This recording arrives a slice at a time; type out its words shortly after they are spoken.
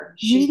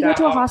You She's need to go got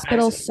to a all kinds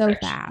hospital of so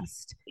infections.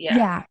 fast. Yeah.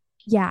 Yeah.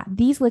 Yeah.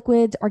 These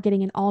liquids are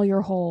getting in all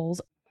your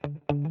holes.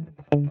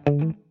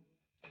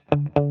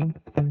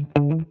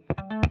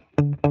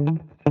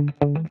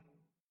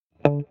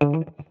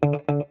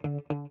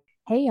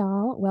 Hey,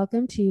 y'all.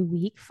 Welcome to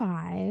week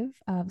 5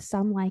 of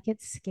Some Like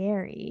It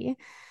Scary,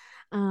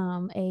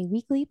 a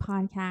weekly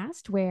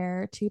podcast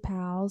where two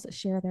pals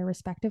share their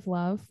respective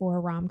love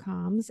for rom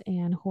coms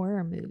and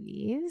horror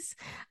movies.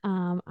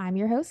 I'm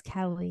your host,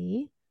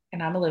 Kelly.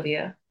 And I'm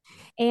Olivia.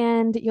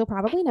 And you'll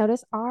probably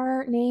notice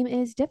our name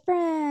is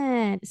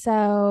different.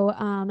 So,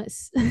 um,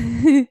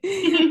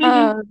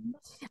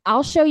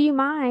 I'll show you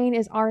mine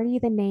is already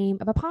the name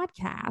of a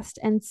podcast.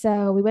 And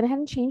so we went ahead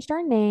and changed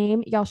our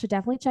name. Y'all should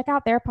definitely check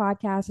out their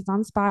podcast. It's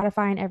on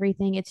Spotify and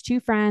everything. It's two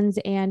friends,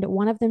 and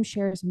one of them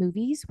shares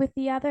movies with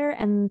the other,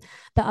 and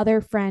the other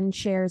friend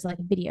shares like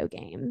video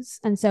games.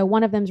 And so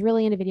one of them's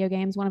really into video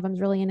games, one of them's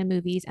really into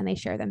movies, and they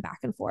share them back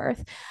and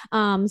forth.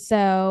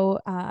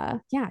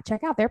 Yeah,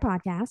 check out their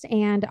podcast.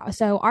 And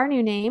so our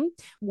new name,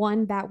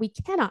 one that we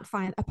cannot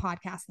find a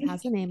podcast that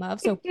has the name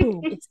of. So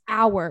boom, it's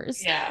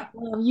ours. Yeah.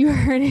 You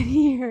heard it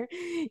here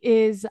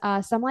is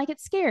Some Like It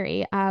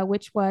Scary,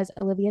 which was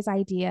Olivia's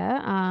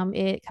idea.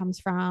 It comes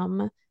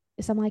from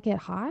Some Like It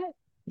Hot.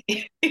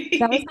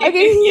 That was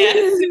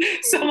Yes. okay.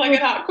 So like a which,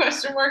 hot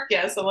question mark.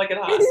 Yes, so like it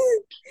hot.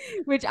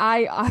 which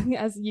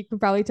as you can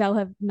probably tell,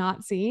 have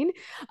not seen.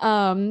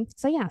 So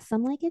yeah,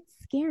 Some Like It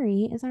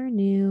Scary is our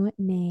new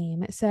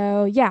name.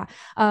 So yeah,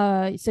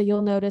 so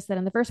you'll notice that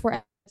in the first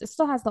 4, it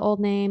still has the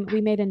old name.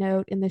 We made a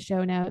note in the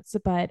show notes,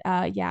 but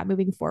yeah,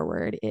 moving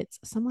forward, it's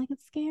Some Like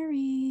It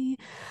Scary.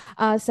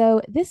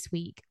 So this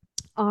week,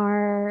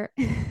 our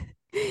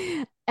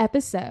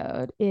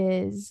episode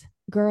is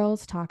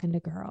girls talking to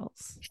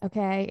girls.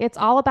 Okay. It's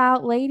all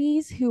about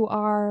ladies who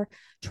are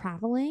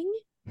traveling,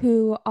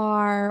 who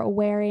are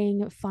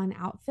wearing fun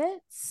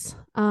outfits,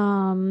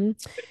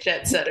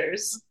 Jet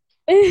setters.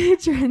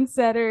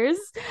 trendsetters,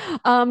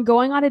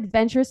 going on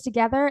adventures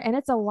together. And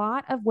it's a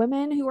lot of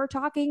women who are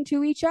talking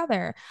to each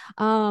other.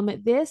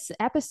 This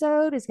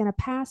episode is going to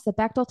pass the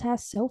Bechdel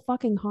test so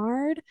fucking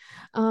hard.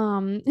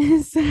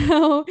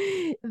 So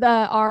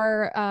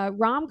our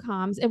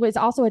rom-coms, it was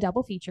also a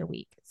double feature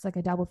week. It's like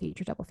a double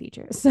feature, double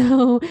feature.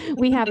 So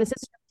we have the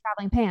Sister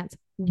Traveling Pants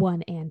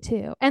 1 and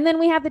 2. And then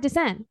we have the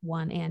Descent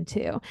 1 and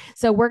 2.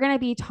 So we're going to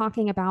be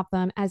talking about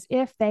them as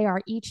if they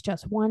are each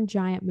just one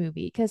giant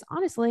movie. Because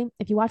honestly,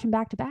 if you watch them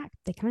back to back,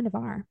 they kind of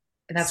are.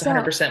 And that's So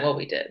 100% what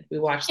we did. We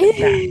watched them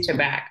back to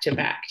back to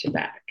back to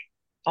back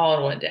all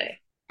in one day,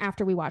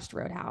 after we watched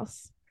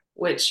Roadhouse.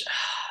 which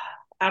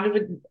I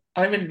don't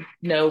even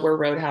know where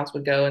Roadhouse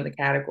would go in the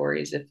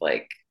categories if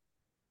like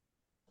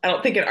I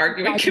don't think an I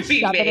argument could just be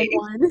shove it in made.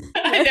 one.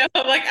 I know.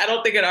 I'm like, I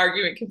don't think an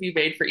argument could be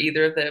made for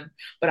either of them,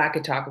 but I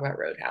could talk about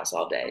Roadhouse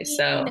all I day. mean,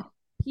 So,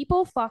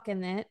 people fuck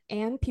in it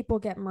and people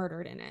get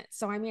murdered in it.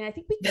 So, I mean, I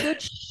think we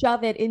could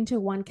shove it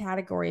into one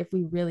category if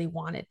we really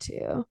wanted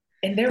to.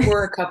 and there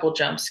were a couple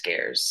jump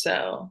scares.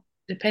 So,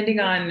 depending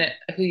on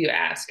who you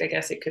ask, I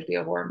guess it could be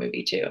a horror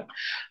movie too.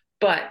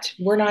 But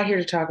we're not here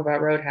to talk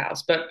about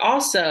Roadhouse. But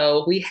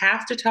also, we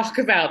have to talk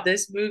about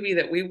this movie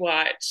that we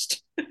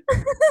watched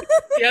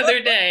the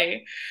other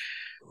day.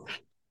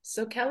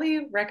 So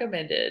Kelly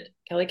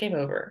came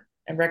over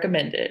and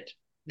recommended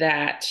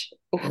that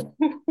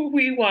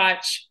we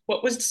watch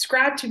what was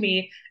described to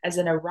me as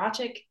an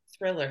erotic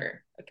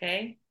thriller.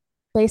 Okay.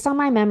 Based on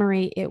my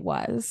memory, it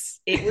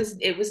was. It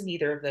was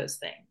neither of those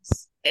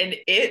things. And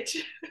it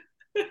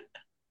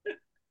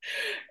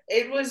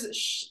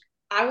was,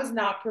 I was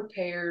not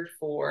prepared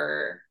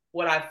for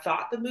what I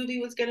thought the movie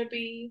was going to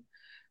be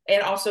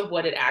and also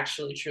what it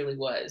actually truly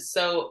was.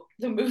 So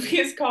the movie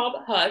is called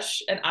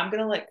Hush, and I'm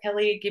gonna let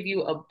Kelly give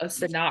you a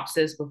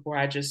synopsis before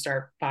I just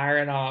start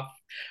firing off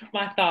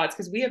my thoughts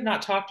because we have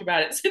not talked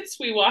about it since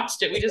we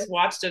watched it. We just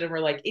watched it and we're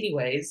like,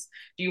 anyways,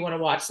 do you want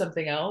to watch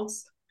something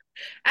else?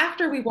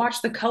 After we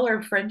watched The Color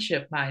of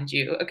Friendship, mind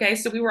you. Okay,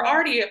 so we were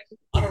already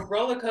on a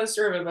roller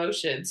coaster of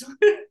emotions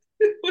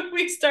when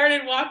we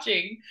started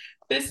watching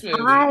this movie.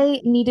 I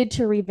needed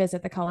to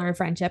revisit The Color of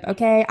Friendship.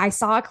 Okay. I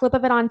saw a clip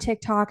of it on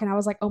TikTok and I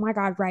was like, oh my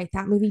God, right.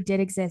 That movie did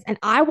exist. And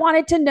I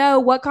wanted to know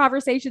what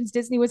conversations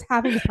Disney was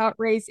having about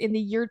race in the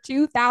year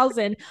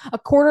 2000, a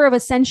quarter of a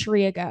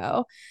century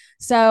ago.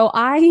 So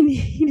I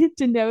needed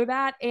to know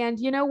that. And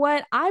you know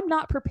what? I'm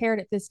not prepared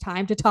at this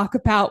time to talk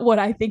about what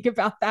I think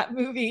about that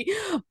movie.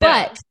 No.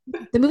 But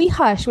the movie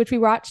Hush, which we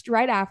watched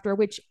right after,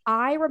 which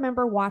I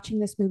remember watching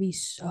this movie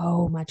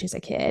so much as a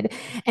kid.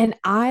 And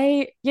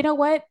you know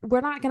what?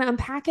 We're not going to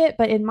unpack it,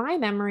 but in my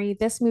memory,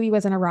 this movie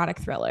was an erotic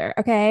thriller.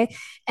 Okay.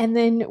 And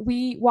then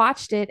we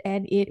watched it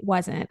and it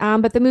wasn't.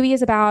 But the movie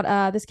is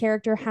about this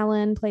character,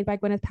 Helen, played by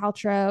Gwyneth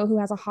Paltrow, who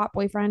has a hot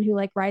boyfriend who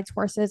like rides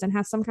horses and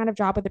has some kind of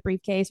job with a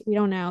briefcase. We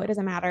don't know. It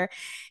doesn't matter.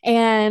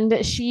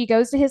 And she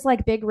goes to his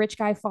like big rich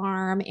guy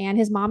farm, and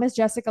his mom is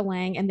Jessica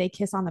Lange, and they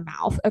kiss on the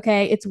mouth.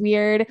 Okay. It's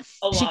weird.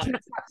 A She lot.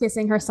 can't stop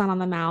kissing her son on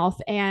the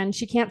mouth, and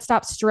she can't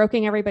stop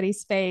stroking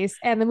everybody's face.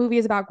 And the movie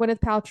is about Gwyneth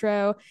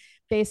Paltrow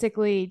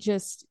basically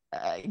just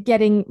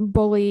getting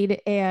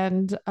bullied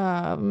and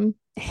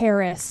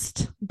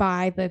harassed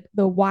by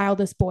the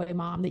wildest boy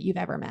mom that you've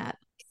ever met.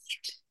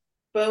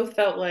 Both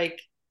felt like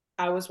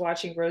I was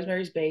watching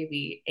Rosemary's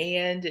Baby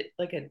and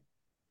like an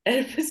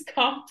Oedipus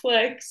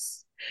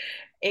complex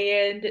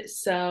and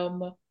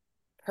some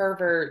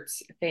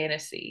pervert's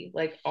fantasy,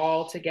 like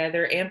all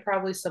together, and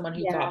probably someone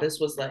who thought Yeah. this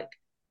was like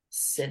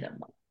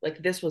cinema,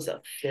 like this was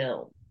a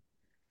film.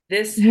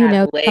 This You had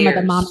know, some of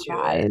the layers mommy to it.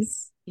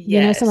 guys.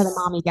 You know, some of the Yes.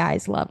 mommy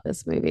guys love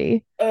this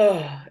movie.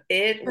 Oh,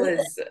 it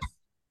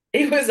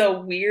was a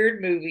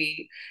weird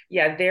movie.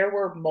 Yeah, there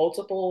were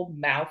multiple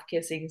mouth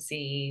kissing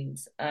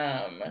scenes.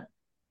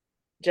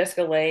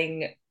 Jessica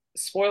Lange,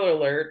 spoiler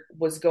alert,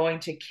 was going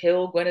to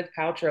kill Gwyneth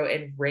Paltrow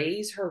and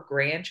raise her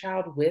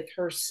grandchild with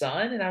her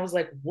son. And I was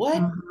like,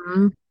 what?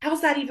 Mhm.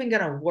 How's that even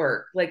going to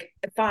work? Like,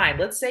 fine,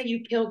 let's say you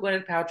kill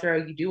Gwyneth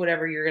Paltrow, you do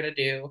whatever you're going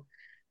to do.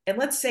 And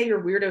let's say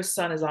your weirdo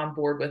son is on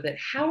board with it.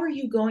 How are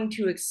you going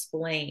to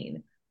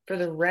explain for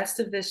the rest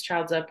of this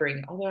child's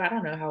upbringing? Although I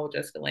don't know how old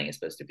Jessica Lange is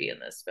supposed to be in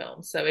this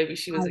film. So maybe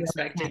she I was really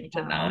can't expecting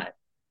to tell. not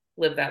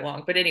live that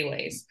long. But,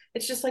 anyways,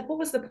 it's just like, what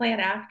was the plan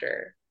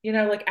after? You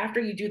know, like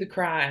after you do the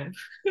crime,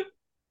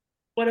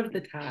 what of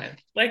the time?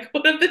 Like,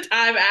 what of the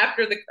time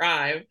after the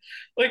crime?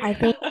 Like, I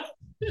think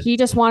she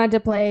just wanted to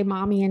play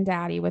mommy and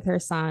daddy with her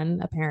son,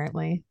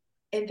 apparently.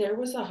 and there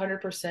was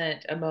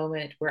 100% a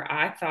moment where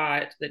I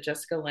thought that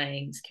Jessica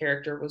Lange's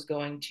character was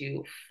going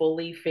to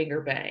fully finger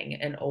bang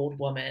an old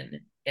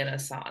woman in a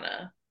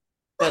sauna,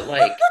 but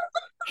like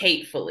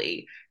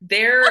hatefully.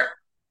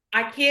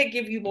 I can't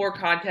give you more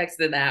context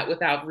than that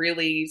without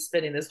really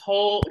spending this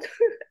whole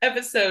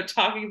episode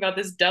talking about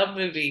this dumb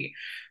movie.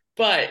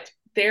 But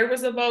there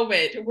was a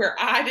moment where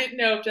I didn't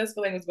know if Jessica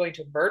Lange was going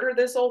to murder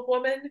this old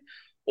woman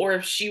or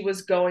if she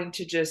was going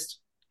to just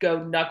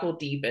go knuckle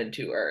deep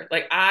into her.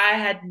 Like I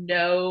had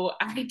no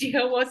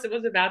idea what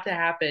was about to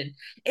happen.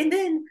 And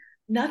then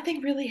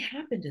nothing really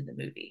happened in the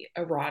movie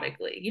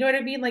erotically. You know what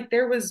I mean? Like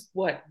there was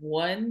what,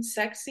 one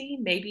sex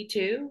scene, maybe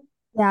two?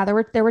 Yeah,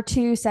 there were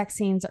two sex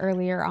scenes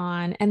earlier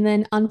on, and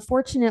then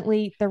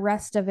unfortunately, the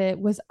rest of it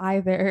was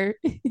either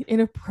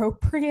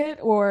inappropriate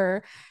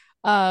or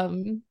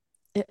um,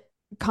 it-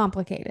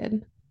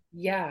 complicated.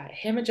 Yeah,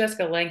 him and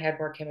Jessica Lange had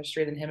more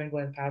chemistry than him and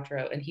Gwyneth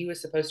Paltrow, and he was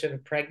supposed to have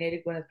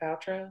impregnated Gwyneth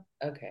Paltrow.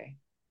 Okay,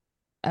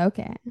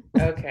 Okay,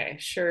 okay,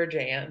 sure,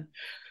 Jan,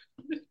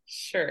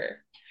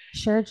 sure.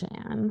 sure,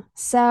 Jan.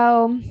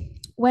 So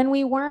when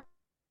we weren't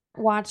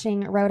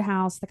watching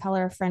Roadhouse, The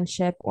Color of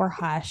Friendship, or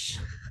Hush,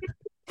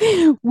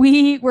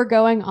 we were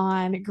going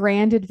on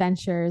grand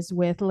adventures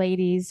with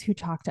ladies who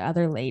talk to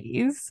other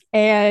ladies.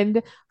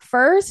 And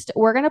first,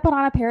 we're going to put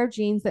on a pair of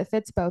jeans that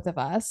fits both of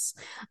us.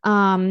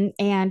 And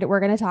we're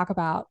going to talk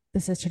about The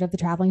Sisterhood of the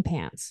Traveling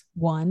Pants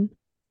 1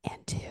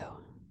 and 2.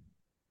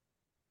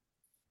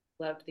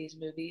 Loved these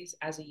movies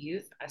as a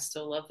youth. I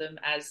still love them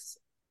as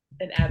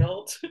an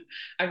adult.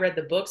 I read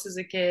the books as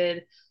a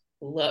kid,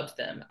 loved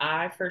them.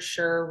 I for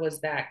sure was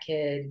that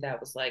kid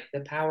that was like the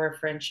power of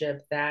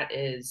friendship. That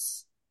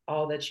is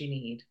all that you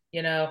need.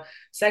 You know,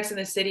 Sex in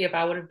the City, if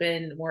I would have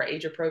been more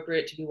age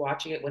appropriate to be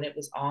watching it when it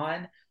was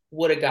on,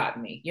 would have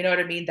gotten me. You know what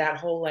I mean? That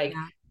whole like,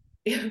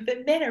 Yeah.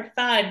 the men are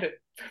fine, but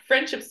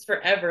friendships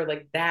forever,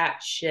 like that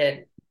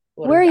shit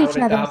We're I each would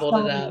have other's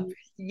gobbled it up. soulmate.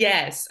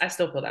 Yes, I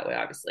still feel that way,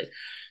 obviously.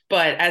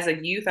 But as a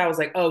youth, I was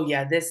like, oh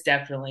yeah, this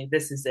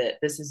is it.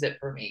 This is it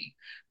for me.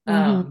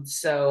 Mm-hmm.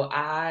 So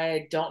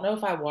I don't know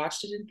if I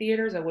watched it in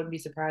theaters. I wouldn't be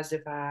surprised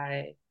if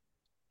I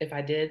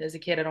did as a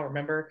kid. I don't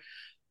remember.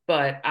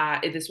 But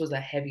this was a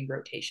heavy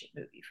rotation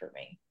movie for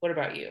me. What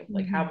about you?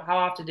 Like Mm-hmm. how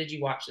often did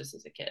you watch this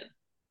as a kid?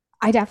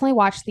 I definitely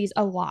watched these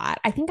a lot.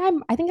 I think I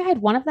had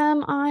one of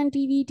them on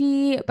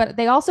DVD, but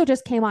they also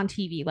just came on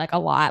TV like a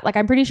lot. Like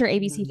I'm pretty sure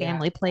ABC Yeah.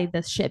 Family played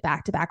this shit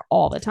back to back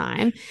all the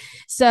time.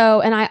 So,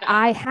 and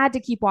I had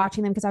to keep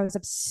watching them because I was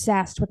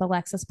obsessed with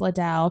Alexis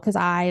Bledel because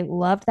I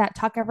loved that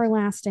Tuck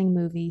Everlasting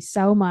movie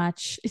so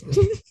much.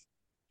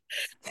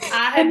 I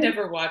had And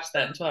never watched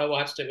that until I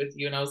watched it with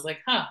you, and I was like,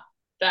 huh,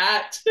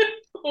 that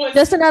just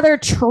was, another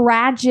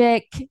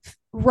tragic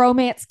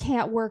romance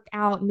can't work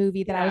out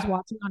movie that I was yeah.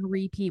 watching on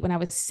repeat when I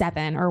was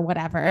 7 or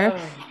whatever.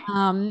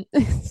 Oh,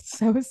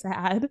 So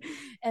sad.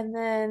 And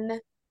then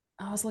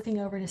I was looking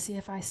over to see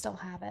if I still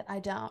have it. I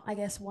don't. I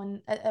guess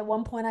at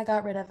one point I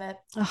got rid of it.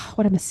 Oh,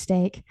 what a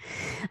mistake.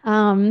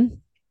 Um,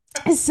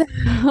 so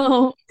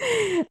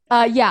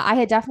yeah, I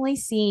had definitely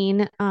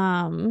seen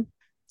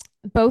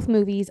both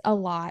movies a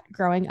lot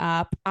growing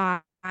up.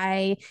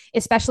 I,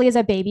 especially as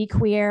a baby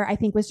queer, I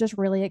think was just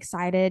really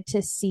excited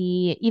to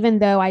see, even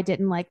though I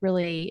didn't like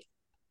really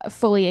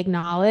fully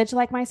acknowledge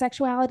like my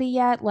sexuality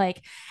yet,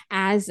 like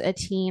as a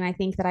teen, I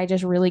think that I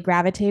just really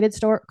gravitated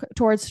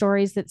towards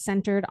stories that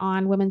centered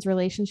on women's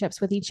relationships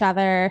with each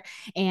other.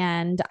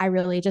 And I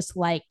really just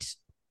liked,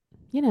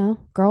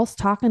 girls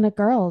talking to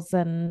girls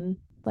and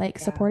like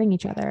Yeah. supporting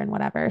each other and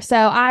whatever. So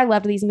I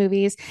loved these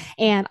movies.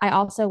 And I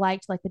also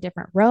liked like the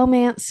different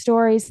romance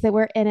stories that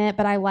were in it,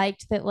 but I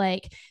liked that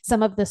like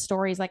some of the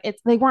stories, like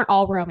they weren't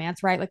all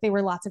romance, right? Like they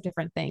were lots of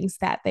different things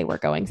that they were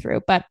going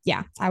through. But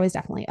yeah, I was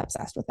definitely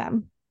obsessed with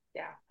them.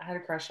 Yeah. I had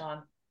a crush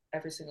on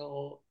every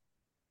single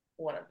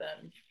one of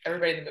them,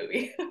 everybody in the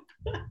movie.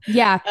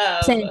 Yeah,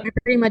 um, same.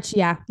 Pretty much,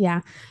 yeah.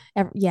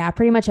 Yeah,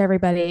 pretty much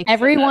everybody.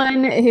 so that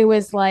Everyone who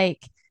was like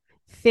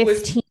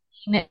was, 15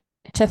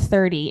 to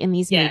 30 in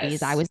these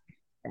movies, I yes, was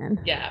in.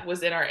 yeah,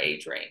 was in our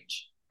age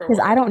range for Because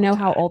I where don't the know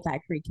how time. old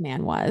that Greek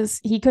man was.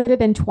 He could have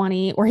been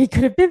 20 or he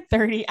could have been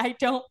 30. I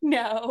don't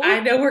I know.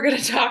 know we're going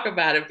to talk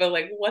about it, but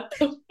like, what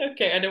the?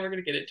 Okay, I know we're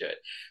going to get into it.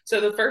 So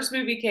the first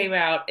movie came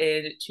out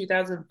in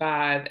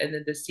 2005, and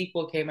then the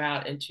sequel came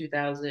out in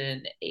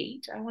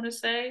 2008, I want to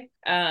say.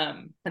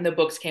 And the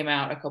books came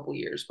out a couple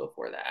years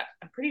before that.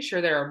 I'm pretty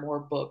sure there are more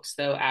books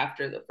though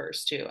after the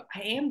first two.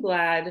 I am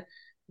glad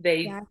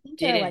Yeah, they I think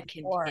there are like didn't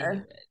continue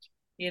four. it,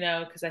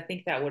 because I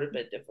think that would have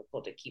been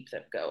difficult to keep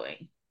them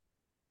going.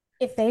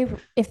 If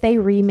they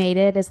remade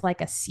it as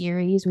like a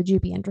series, would you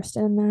be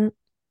interested in that?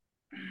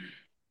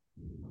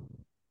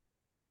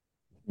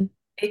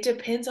 It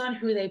depends on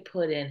who they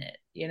put in it,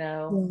 you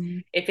know?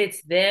 Yeah. If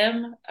it's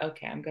them,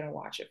 okay, I'm gonna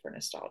watch it for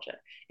nostalgia.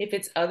 If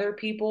it's other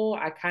people,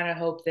 I kind of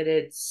hope that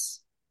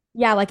it's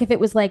Yeah, like if it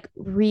was like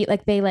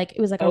like they like it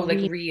was like a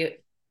like re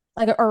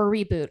or a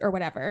reboot or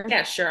whatever.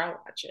 yeah, sure,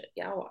 I'll watch it.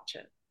 Yeah, I'll watch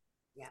it.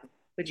 Yeah.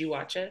 Would you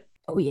watch it?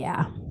 Oh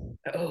yeah.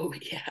 Oh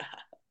yeah.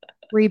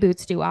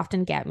 Reboots do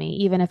often get me.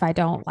 Even if I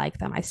don't like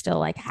them, I still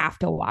like have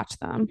to watch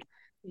them.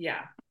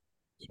 Yeah.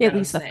 At No,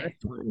 least the same.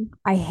 first one.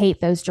 I hate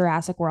those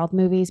Jurassic World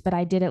movies, but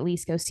I did at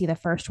least go see the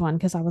first one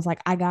because I was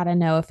like, I gotta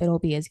know if it'll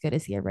be as good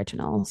as the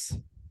originals.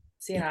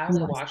 See, and It I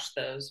only was. watched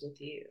those with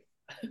you.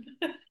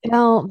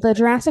 Well, the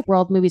Jurassic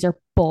World movies are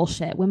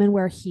bullshit. Women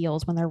wear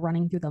heels when they're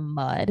running through the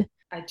mud.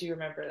 I do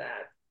remember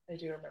that. I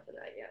do remember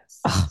that,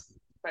 yes. Ugh,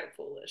 Quite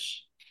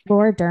foolish.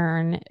 Laura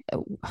Dern,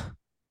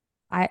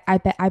 I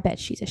bet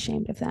she's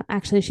ashamed of them.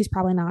 Actually, she's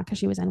probably not because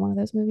she was in one of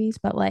those movies,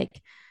 but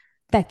like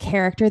that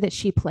character that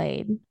she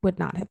played would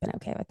not have been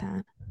okay with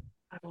that.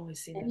 I've only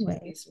seen those Anyway.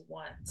 movies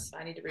once.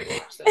 I need to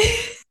rewatch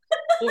those.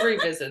 We'll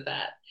revisit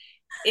that.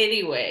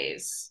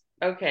 Anyways,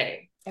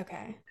 okay.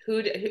 Okay.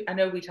 Who I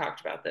know we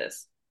talked about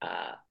this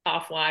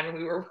offline when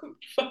we were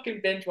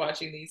fucking binge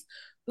watching these.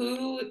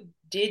 Who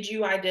did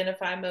you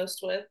identify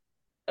most with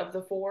of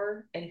the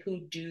four, and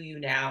who do you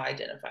now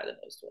identify the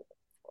most with of the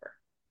four,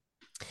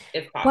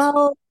 if possible?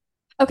 Well,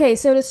 okay,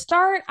 so to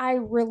start, I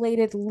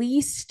related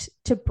least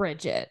to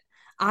Bridget.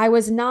 I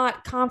was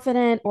not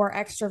confident or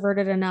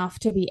extroverted enough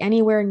to be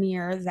anywhere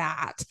near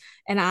that.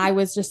 And I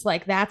was just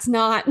like, that's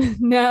not,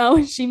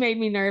 no, she made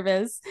me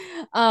nervous.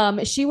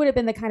 She would have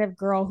been the kind of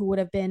girl who would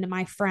have been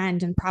my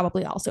friend and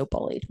probably also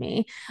bullied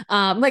me.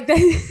 Like the,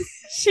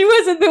 she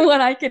wasn't the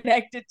one I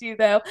connected to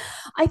though.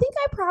 I think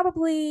I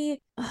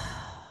probably,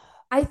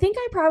 I think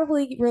I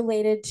probably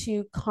related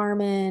to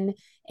Carmen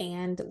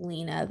and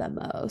Lena the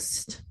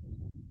most.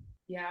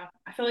 Yeah,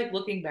 I feel like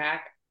looking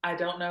back, I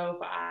don't know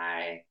if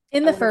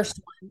In I the would have. first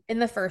one. In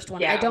the first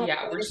one. I Yeah, don't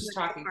yeah, we're relate as just much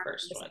to talking Carmen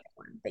in first the one. second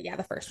one. But yeah,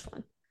 the first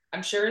one.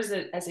 I'm sure as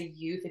a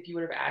youth, if you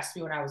would have asked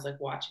me when I was like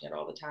watching it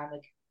all the time,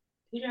 like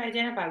who do you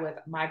identify with?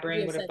 My Would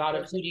you brain have would have said thought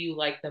of who Bridget? do you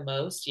like the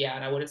most? Yeah,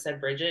 and I would have said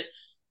Bridget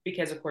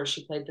because of course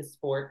she played the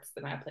sports,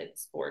 and I played the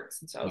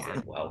sports, and so I was Yeah.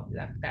 like, well,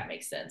 that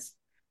makes sense.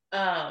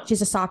 Um,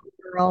 She's a soccer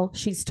girl.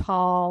 She's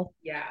tall.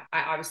 yeah,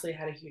 I obviously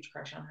had a huge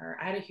crush on her.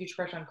 I had a huge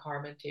crush on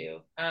Carmen too.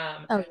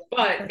 Oh, yeah,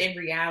 But for sure. in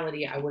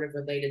reality, I would have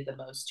related the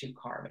most to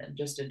Carmen,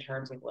 just in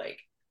terms of like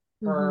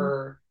Mm-hmm.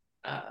 her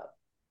uh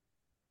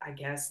I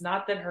guess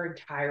not that her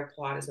entire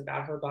plot is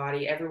about her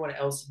body. Everyone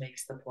else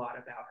makes the plot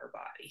about her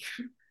body.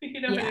 You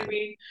know what I Yeah.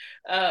 mean?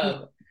 Yeah.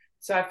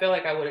 So I feel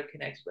like I would have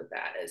connected with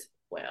that as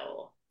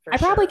well, for I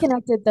probably sure.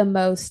 connected the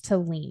most to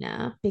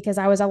Lena because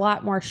I was a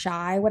lot more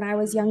shy when I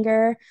was Mm,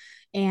 younger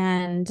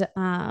and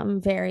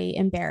very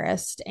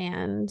embarrassed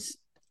and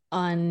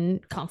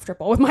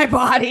uncomfortable with my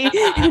body.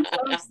 And so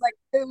I was like,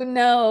 oh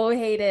no,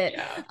 hate it.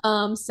 yeah.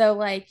 So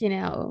like,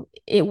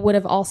 it would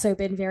have also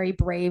been very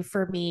brave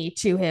for me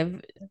to have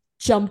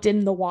jumped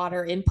in the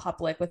water in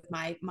public with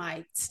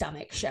my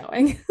stomach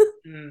showing.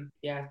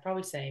 Yeah,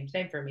 probably same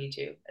for me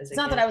too as It's a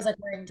not that kid. I was like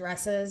wearing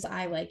dresses.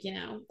 I like,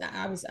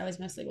 I was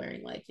mostly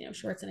wearing like,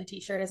 shorts and a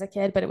t-shirt as a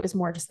kid, but it was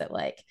more just that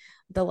like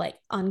the like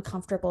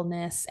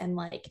uncomfortableness and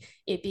like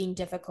it being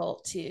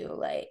difficult to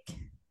like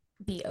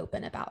be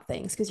open about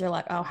things because you're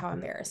like, oh, how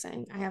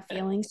embarrassing. I have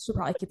feelings. Should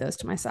probably keep those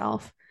to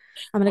myself.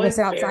 I'm gonna Well, go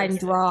sit outside and embarrassing.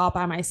 draw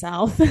by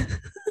myself.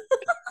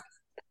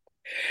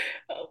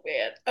 Oh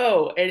man.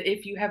 Oh, and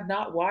if you have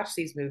not watched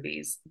these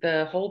movies,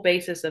 the whole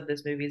basis of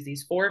this movie is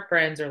these four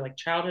friends are like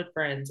childhood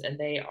friends, and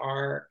they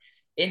are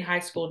in high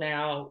school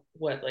now,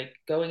 what, like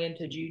going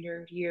into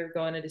junior year,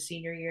 going into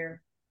senior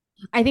year,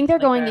 I think they're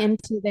like going that.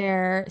 into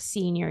their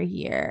senior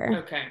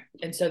year. Okay.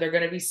 And so they're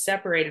going to be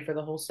separated for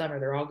the whole summer.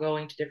 They're all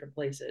going to different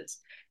places.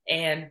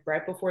 And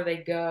right before they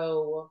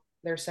go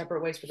their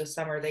separate ways for the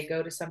summer, they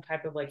go to some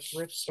type of like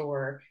thrift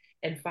store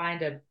and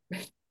find a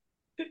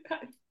I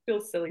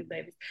feel silly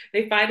saying this.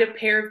 They find a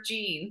pair of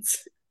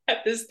jeans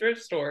at this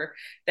thrift store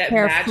that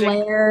Pair of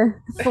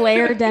magic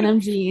flare denim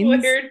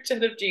jeans. flared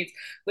set of jeans.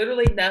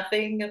 Literally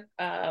nothing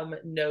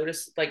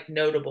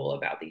notable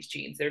about these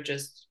jeans. They're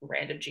just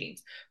random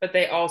jeans, but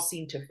they all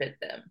seem to fit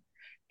them.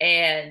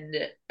 And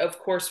of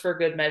course, for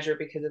good measure,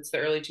 because it's the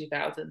early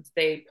 2000s,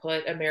 they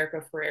put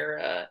America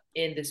Ferrera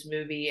in this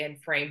movie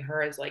and frame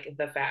her as like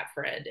the fat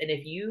friend. And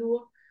if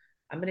you,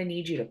 I'm going to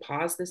need you to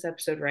pause this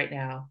episode right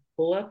now,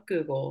 pull up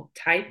Google,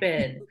 type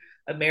in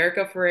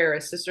America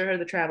Ferrera, Sisterhood of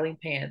the Traveling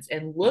Pants,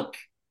 and look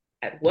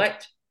at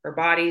what her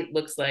body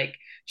looks like.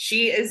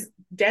 She is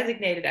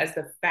designated as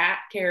the fat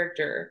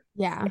character.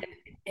 Yeah.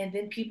 And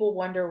then people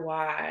wonder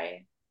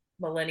why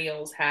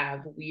millennials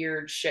have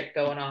weird shit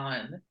going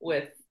on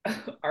with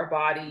our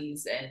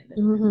bodies and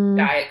Hmm.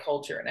 diet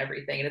culture and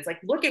everything. And it's like,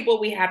 look at what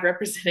we had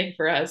representing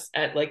for us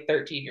at like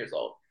 13 years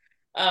old.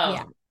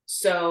 Yeah.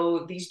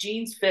 So these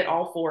genes fit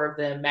all four of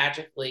them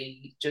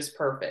magically, just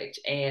perfect.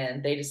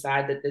 And they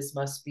decide that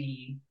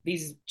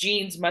these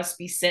genes must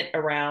be sent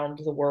around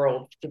the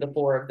world to the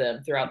four of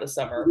them throughout the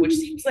summer, which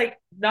seems like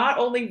not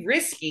only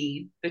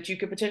risky that you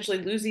could potentially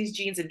lose these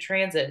genes in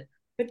transit,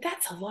 but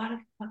that's a lot of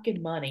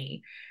fucking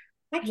money.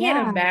 I can't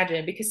Yeah.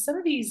 imagine because some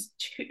of these,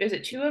 is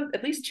it two of,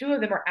 at least two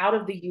of them are out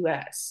of the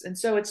US. And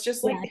so it's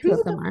just like, Yeah. Two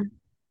of them are.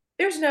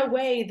 there's no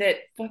way that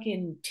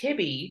fucking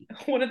Tibby,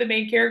 one of the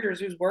main characters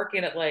who's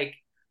working at like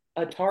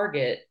a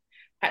Target,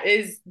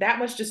 is that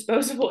much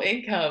disposable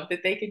income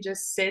that they can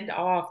just send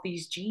off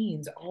these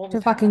jeans all the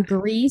To time. fucking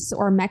Greece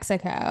or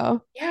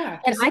Mexico. Yeah,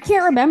 And because I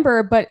can't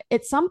remember, but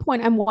at some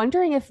point, I'm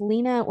wondering if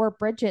Lena or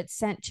Bridget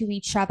sent to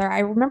each other. I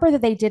remember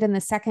that they did in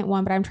the second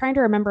one, but I'm trying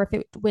to remember if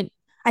it went.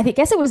 I think,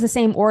 guess it was the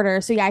same order.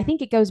 So yeah, I think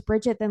it goes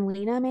Bridget then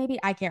Lena, maybe.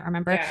 I can't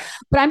remember. yeah.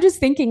 But I'm just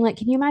thinking, like,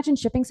 can you imagine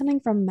shipping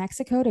something from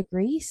Mexico to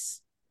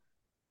Greece?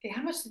 Hey,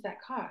 how much did that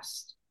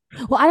cost?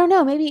 Well, I don't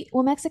know. Maybe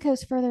well,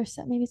 Mexico's further.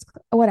 So maybe it's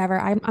whatever.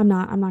 I'm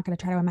not going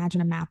to try to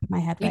imagine a map in my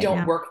head We right don't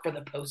now. work for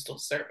the postal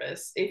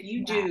service. If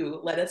you Yeah. do,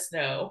 let us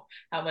know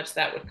how much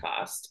that would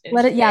cost in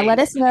Let it. Yeah. Let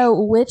today's us money. know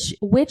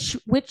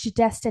which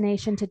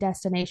destination to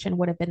destination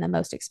would have been the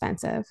most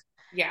expensive.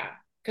 Yeah,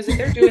 because if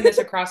they're doing this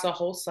across a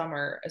whole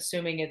summer,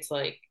 assuming it's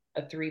like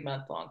a 3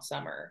 month long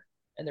summer,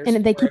 and there's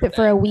And they four keep of it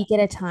for a them, week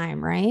at a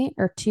time, right?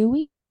 Or 2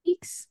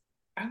 weeks?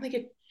 I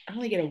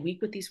only get a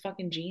week with these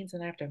fucking jeans,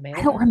 and I have to I mail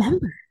don't them.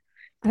 remember.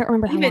 I don't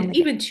remember how long Even they get.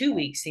 even 2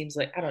 weeks seems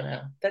like I don't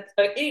know. That's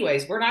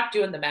anyways. We're not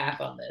doing the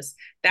math on this.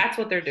 That's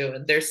what they're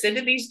doing. They're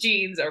sending these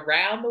jeans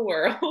around the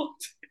world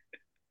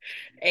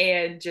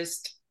and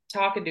just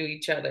talking to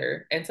each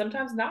other, and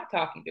sometimes not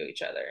talking to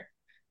each other.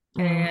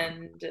 Oh,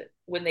 And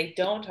when they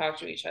don't talk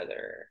to each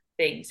other,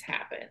 things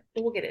happen.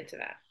 But we'll get into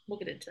that. We'll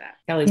get into that.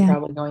 Kelly's yeah.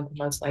 probably going to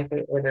most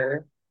likely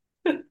order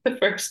the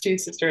first two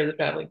Sister of the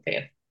Traveling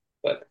Pants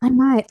book. I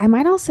might. I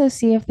might also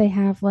see if they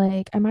have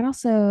like I might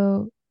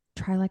also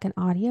try like an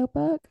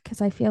audiobook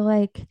because I feel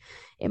like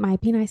it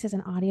might be nice as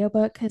an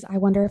audiobook because I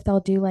wonder if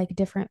they'll do like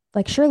different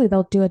like surely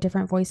they'll do a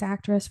different voice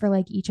actress for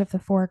like each of the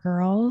four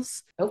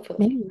girls. Hopefully.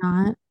 Maybe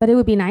not, but it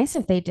would be nice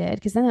if they did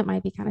because then it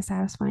might be kind of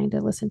satisfying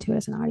to listen to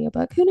as an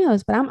audiobook. Who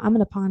knows? But I'm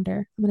gonna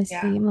ponder. I'm gonna see.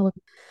 Yeah, I'm gonna look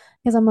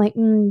because I'm like,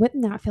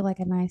 wouldn't that feel like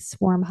a nice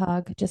warm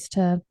hug just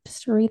to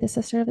read the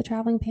Sister of the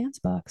Traveling Pants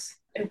books?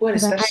 it would,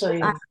 Because I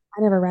especially I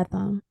never read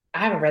them. I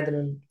haven't read them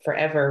in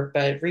forever,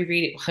 but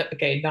rereading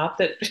okay, not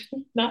that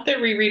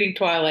rereading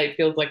Twilight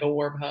feels like a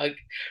warm hug,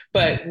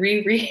 but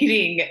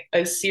rereading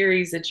a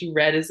series that you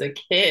read as a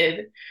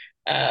kid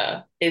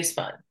is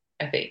fun,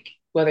 I think.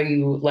 Whether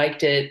you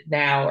liked it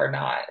now or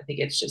not, I think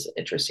it's just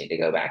interesting to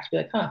go back to be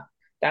like, huh,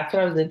 that's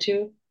what I was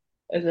into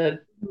as a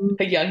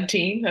young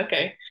teen.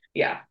 Okay.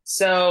 Yeah.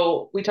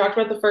 So we talked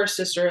about the first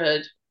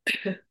sisterhood.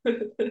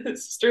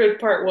 Sisterhood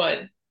part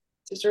one.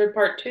 Sisterhood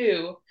part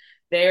two,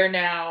 they're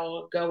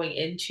now going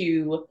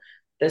into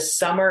the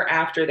summer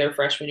after their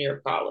freshman year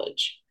of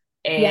college.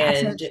 Yeah, so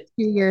And it's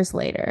 2 years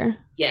later.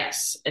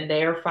 yes, and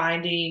they are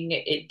finding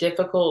it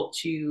difficult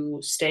to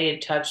stay in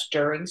touch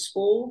during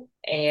school.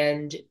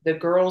 And the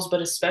girls,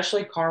 but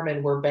especially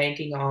Carmen, were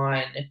banking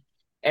on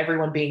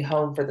everyone being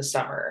home for the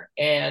summer.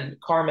 And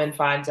Carmen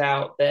finds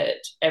out that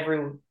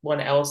everyone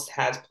else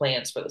has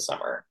plans for the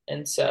summer.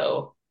 And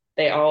so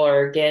they all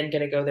are again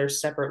going to go their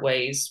separate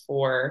ways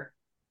for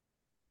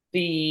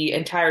the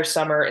entire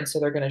summer. And so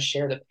they're going to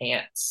share the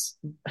pants.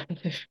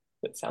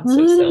 That sounds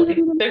so silly.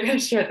 They're going to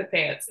share the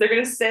pants. They're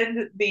going to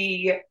send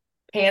the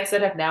pants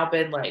that have now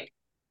been like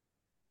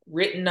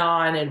written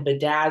on and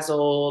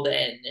bedazzled,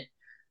 and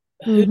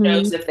who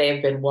knows Hmm. if they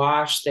have been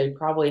washed. They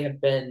probably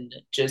have been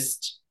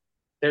just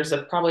there's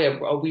probably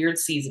a weird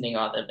seasoning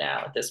on them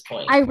now at this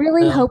point. I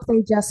really hope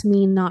they just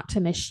mean not to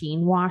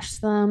machine wash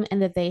them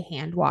and that they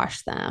hand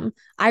wash them.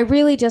 I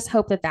really just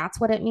hope that that's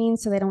what it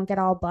means so they don't get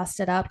all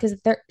busted up because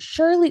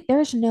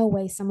there's no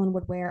way someone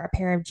would wear a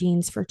pair of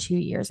jeans for 2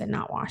 years and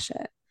not wash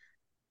it.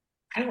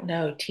 I don't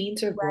know.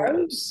 Teens are Right?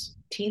 gross.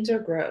 Teens are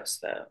gross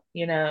though,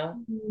 you know?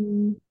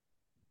 Mm.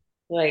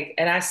 Like,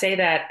 and I say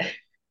that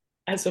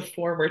as a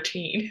former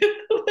teen.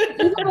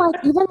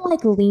 Even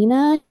like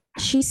Lena,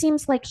 she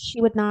seems like she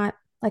would not.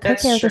 Like her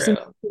That's character seems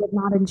true. she would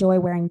not enjoy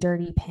wearing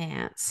dirty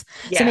pants.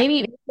 So Yeah.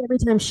 maybe every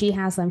time she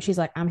has them, she's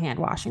like, I'm hand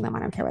washing them. I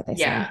don't care what they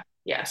say. Yeah.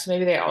 Yeah. So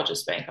maybe they all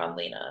just bank on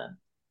Lena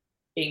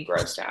being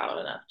grossed out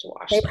enough to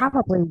wash They them.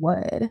 probably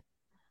would.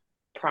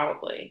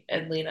 Probably.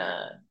 And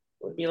Lena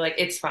would be like,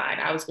 it's fine.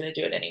 I was going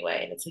to do it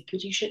anyway. And it's like,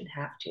 but you shouldn't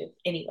have to.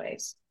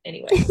 Anyways.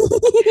 Anyways.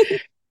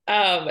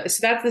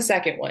 So that's the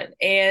second one.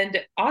 And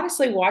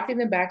honestly, watching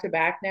them back to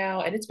back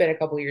now, and it's been a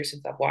couple years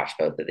since I've watched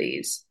both of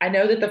these. I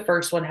know that the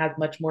first one has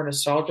much more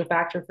nostalgia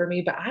factor for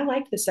me, but I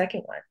like the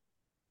second one.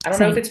 I don't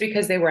know if Same. it's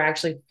because they were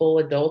actually full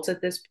adults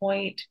at this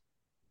point,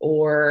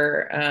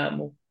 or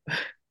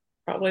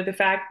probably the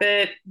fact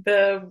that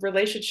the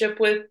relationship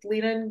with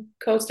Lena and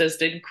Costas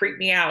didn't creep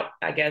me out,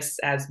 I guess,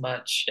 as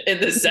much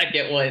in the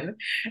second one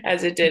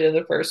as it did in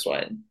the first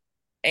one.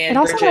 It And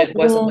also like Bridget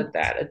wasn't went, with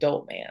that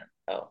adult man.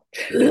 Oh,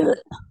 ugh.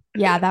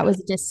 Yeah, that was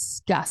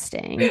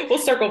disgusting. we'll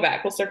circle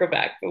back. We'll circle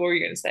back. What were you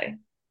going to say?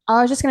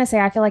 I was just gonna say,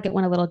 I feel like it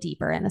went a little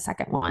deeper in the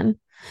second one.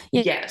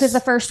 Yeah, because the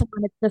Yes. first one,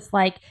 it's just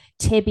like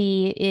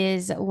Tibby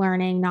is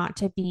learning not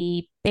to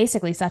be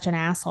basically such an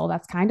asshole.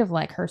 That's kind of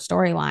like her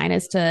storyline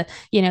is to,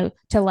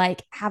 to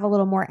like have a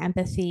little more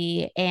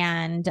empathy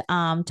and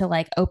to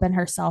like open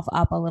herself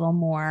up a little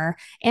more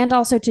and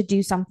also to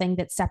do something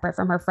that's separate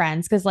from her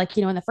friends. Cause like,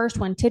 in the first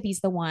one, Tibby's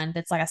the one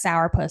that's like a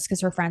sourpuss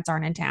because her friends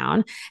aren't in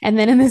town. And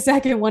then in the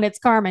second one, it's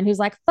Carmen who's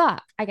like,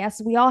 fuck, I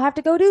guess we all have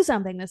to go do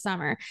something this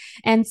summer.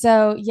 And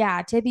so,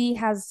 yeah, Tibby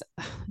has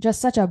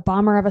just such a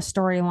bummer of a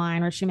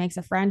storyline where she makes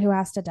a friend who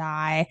has to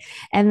die.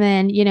 And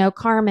then,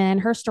 Carmen,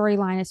 her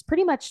storyline is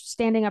pretty much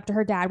standing up to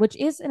her dad, which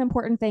is an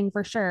important thing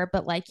for sure.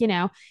 But like,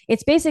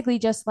 it's basically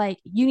just like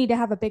you need to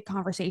have a big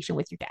conversation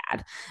with your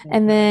dad.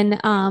 And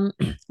Mm-hmm.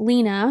 then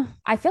Lena,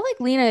 I feel like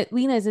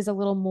Lena's is a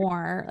little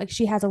more like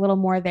she has a little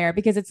more there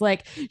because it's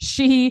like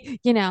she's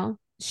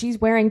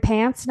wearing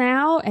pants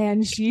now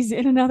and she's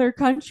in another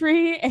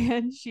country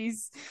and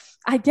she's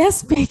I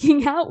guess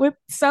making out with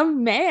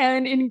some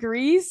man in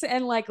Greece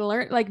and like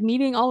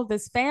meeting all of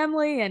this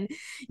family and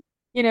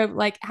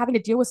like having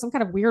to deal with some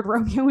kind of weird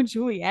Romeo and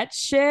Juliet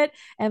shit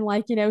and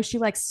like she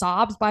like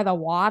sobs by the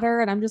water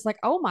and I'm just like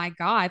oh my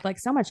god like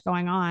so much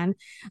going on.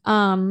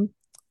 um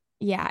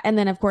yeah, and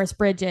then of course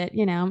Bridget,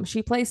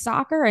 she plays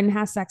soccer and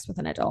has sex with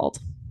an adult.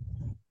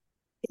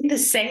 In the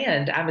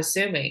sand, I'm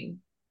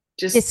assuming.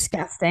 Just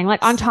Disgusting.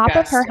 Like on top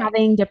of her disgusting.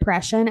 having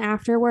depression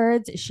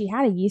afterwards, she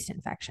had a yeast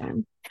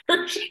infection.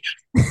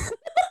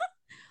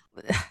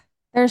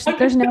 There's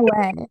no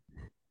way.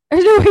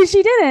 There's no way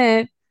she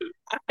didn't.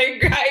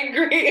 I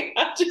agree.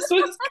 I just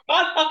was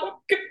caught off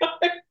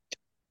guard.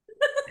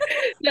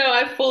 No,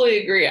 I fully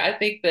agree. I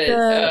think that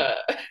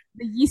The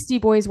the Yeasty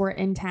Boys were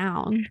in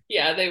town.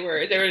 yeah, they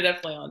were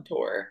definitely on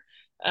tour.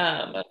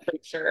 For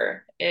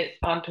sure. It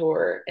on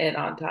tour and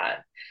on time.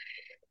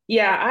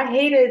 Yeah, I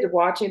hated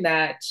watching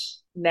that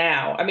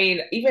now. I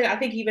mean, even I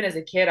think even as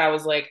a kid, I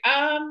was like,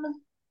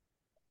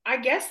 I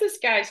guess this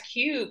guy's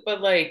cute,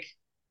 but like,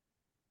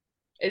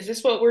 is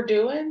this what we're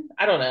doing?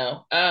 I don't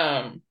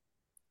know.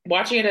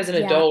 Watching it as an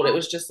Yeah. adult, it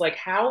was just like,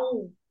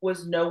 how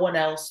was no one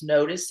else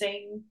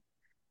noticing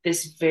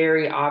this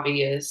very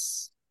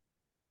obvious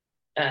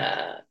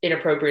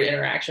inappropriate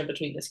interaction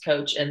between this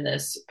coach and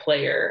this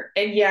player?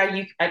 And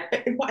yeah,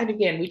 and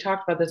again, we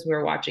talked about this when we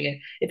were watching it.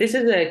 If this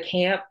is a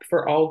camp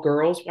for all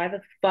girls, why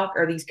the fuck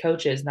are these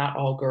coaches not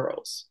all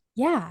girls?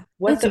 Yeah.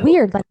 What It's the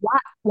weird. Like,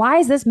 why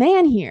is this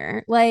man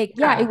here? Like,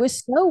 yeah, it yeah,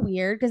 was so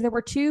weird because there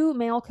were two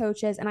male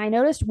coaches and I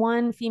noticed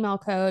one female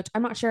coach.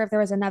 I'm not sure if there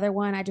was another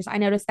one. I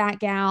noticed that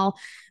gal,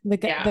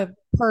 yeah. the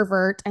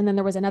pervert, and then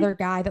there was another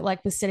guy that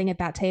like was sitting at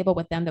that table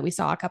with them that we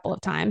saw a couple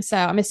of times. So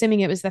I'm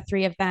assuming it was the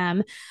three of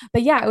them.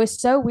 But yeah, it was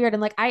so weird.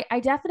 And like I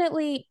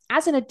definitely,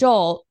 as an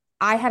adult,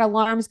 I had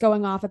alarms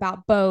going off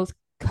about both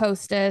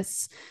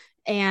Costas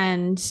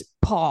and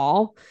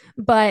Paul.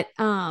 But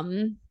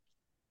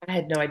I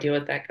had no idea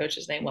what that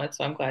coach's name was,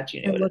 so I'm glad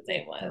you I knew what his looked at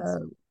name was.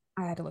 the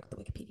I had to look at the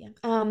Wikipedia.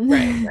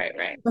 Right, right,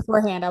 right.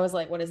 Beforehand, I was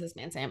like, what is this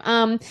man's name?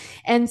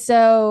 And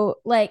so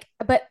like,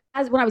 but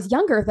as when I was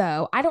younger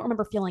though, I don't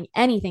remember feeling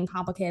anything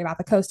complicated about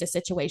the Costa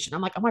situation.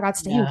 I'm like, oh my God,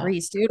 stay in No,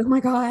 Greece, dude. Oh my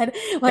God.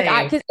 Like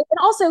same. cause and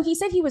also he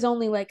said he was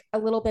only like a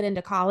little bit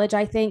into college,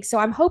 I think. So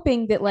I'm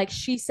hoping that like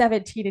she's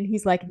 17 and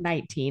he's like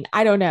 19.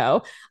 I don't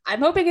know. I'm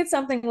hoping it's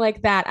something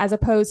like that as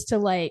opposed to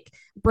like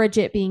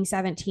Bridget being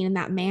 17 and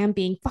that man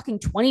being fucking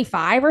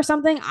 25 or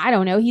something. I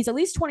don't know. He's at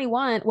least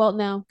 21. Well,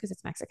 no, because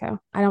it's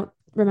Mexico. I don't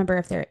remember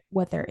if they're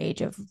what their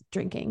age of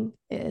drinking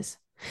is.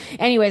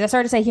 Anyways, I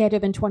started to say he had to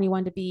have been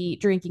 21 to be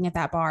drinking at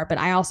that bar, but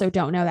I also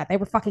don't know that. They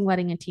were fucking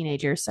letting in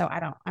teenagers, so I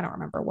don't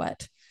remember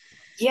what.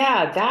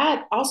 Yeah,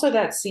 that also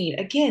that scene.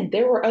 Again,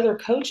 there were other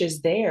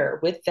coaches there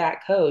with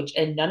that coach,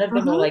 and none of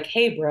them were Uh-huh. like,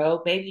 "Hey,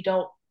 bro, maybe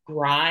don't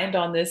grind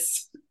on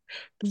this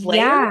player."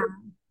 Yeah.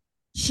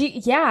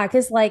 Yeah,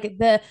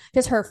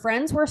 because her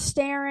friends were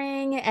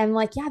staring and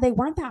like, yeah, they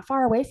weren't that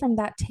far away from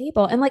that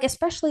table. And like,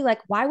 especially like,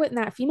 why wouldn't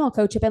that female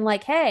coach have been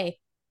like, hey,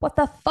 what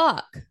the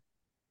fuck?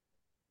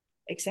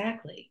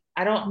 Exactly.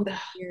 I don't.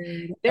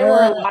 Weird. There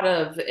were a lot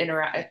of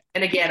interact,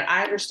 and again,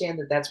 I understand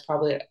that that's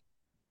probably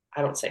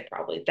I don't say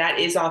probably, that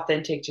is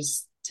authentic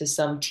just to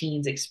some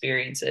teens'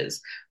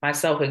 experiences,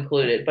 myself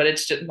included, but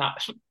it's just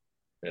not.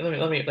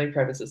 Let me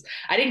preface this.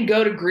 I didn't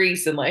go to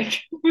Greece and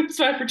like lose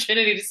my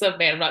virginity to some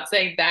man. I'm not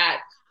saying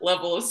that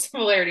level of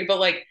similarity, but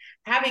like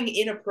having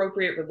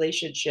inappropriate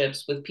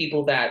relationships with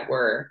people that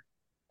were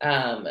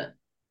a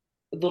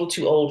little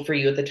too old for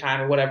you at the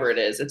time or whatever it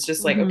is. It's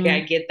just like, okay, I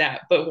Mm-hmm. get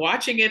that. But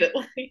watching it at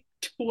like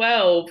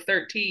 12,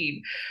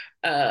 13,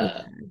 uh,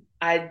 Yeah.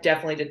 I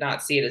definitely did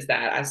not see it as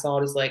that. I saw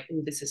it as like,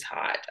 ooh, this is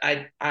hot.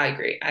 I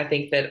agree. I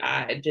think that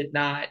I did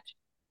not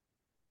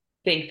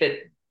think that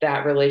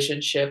that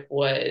relationship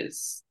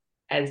was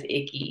as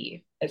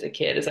icky as a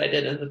kid as I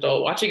did as an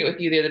adult. Watching it with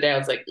you the other day, I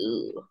was like,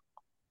 ooh,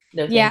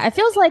 no Yeah, thank it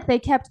feels like they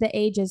kept the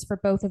ages for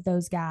both of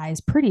those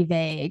guys pretty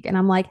vague. And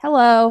I'm like,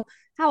 hello,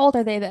 how old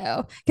are they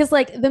though? Because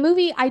like the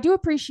movie, I do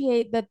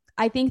appreciate that.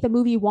 I think the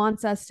movie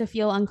wants us to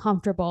feel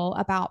uncomfortable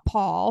about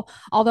Paul.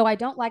 Although I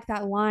don't like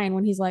that line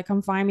when he's like,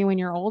 come find me when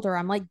you're older.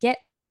 I'm like, get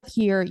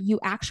here, you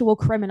actual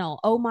criminal.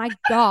 Oh my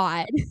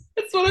God.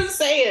 That's what I'm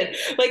saying.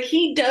 Like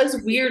he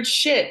does weird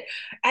shit.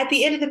 At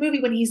the end of the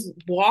movie, when he's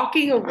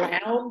walking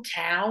around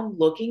town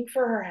looking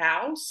for her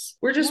house,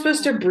 we're just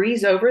supposed Yeah. to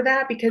breeze over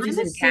that because I'm he's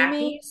in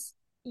assuming, khakis,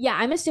 yeah,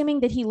 I'm assuming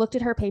that he looked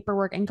at her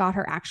paperwork and got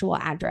her actual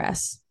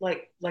address.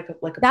 like a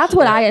That's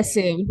what I PO.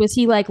 assumed was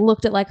he like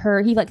looked at like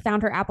her, he like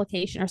found her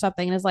application or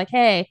something and is like,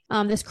 hey,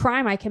 this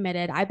crime I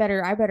committed, I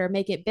better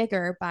make it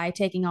bigger by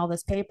taking all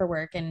this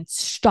paperwork and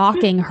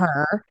stalking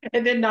her.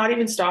 And then not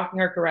even stalking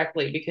her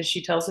correctly because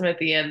she tells him at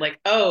the end, like,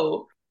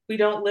 oh, we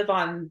don't live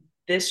on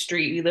this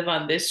street, we live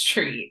on this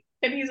street.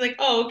 And he's like,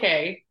 oh,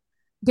 okay.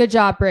 Good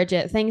job,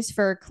 Bridget. Thanks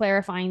for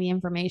clarifying the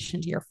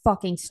information to your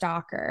fucking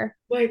stalker.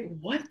 Like,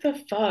 what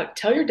the fuck?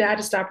 Tell your dad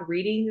to stop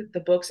reading the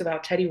books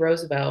about Teddy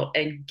Roosevelt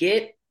and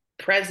get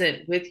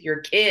present with your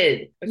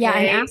kid, Yeah,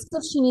 and okay? ask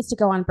if she needs to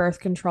go on birth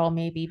control,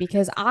 maybe,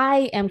 because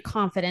I am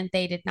confident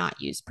they did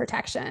not use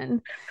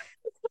protection.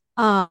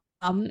 Um,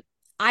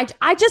 I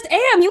just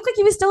am. He looked like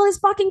he was still in his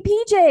fucking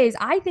PJs.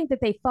 I think that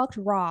they fucked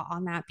raw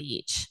on that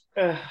beach.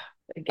 Ugh,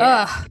 again,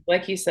 Ugh.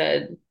 like you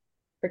said,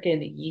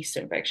 freaking yeast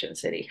infection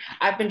city.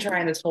 I've been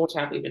trying this whole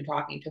time we've been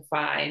talking to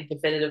find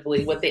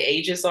definitively what the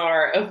ages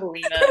are of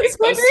Lena I and was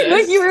wondering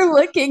what you Costas. were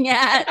looking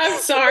at. I'm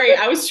sorry,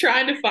 I was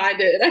trying to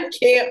find it and I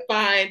can't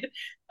find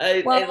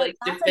a Well, like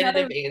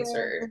definitive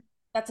answer.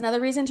 that's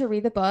another reason to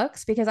read the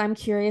books because I'm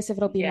curious if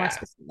it'll be more Yeah.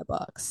 specific in the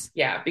books.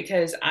 Yeah,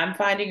 because I'm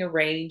finding a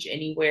range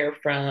anywhere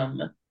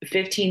from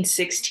 15,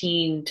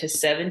 16 to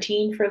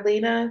 17 for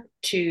Lena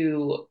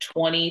to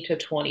 20 to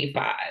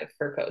 25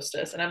 for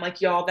Costas. And I'm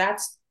like, y'all,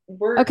 that's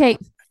we're Okay,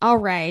 all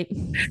right.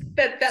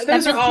 that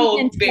those are 17 and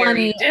all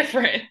very 20.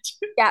 different.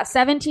 Yeah,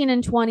 17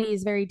 and 20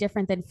 is very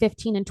different than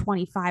 15 and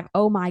 25.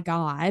 Oh my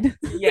God.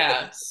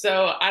 Yeah,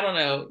 so I don't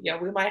know. Yeah,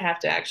 we might have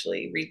to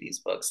actually read these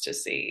books to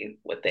see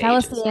what the Tell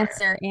us ages the are.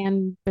 answer.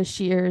 And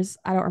Bashir's,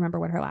 I don't remember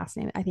what her last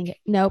name.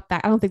 Nope,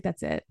 I don't think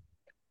that's it.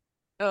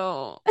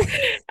 Oh,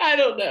 I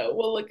don't know.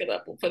 We'll look it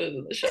up. We'll put it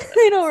in the show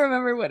I don't notes.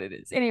 remember what it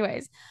is.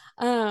 Anyways,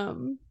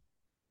 um,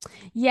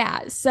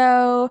 yeah.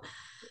 So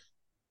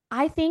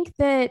I think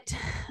that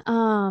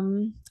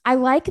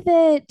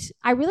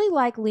I really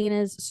like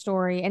Lena's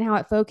story and how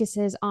it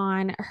focuses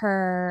on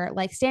her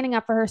like standing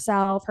up for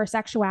herself, her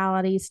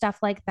sexuality, stuff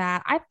like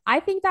that. I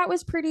think that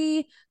was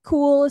pretty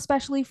cool,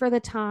 especially for the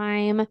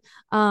time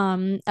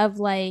of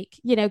like,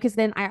 because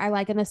then I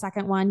like in the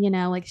second one,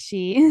 like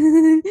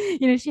she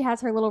she has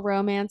her little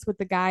romance with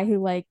the guy who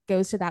like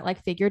goes to that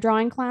like figure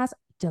drawing class.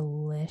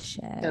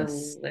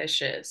 Delicious.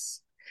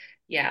 Delicious.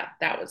 Yeah,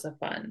 that was a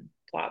fun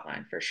plot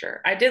line for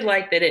sure. I did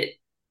like that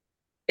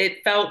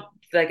it felt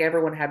like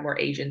everyone had more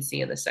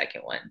agency in the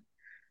second one.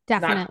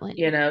 Not, Definitely.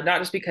 not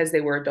just because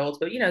they were adults,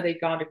 but they'd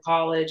gone to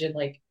college and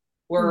like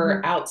were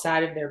Mhm.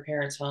 outside of their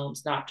parents'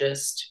 homes, not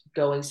just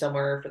going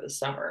somewhere for the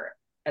summer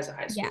as a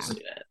high school Yeah.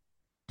 student.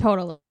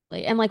 Totally.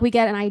 And like we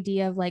get an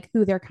idea of like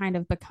who they're kind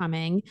of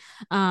becoming.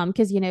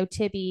 Because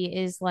Tibby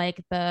is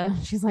like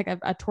she's like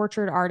a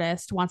tortured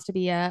artist, wants to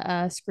be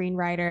a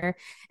screenwriter.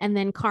 And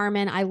then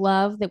Carmen, I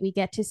love that we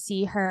get to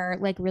see her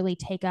like really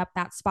take up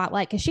that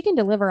spotlight because she can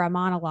deliver a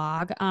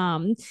monologue.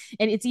 And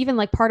it's even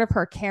like part of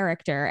her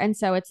character. And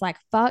so it's like,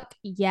 fuck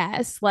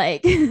yes,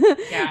 like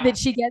that Yeah.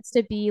 she gets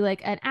to be like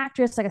an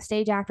actress, like a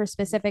stage actor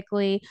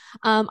specifically.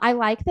 I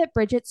like that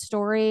Bridget's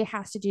story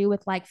has to do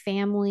with like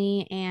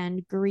family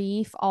and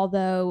grief,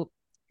 although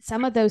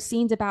some of those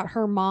scenes about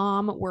her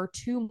mom were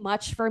too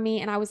much for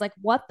me. And I was like,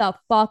 what the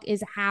fuck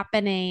is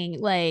happening?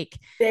 Like,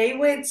 They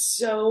went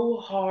so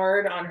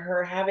hard on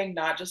her having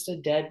not just a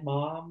dead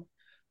mom,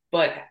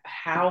 but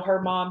how her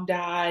mom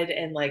died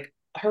and like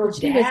her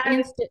that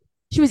dad.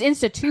 she was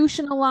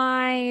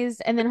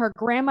institutionalized, and then her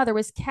grandmother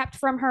was kept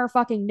from her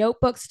fucking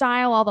notebook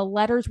style. All the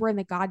letters were in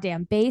the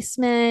goddamn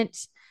basement.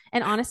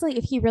 And honestly,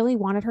 if he really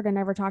wanted her to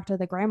never talk to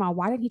the grandma,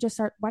 why didn't he just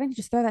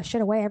throw that shit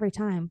away every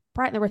time?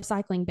 Right in the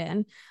recycling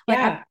bin. Like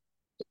Yeah.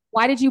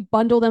 why did you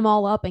bundle them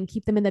all up and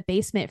keep them in the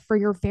basement for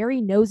your very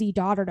nosy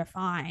daughter to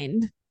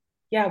find?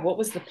 Yeah. What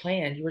was the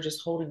plan? You were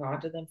just holding on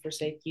to them for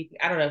safekeeping.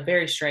 I don't know.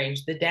 Very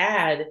strange. The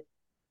dad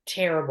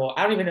terrible.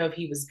 I don't even know if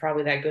he was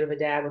probably that good of a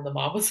dad when the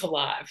mom was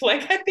alive.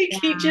 Like, I think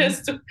he Yeah.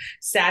 just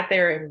sat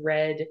there and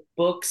read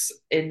books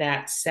in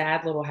that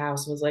sad little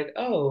house and was like,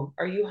 oh,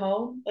 are you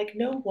home? Like,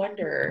 no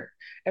wonder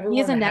He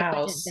is everyone a in the negligent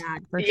house,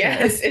 dad for sure.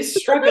 yes, is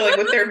struggling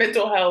with their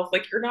mental health.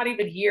 Like, you're not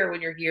even here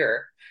when you're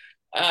here.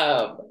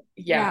 Yeah,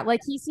 Yeah,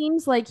 like he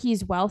seems like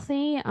he's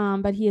wealthy,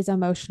 but he is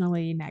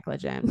emotionally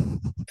negligent.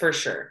 for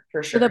sure,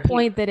 for To the sure. He,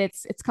 point that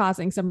it's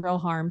causing some real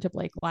harm to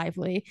Blake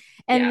Lively.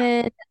 And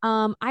yeah,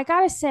 then I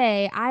gotta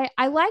say,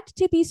 I liked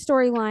Tippy's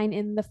storyline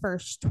in the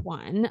first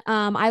one.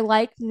 I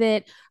liked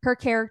that her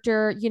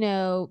character,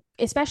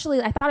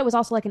 especially I thought it was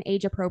also like an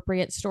age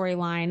appropriate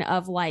storyline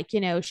of like,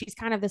 she's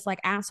kind of this like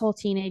asshole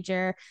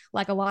teenager,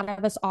 like a lot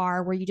of us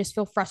are, where you just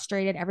feel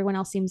frustrated. Everyone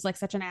else seems like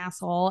such an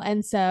asshole.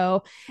 And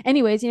so,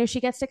 anyways,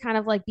 she gets to kind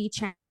of like be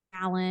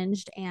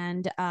challenged,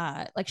 and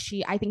like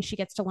I think she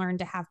gets to learn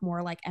to have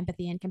more like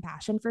empathy and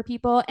compassion for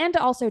people, and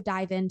to also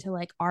dive into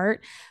like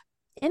art.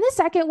 In the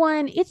second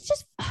one, it's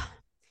just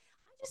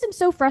just am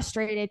so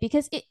frustrated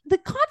because the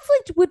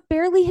conflict would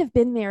barely have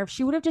been there if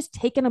she would have just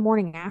taken a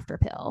morning after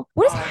pill.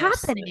 What is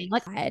happening?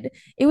 honestly. Like,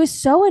 it was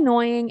so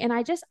annoying. And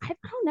I don't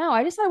know.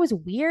 I just thought it was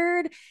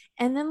weird.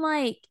 And then,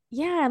 like,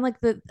 yeah, and like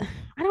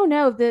I don't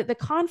know, the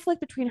conflict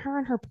between her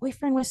and her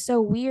boyfriend was so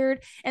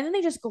weird. And then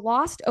they just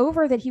glossed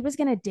over that he was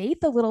going to date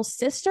the little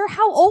sister.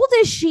 How old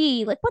is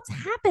she? Like, what's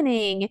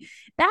happening?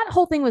 That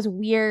whole thing was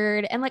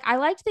weird. And like, I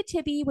liked that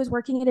Tibby was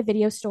working at a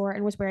video store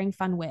and was wearing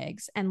fun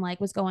wigs and like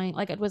was going,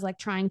 like, it was like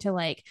trying to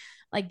like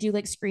do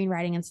like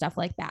screenwriting and stuff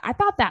like that. I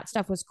thought that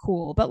stuff was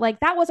cool, but like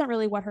that wasn't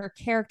really what her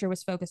character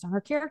was focused on.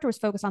 Her character was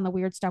focused on the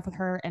weird stuff with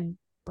her and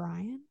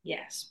Brian.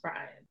 Yes,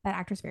 Brian. That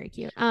actor's very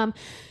cute.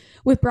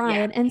 With Yeah,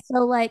 Brian. And so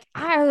like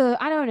I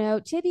don't know,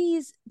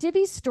 Tibby's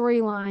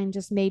storyline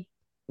just made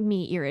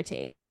me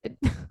irritated.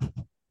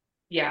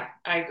 yeah,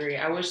 I agree.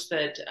 I wish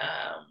that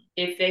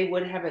if they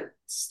would have it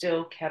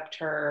still kept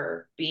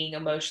her being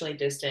emotionally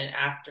distant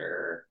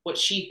after what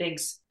she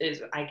thinks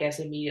is, I guess,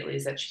 immediately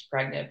is that she's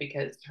pregnant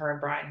because her and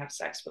Brian have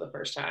sex for the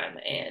first time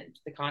and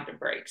the condom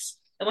breaks.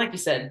 And like you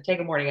said, take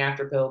a morning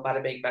after pill,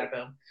 bada bing, bada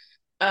boom.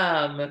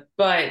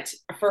 But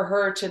for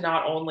her to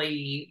not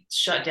only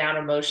shut down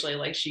emotionally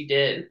like she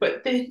did,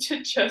 but then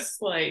to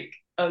just like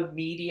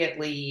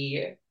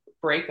immediately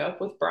break up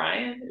with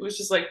Brian, it was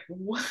just like,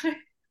 what?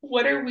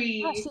 What are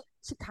Yeah, we?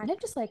 she kind of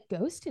just like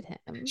ghosted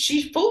him.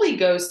 She fully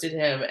ghosted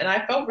him, and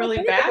I felt And like really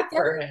they've been bad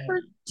together for for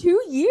him.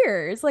 2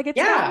 years. Like it's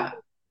not Yeah.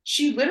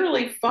 She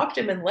literally fucked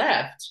him and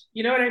left.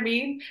 You know what I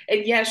mean?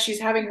 And yes, she's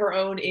having her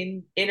own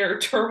inner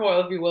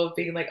turmoil, if you will, of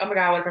being like, oh my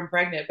God, what if I'm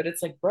pregnant? But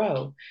it's like,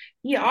 bro,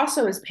 he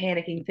also is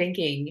panicking,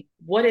 thinking,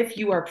 what if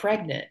you are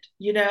pregnant?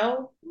 You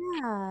know?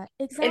 yeah,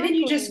 And then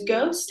you just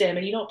exactly. ghost him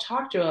and you don't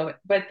talk to him.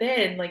 But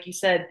then, like you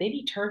said, then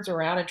he turns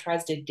around and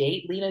tries to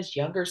date Lena's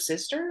younger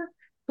sister,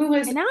 who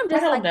is, And now I'm I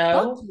just don't like,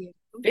 fuck know, you.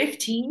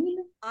 15?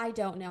 I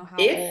don't know how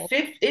If old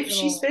if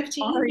she's little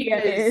 15, Aria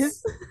because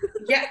is.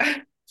 yeah.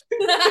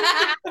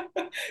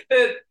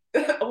 the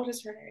what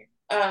is her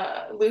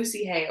name?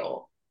 Lucy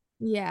Hale.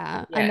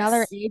 Yeah,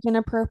 another Yes. age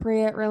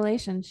inappropriate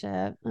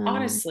relationship.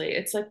 Honestly,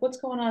 it's like, what's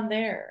going on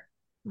there?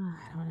 I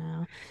don't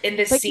know. In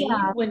the But scene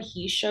yeah, when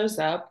he shows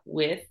up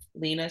with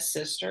Lena's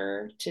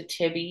sister to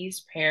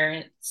Tibby's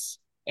parents'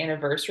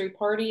 anniversary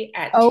party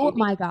at oh Tibby's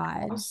my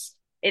God. house,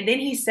 and then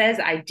he says,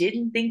 I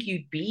didn't think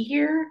you'd be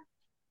here.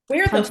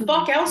 Where the Punch him in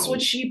fuck the else would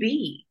face. she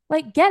be?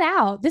 Like, get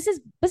out. This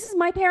is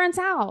my parents'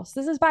 house.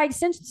 This is by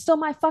extension still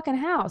my fucking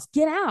house.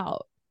 Get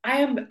out. I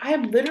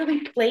am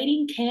literally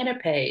plating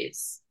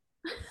canapes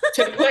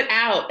to put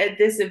out at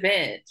this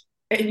event.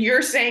 And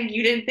you're saying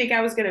you didn't think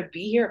I was going to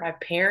be here at my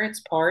parents'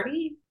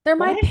 party? They're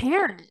my What?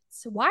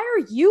 parents. Why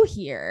are you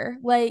here?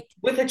 Like,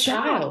 With a go.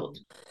 child.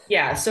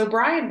 Yeah, so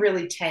Brian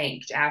really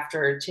tanked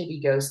after Tibby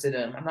ghosted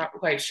him. I'm not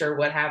quite sure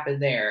what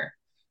happened there.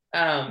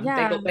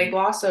 Yeah. They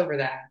gloss over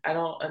that. I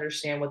don't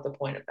understand what the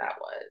point of that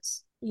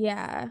was.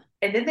 Yeah.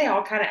 And then they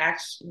all kind of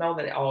act, no,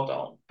 they all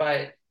don't,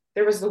 but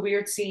there was the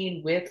weird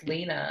scene with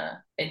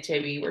Lena and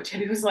Tibby where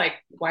Tibby was like,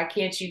 why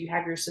can't you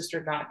have your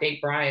sister not date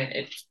Brian?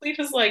 And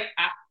Lena's like,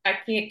 I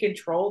can't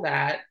control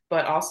that.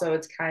 But also,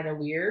 it's kind of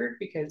weird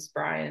because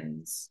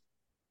Brian's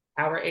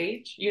our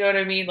age. You know what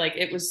I mean? Like,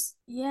 it was,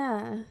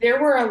 Yeah.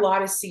 there were a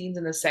lot of scenes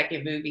in the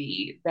second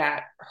movie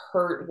that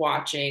hurt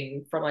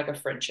watching from like a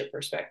friendship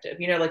perspective.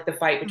 You know, like the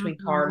fight between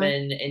Uh-huh.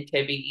 Carmen and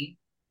Tibby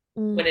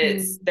when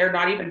it's Hmm. they're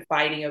not even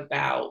fighting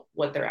about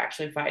what they're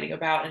actually fighting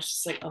about. And it's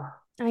just like, oh,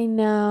 I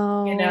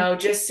know.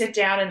 just sit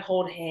down and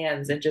hold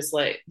hands and just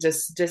like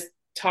just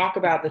talk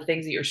about the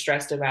things that you're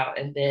stressed about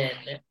and then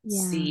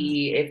Yeah.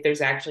 see if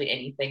there's actually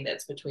anything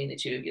that's between the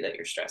two of you that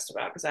you're stressed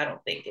about because I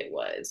don't think it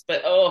was.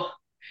 But oh,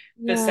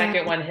 the Yeah.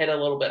 second one hit a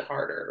little bit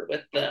harder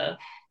with the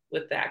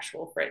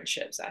actual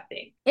friendships, I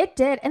think. It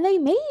did. And they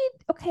made,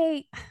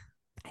 okay,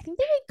 I think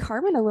they made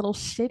Carmen a little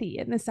shitty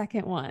in the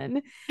second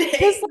one.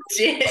 Because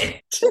They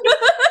did.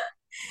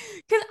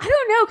 because I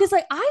don't know, because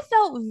like I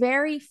felt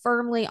very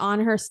firmly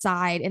on her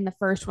side in the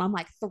first one. I'm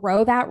like,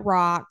 throw that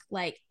rock,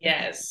 like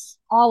Yes.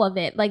 all of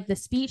it. Like the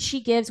speech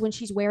she gives when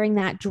she's wearing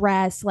that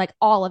dress, like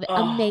all of it. Oh,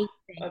 Amazing.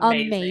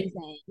 amazing.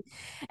 Amazing.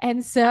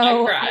 And I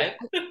so cried.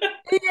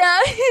 yeah,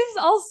 it's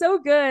all so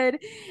good.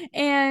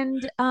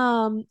 And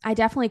I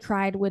definitely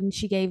cried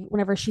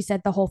whenever she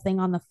said the whole thing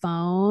on the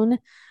phone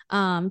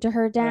to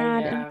her Oh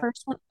dad in the yeah.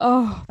 first one.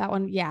 Oh, that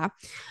one, yeah.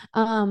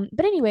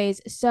 But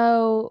anyways,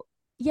 so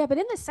yeah, but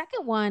in the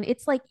second one,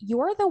 it's like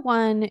you're the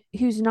one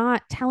who's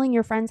not telling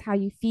your friends how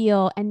you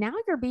feel, and now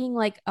you're being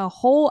like a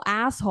whole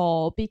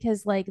asshole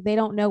because like they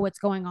don't know what's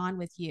going on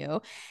with you,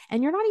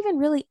 and you're not even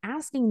really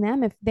asking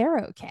them if they're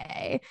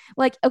okay.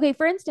 Like, okay,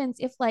 for instance,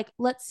 if like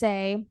let's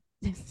say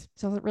this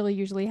doesn't really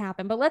usually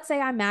happen, but let's say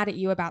I'm mad at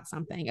you about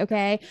something,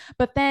 okay?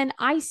 But then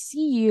I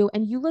see you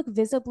and you look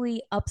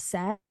visibly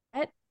upset.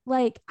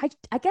 Like,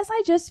 I guess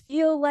I just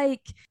feel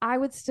like I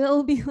would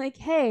still be like,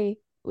 hey,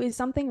 is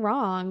something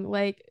wrong?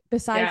 Like,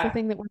 besides the Yeah.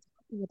 thing that we're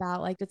talking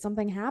about, like, did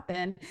something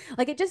happen?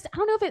 Like, I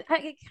don't know if it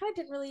kind of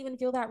didn't really even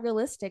feel that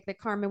realistic that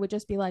Carmen would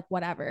just be like,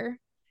 whatever,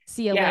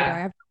 see you later. I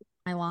Yeah. have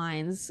my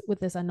lines with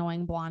this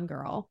annoying blonde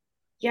girl.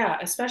 Yeah,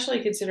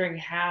 especially considering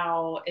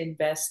how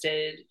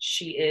invested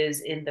she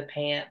is in the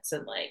pants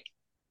and like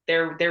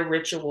their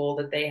ritual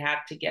that they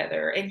have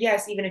together. And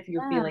yes, even if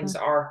your Yeah. feelings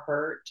are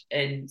hurt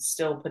and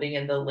still putting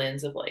in the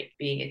lens of like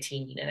being a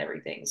teen and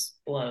everything's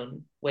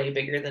blown way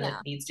bigger than it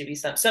Yeah. needs to be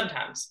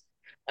sometimes.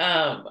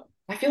 Um,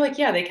 I feel like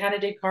yeah, they kind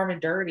of did Carmen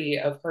dirty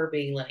of her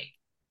being like,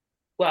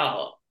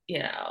 well,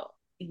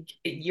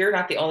 you're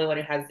not the only one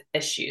who has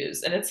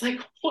issues. And it's like,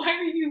 why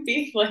are you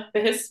being like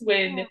this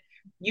when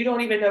you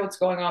don't even know what's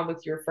going on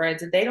with your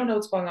friends and they don't know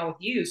what's going on with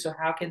you? So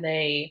how can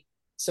they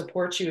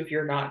support you if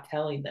you're not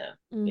telling them,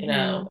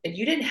 Mm-hmm. And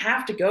you didn't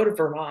have to go to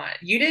Vermont.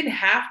 You didn't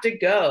have to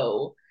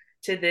go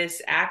to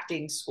this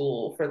acting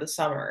school for the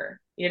summer,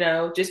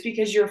 just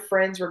because your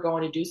friends were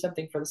going to do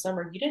something for the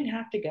summer, you didn't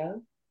have to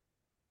go.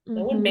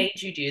 No one Mm-hmm.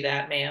 made you do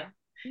that, ma'am.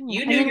 Yeah.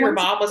 You And knew then your once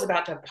mom was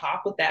about to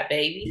pop with that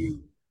baby.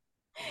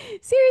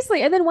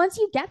 seriously, and then once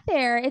you get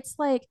there, it's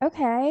like,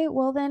 okay,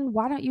 well then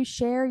why don't you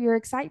share your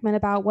excitement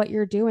about what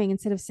you're doing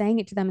instead of saying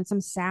it to them in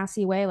some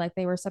sassy way like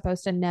they were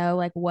supposed to know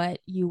like what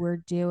you were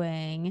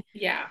doing.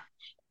 Yeah.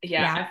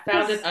 Yeah. Yeah, I that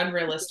found it was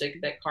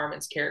unrealistic that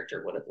Carmen's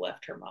character would have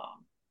left her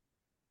mom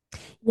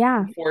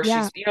yeah, before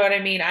yeah, you know what I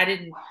mean? I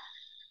didn't,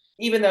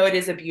 even though it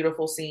is a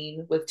beautiful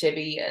scene with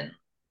Tibby and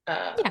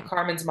yeah.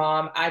 Carmen's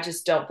mom, I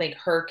just don't think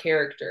her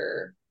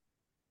character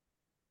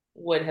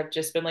would have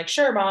just been like,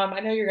 sure, mom, I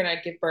know you're going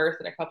to give birth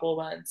in a couple of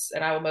months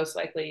and I will most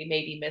likely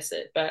maybe miss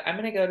it, but I'm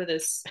going to go to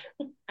this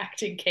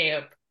acting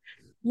camp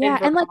in Yeah,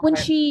 and like when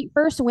Vermont. she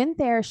first went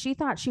there, she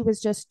thought she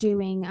was just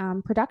doing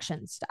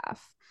production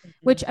stuff,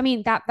 which I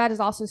mean that is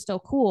also still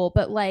cool,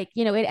 but like,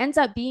 it ends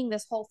up being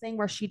this whole thing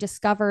where she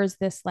discovers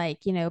this like,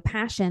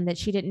 passion that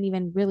she didn't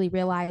even really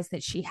realize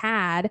that she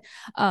had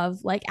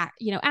of like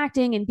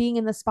acting and being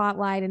in the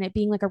spotlight and it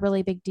being like a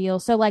really big deal.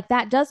 So like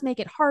that does make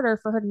it harder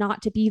for her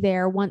not to be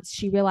there once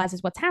she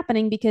realizes what's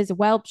happening because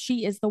well,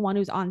 she is the one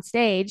who's on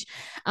stage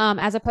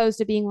as opposed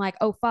to being like,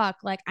 oh fuck,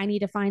 like I need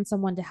to find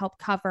someone to help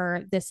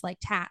cover this like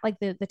like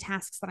the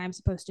tasks that I'm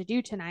supposed to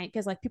do tonight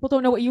because like people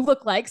don't know what you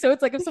look like. So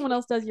it's like if someone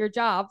else does your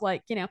job,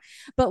 like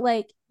but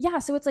like yeah,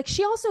 so it's like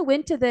she also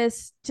went to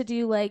this to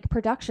do like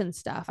production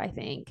stuff, I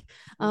think,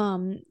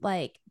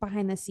 like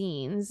behind the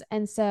scenes,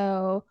 and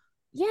so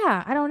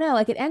yeah, I don't know.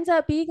 Like it ends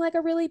up being like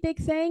a really big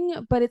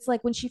thing, but it's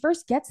like when she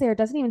first gets there, it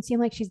doesn't even seem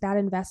like she's that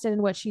invested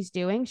in what she's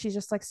doing. She's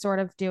just like sort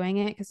of doing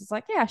it because it's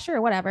like, yeah, sure,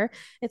 whatever.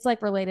 It's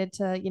like related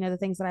to, the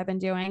things that I've been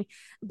doing.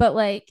 But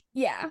like,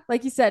 yeah,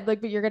 like you said,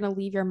 like, but you're gonna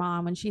leave your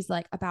mom when she's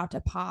like about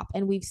to pop,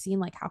 and we've seen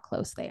like how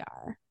close they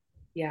are.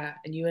 Yeah.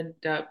 And you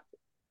end up,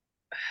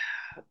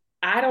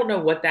 I don't know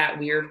what that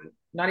weird,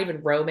 not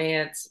even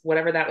romance,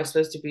 whatever that was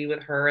supposed to be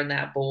with her and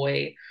that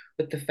boy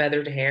with the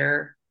feathered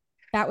hair.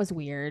 That was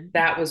weird.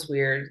 That was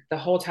weird. The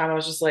whole time I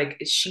was just like,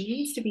 she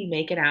needs to be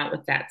making out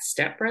with that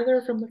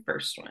stepbrother from the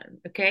first one.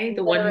 Okay.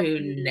 The one who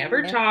never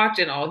Literally. talked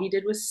and all he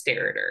did was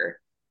stare at her.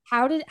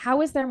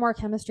 How is there more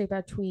chemistry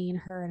between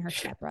her and her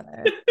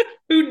stepbrother?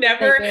 Who They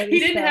never, barely he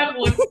didn't spoke. have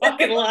one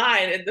fucking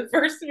line in the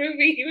first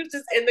movie. He was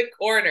just in the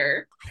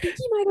corner. I think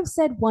he might have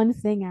said one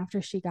thing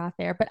after she got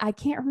there, but I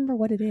can't remember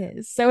what it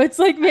is. So it's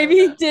like I maybe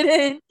don't know. he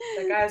didn't.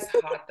 That guy's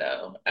hot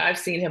though. I've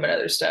seen him in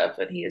other stuff,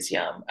 and he is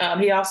yum.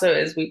 He also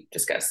is. We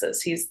discussed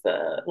this. He's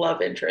the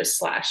love interest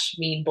slash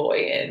mean boy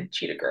in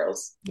Cheetah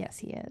Girls. Yes,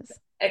 he is.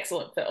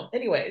 Excellent film.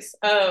 Anyways,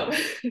 Yeah.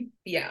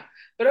 yeah.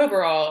 But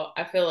overall,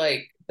 I feel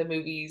like the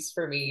movies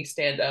for me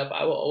stand up.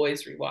 I will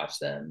always rewatch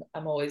them.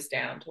 I'm always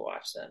down to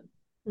watch them.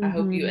 I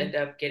hope you Mm-hmm. end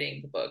up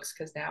getting the books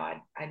because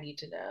now I need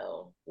to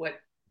know what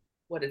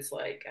it's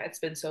like. It's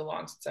been so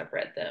long since I've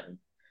read them,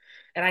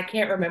 and I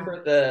can't Yeah.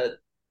 remember the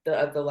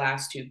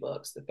last two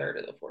books, the third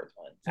or the fourth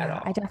one at Yeah,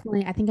 all. I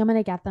think I'm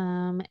gonna get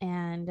them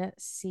and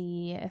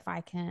see if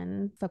I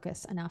can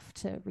focus enough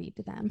to read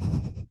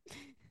them.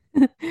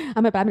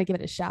 I'm gonna give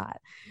it a shot.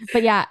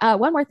 But yeah,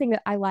 one more thing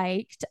that I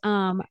liked,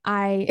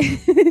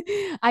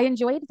 I I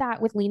enjoyed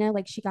that with Lena,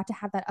 like she got to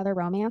have that other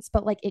romance,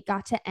 but like it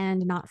got to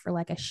end not for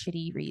like a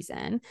shitty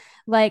reason.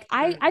 Like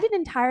I Mm. didn't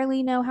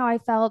entirely know how I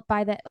felt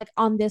by the like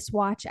on this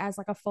watch as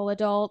like a full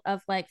adult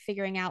of like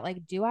figuring out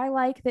like, do I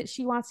like that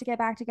she wants to get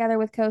back together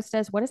with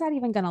Costas? What is that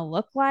even gonna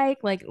look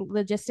like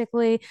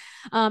logistically?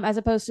 As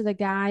opposed to the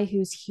guy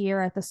who's here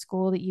at the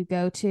school that you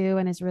go to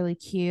and is really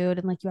cute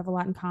and like you have a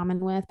lot in common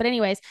with. But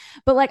anyways,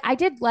 but like I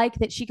did like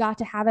that she got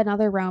to have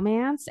another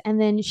romance and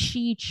then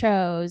she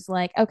chose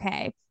like,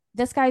 okay,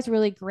 this guy's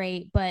really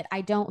great, but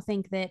I don't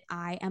think that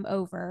I am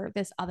over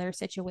this other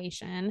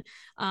situation.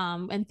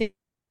 And things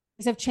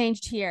have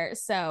changed here.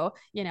 So,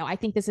 I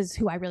think this is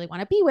who I really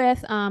want to be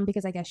with,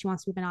 because I guess she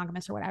wants to be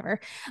monogamous or whatever.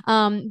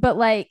 But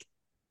like,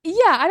 yeah,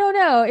 I don't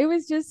know. It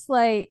was just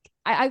like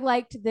I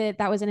liked that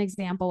that was an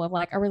example of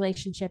like a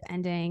relationship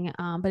ending,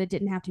 but it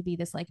didn't have to be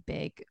this like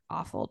big,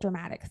 awful,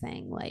 dramatic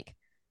thing. Like,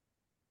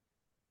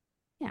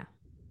 yeah.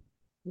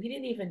 We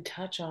didn't even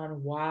touch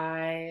on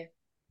why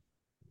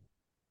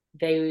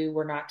they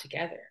were not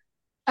together.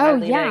 Why Oh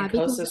Lena yeah, and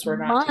because Kostas were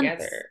not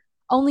together.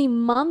 only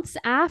months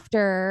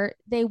after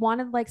they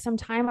wanted like some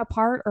time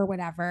apart or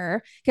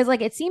whatever. Because like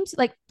it seems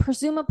like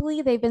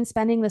presumably they've been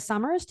spending the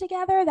summers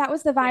together. That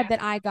was the vibe Yeah.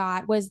 that I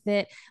got, was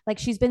that like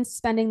she's been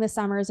spending the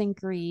summers in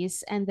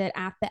Greece and that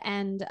at the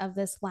end of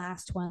this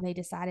last one they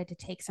decided to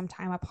take some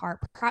time apart.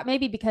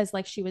 Maybe because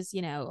like she was,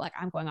 like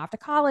I'm going off to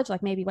college,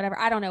 like maybe whatever.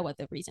 I don't know what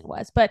the reason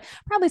was, but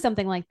probably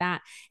something like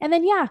that. And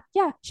then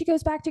yeah, she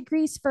goes back to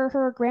Greece for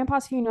her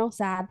grandpa's funeral,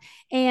 sad,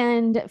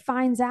 and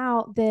finds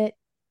out that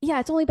yeah,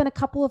 it's only been a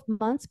couple of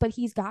months, but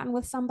he's gotten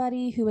with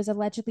somebody who is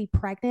allegedly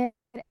pregnant.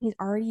 He's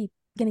already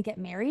going to get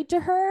married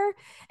to her.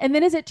 And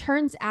then, as it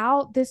turns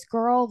out, this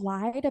girl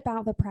lied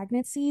about the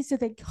pregnancy. So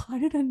they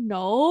got it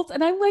annulled.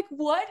 And I'm like,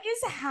 what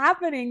is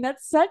happening?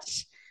 That's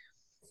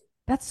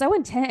so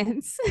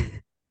intense.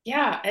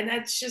 Yeah. And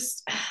that's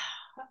just,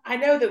 I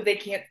know that they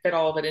can't fit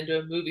all of it into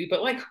a movie,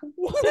 but like,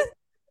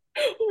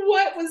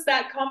 what was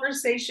that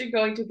conversation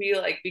going to be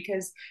like?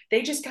 Because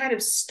they just kind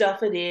of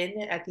stuff it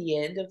in at the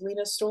end of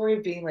Lena's story,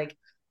 being like,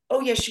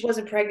 oh, yeah, she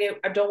wasn't pregnant.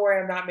 Don't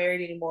worry, I'm not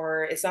married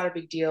anymore. It's not a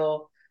big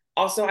deal.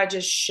 Also, I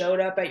just showed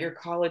up at your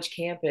college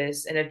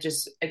campus and it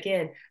just,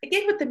 again,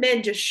 with the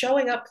men just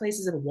showing up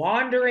places and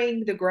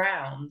wandering the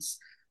grounds,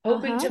 Uh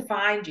hoping huh. to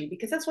find you,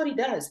 because that's what he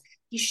does.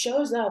 He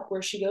shows up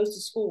where she goes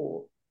to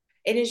school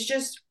and is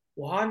just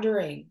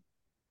wandering.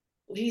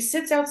 He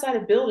sits outside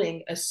a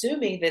building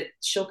assuming that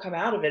she'll come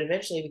out of it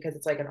eventually because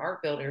it's like an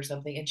art building or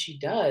something, and she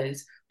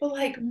does. But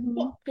like,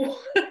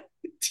 Mm-hmm.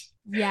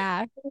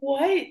 Yeah.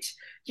 what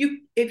you,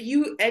 if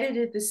you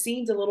edited the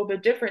scenes a little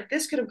bit different,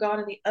 this could have gone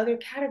in the other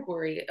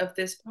category of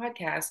this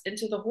podcast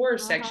into the horror Uh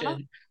huh.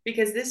 section,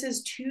 because this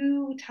is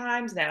two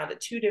times now that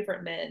two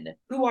different men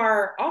who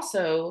are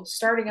also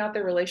starting out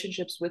their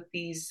relationships with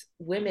these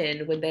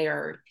women when they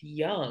are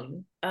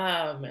young,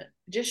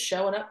 just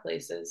showing up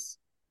places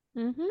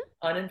Mm-hmm.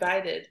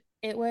 uninvited.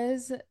 It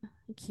was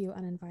cute,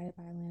 uninvited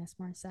by Alanis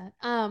Morissette.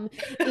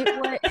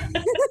 It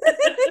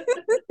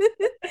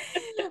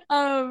was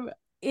um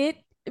it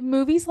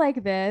movies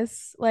like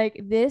this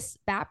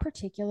that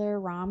particular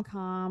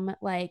rom-com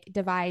like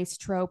device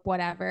trope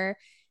whatever,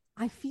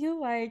 I feel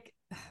like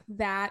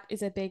that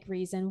is a big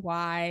reason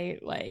why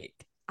like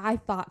I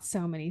thought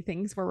so many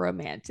things were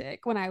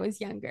romantic when I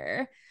was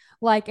younger,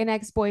 like an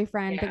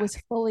ex-boyfriend that Yeah. was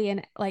fully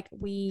in like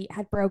we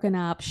had broken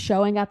up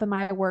showing up in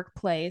my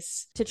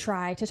workplace to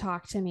try to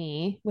talk to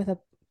me with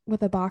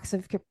a box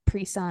of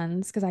Capri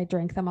Suns because I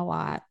drank them a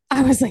lot.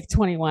 I was like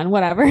 21,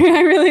 whatever.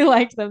 I really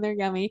liked them. They're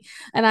yummy.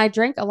 And I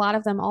drank a lot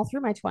of them all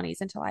through my 20s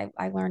until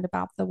I learned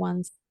about the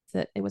ones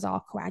that it was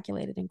all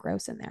coagulated and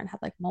gross in there and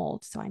had like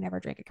mold. So I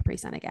never drank a Capri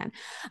Sun again.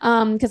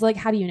 Because like,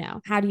 how do you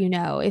know? How do you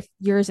know if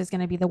yours is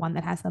going to be the one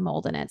that has the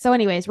mold in it? So,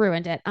 anyways,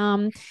 ruined it.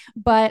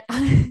 But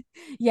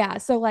yeah,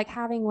 so like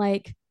having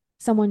like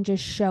someone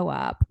just show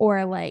up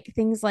or like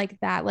things like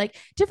that, like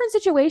different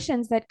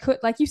situations that could,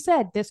 like you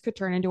said, this could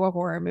turn into a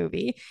horror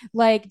movie,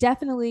 like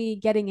definitely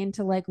getting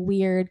into like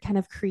weird kind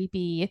of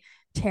creepy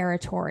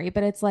territory,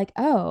 but it's like,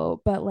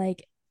 oh, but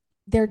like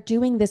they're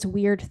doing this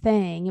weird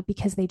thing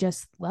because they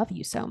just love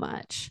you so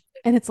much,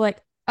 and it's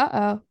like,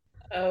 uh-oh.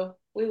 Oh,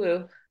 woo woo,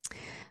 woo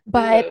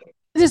But woo.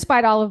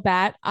 despite all of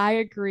that, I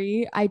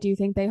agree, I do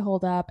think they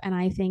hold up, and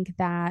I think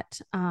that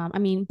I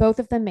mean both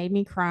of them made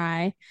me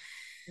cry.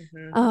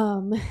 Mm-hmm.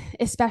 um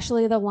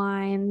Especially the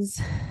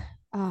lines,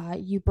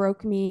 you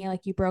broke me,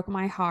 like you broke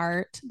my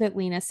heart, that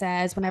Lena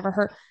says whenever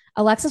her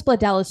Alexis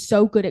Bledel is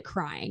so good at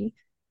crying.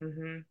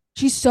 Mm-hmm.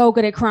 She's so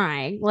good at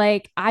crying.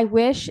 Like I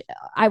wish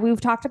I we've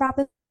talked about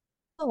this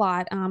a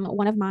lot.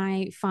 One of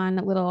my fun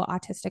little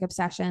autistic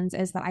obsessions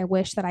is that I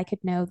wish that I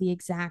could know the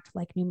exact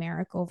like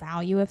numerical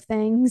value of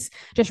things,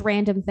 just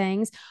random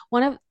things.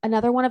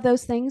 Another one of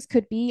those things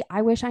could be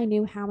I wish I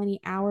knew how many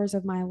hours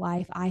of my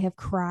life I have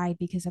cried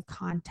because of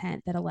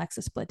content that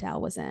Alexis Bledel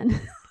was in,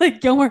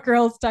 like Gilmore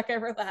Girls, Stuck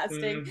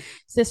Everlasting, Mm.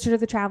 Sister of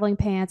the Traveling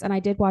Pants, and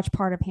I did watch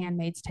part of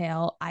Handmaid's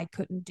Tale. I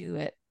couldn't do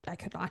it. I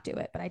could not do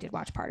it, but I did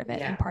watch part of it,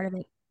 and Yeah. part of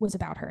it was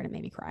about her, and it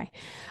made me cry.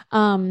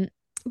 Um,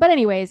 but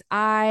anyways,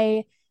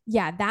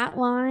 yeah, that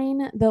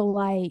line, the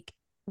like,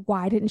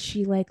 why didn't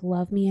she like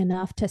love me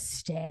enough to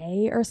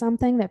stay or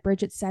something that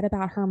Bridget said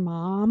about her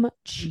mom?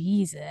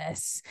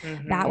 Jesus, that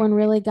Mm-hmm. one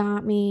really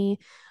got me.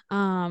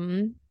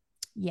 Um,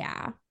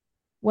 yeah,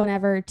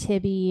 whenever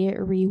Tibby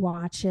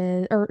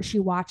rewatches or she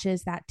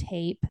watches that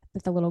tape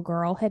that the little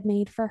girl had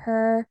made for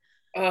her.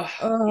 Oh,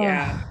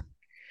 yeah. Oh,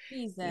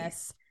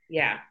 Jesus.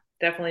 Yeah.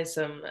 Definitely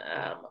some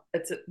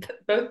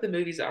both the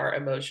movies are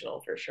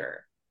emotional for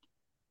sure.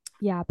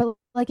 Yeah, but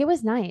like it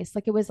was nice.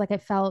 Like it was like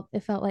it felt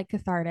like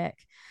cathartic.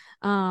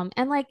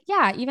 And like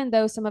yeah, even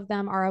though some of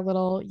them are a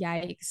little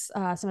yikes,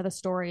 some of the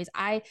stories,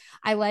 I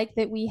like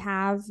that we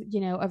have,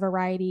 a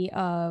variety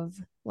of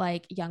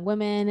like young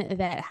women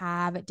that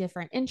have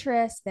different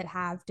interests, that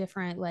have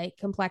different like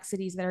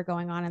complexities that are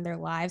going on in their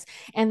lives,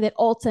 and that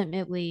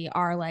ultimately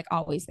are like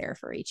always there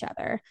for each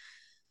other.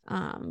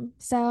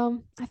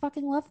 So I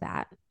fucking love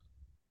that.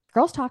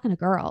 Girls talking to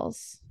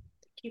girls.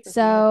 Keep a female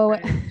So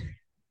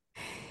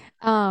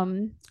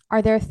friend.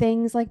 are there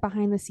things like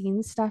behind the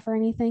scenes stuff or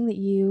anything that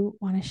you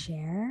want to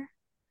share?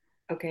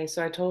 Okay,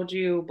 so I told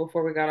you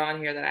before we got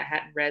on here that I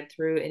hadn't read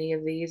through any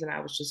of these and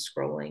I was just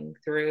scrolling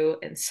through,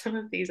 and some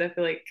of these I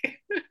feel like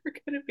are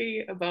going to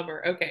be a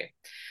bummer. Okay,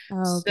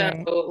 Oh, so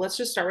great. let's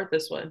just start with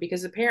this one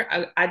because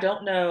apparently I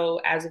don't know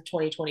as of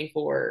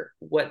 2024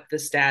 what the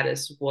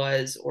status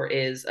was or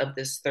is of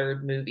this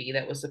third movie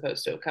that was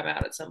supposed to have come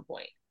out at some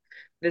point.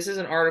 This is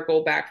an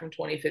article back from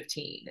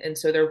 2015. And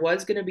so there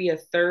was going to be a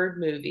third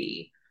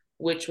movie,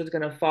 which was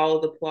going to follow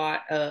the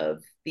plot of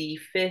the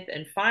fifth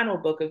and final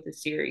book of the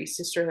series,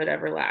 Sisterhood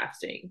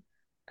Everlasting.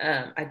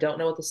 I don't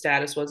know what the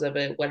status was of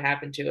it, what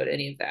happened to it,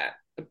 any of that.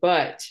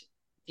 But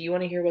do you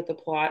want to hear what the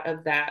plot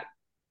of that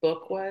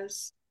book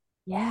was?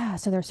 Yeah,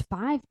 so there's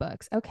 5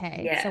 books.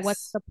 Okay. So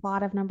what's Yes. the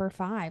plot of number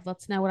 5?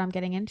 Let's know what I'm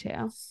getting into.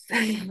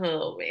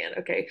 Oh man.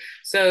 Okay.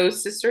 So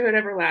Sisterhood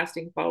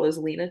Everlasting follows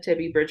Lena,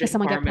 Tibby, Does Bridget, and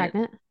someone get Carmen.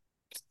 pregnant?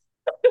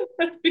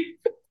 I'm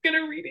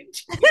gonna read it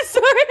to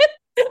Sorry.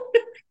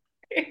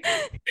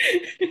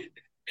 you.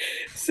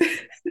 So,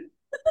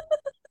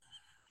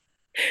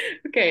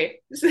 okay.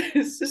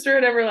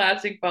 Sisterhood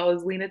Everlasting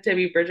follows Lena,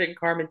 Tibby, Bridget, and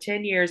Carmen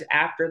 10 years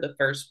after the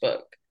first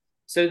book.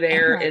 So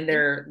they're in Okay.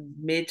 their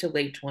mid to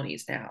late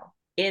 20s now.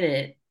 In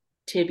it,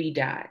 Tibby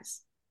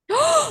dies.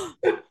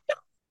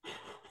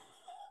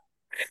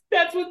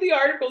 That's what the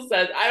article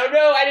says. I don't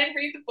know. I didn't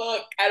read the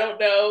book. I don't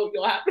know.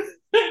 You'll have to.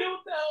 I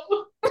don't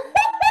know.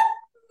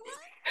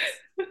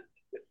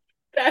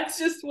 That's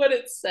just what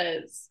it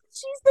says.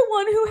 She's the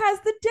one who has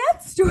the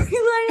death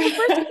storyline in the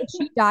first place.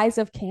 She dies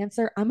of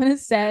cancer. I'm going to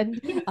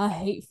send a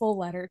hateful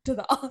letter to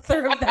the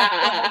author of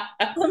that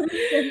book. I'm going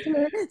to send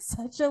her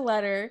such a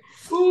letter.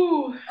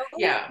 Ooh, Oh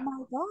yeah.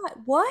 my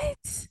God.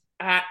 What?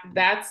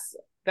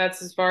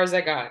 That's as far as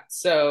I got.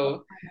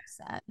 So I'm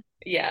upset.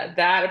 yeah,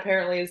 that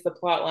apparently is the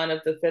plot line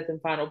of the fifth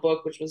and final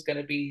book, which was going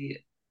to be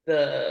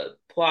the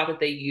plot that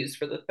they used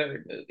for the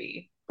third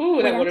movie. Ooh,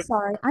 Wait, that would I'm have,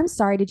 sorry. I'm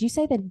sorry. Did you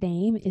say the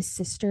name is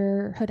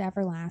Sisterhood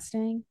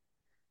Everlasting?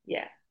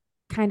 yeah,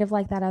 Kind of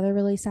like that other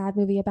really sad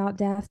movie about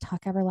death,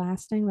 Tuck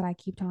Everlasting, that I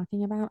keep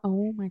talking about.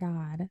 Oh my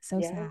God. So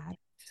yeah, sad.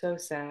 so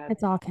sad.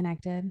 It's all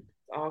connected.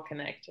 It's all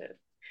connected.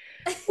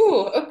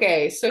 Ooh,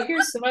 okay. So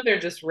here's some other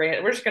just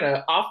random. We're just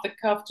gonna off the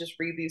cuff just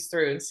read these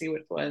through and see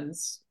which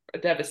ones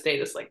devastate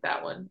us like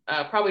that one.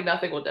 Probably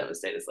nothing will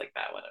devastate us like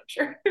that one, I'm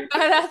sure.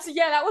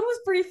 Yeah, that one was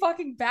pretty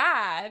fucking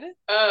bad.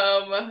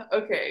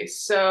 Okay,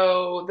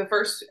 so the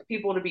first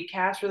people to be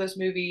cast for this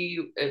movie,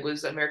 it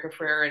was America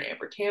Ferrera and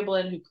Amber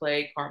Tamblyn who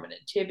played Carmen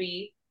and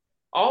Tibby.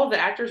 All of the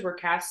actors were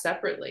cast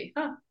separately.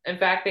 Huh. In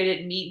fact, they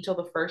didn't meet until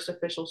the first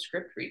official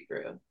script read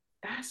through.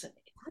 Fascinating.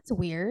 That's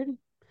weird.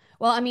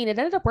 Well, I mean, it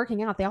ended up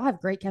working out. They all have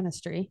great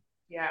chemistry.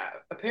 Yeah,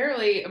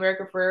 apparently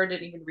America Ferrera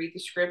didn't even read the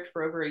script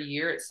for over a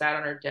year. It sat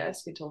on her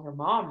desk until her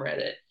mom read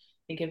it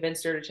and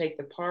convinced her to take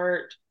the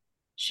part.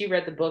 She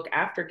read the book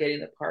after getting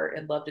the part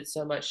and loved it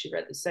so much she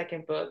read the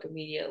second book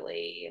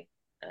immediately.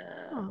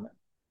 Um, Oh.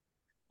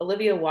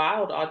 Olivia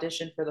Wilde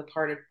auditioned for the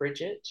part of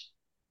Bridget.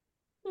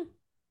 Hmm.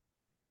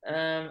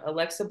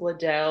 Alexa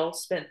Bledel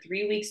spent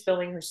 3 weeks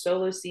filming her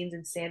solo scenes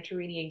in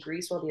Santorini and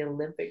Greece while the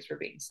Olympics were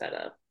being set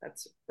up.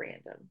 That's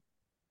random.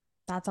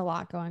 That's a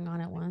lot going on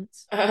at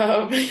once.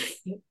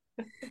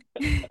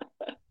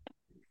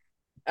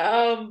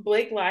 Um,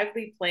 Blake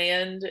Lively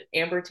planned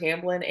Amber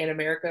Tamblyn and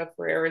America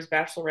Ferrera's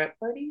bachelorette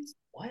parties.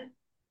 What?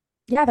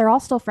 Yeah, they're all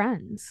still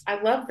friends. I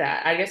love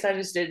that. I guess I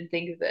just didn't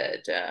think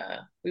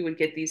that we would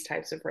get these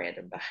types of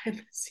random behind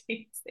the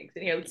scenes things.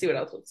 And here, let's see what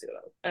else. Let's see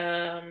what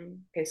else.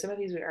 Okay, some of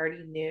these we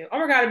already knew. Oh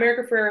my God,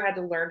 America Ferrera had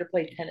to learn to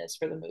play tennis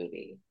for the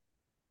movie.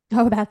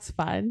 Oh, that's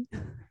fun.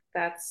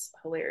 That's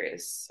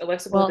hilarious.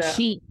 Alexa Well, Bledel,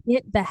 she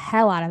hit the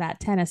hell out of that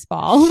tennis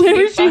ball she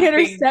whenever she hit her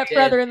fucking did,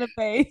 stepbrother in the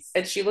face.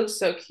 and she looks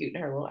so cute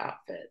in her little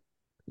outfit.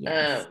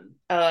 Yes.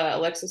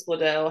 Alexis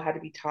Bledel had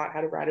to be taught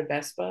how to ride a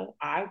Vespa.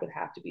 I would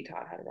have to be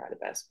taught how to ride a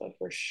Vespa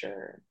for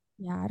sure.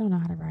 Yeah, I don't know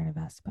how to ride a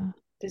Vespa.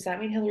 Does that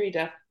mean Hillary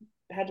Duff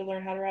had to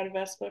learn how to ride a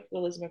Vespa for the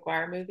Lizzie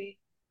McGuire movie?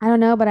 I don't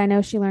know, but I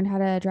know she learned how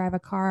to drive a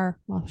car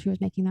while she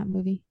was making that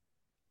movie.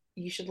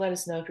 You should let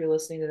us know if you're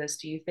listening to this.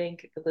 Do you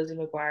think the Lizzie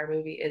McGuire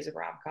movie is a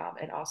rom com?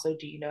 And also,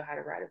 do you know how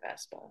to ride a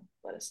Vespa?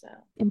 Let us know.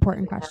 Is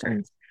Important it hard?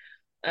 questions.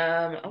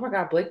 Oh my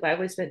God, Blake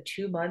Lively spent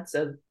 2 months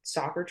of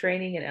soccer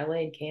training in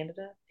LA and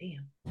Canada.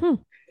 Damn.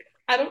 Hmm.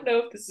 I don't know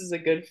if this is a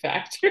good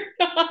fact or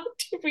not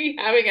to be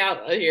having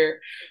out here,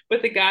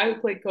 but the guy who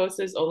played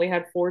Kostas only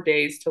had 4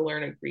 days to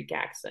learn a Greek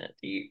accent.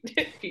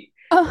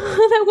 Oh,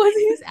 that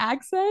wasn't his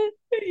accent?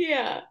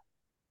 Yeah.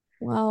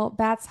 Well,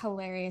 that's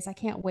hilarious. I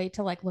can't wait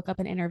to like look up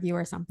an interview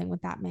or something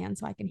with that man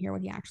so I can hear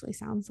what he actually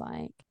sounds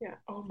like. Yeah.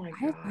 Oh my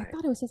I God.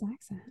 thought it was his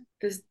accent.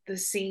 This the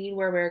scene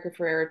where America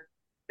Ferrera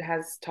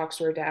has talks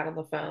to her dad on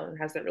the phone,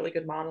 has that really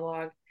good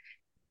monologue.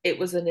 It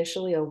was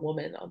initially a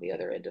woman on the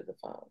other end of the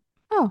phone.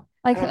 Oh,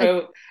 I don't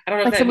know. I don't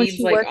know if like that someone means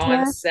she like worked on with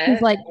who's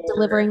set like or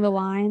delivering the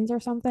lines or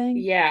something.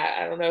 yeah,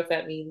 I don't know if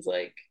that means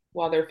like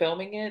while they're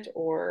filming it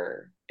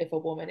or if a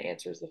woman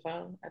answers the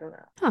phone. I don't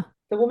know. Huh.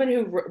 The woman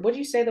who what do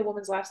you say the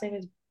woman's last name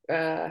is?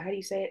 How do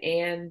you say it?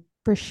 Anne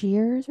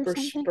Brashears or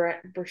something?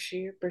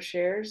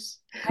 Brashears.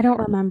 I don't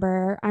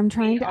remember. I'm B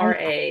trying to R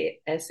A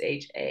S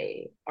H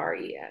A R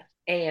E S.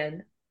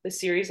 Anne, the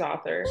series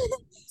author,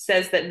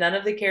 says that none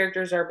of the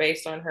characters are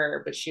based on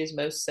her, but she is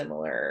most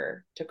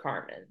similar to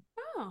Carmen.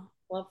 Oh.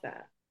 Love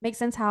that. Makes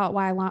sense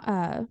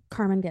why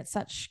Carmen gets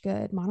such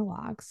good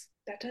monologues.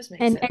 That does make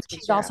And sense because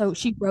she's you're also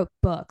she wrote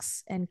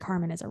books and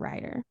Carmen is a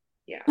writer.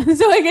 yeah.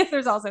 So I guess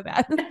there's also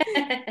that.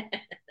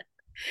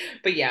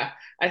 But yeah,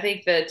 I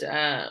think that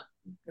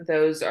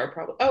those are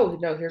probably. Oh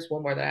no, here's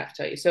one more that I have to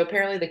tell you. So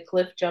apparently, the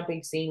cliff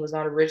jumping scene was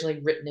not originally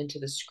written into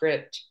the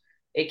script.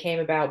 It came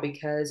about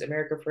because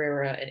America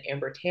Ferrera and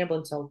Amber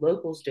Tamblyn saw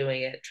locals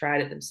doing it,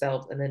 tried it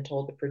themselves, and then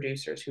told the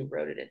producers who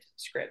wrote it into the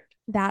script.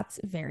 That's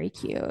very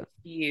cute.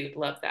 You'd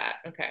love that.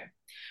 Okay.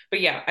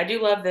 But yeah, I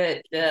do love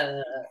that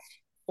the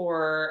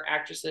four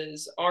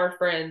actresses are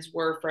friends,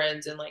 were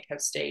friends, and like have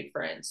stayed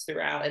friends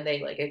throughout, and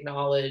they like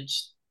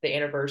acknowledge the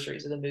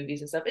anniversaries of the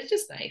movies and stuff. It's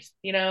just nice,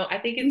 you know. I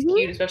think it's cute,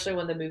 Mm-hmm. especially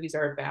when the movies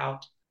are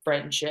about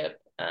friendship,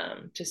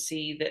 to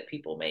see that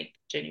people make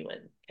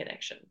genuine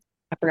connections.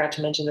 I forgot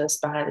to mention this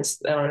behind this.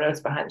 I don't know if it's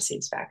behind the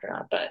scenes fact or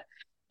not, but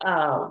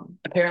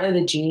apparently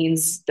the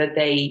jeans that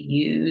they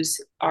use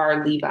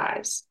are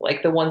Levi's,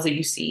 like the ones that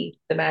you see,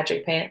 the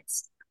magic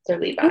pants. They're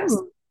Levi's.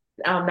 Ooh.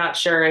 I'm not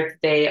sure if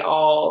they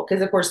all,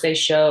 because of course they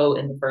show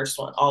in the first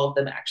one all of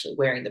them actually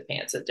wearing the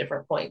pants at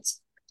different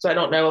points. So I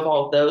don't know if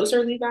all of those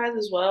are Levi's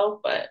as well,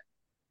 but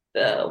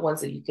the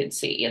ones that you can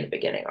see in the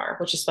beginning are,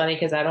 which is funny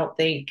because I don't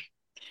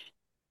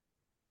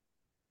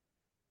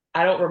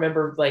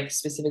remember like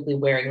specifically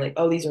wearing like,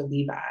 oh, these are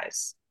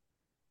Levi's.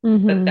 But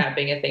Mm-hmm. that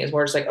being a thing is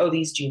more just like, oh,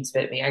 these jeans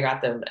fit me. I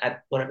got them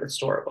at whatever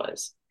store it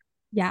was.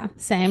 Yeah,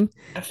 same.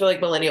 I feel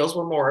like millennials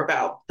were more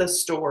about the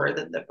store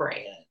than the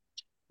brand,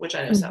 which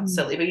I know sounds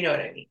Mm-hmm. silly, but you know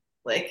what I mean.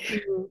 Like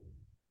Mm-hmm.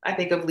 I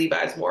think of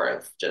Levi's more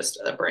of just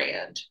a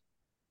brand.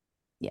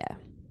 Yeah.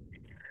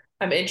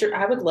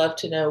 I would love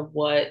to know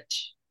what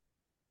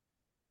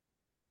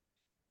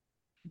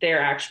their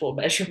actual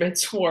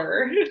measurements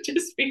were,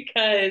 just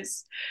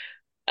because,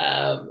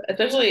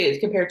 especially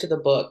compared to the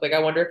book. Like, I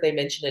wonder if they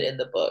mention it in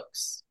the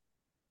books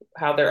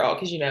how they're all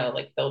because you know,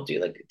 like they'll do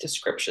like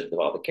descriptions of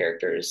all the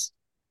characters.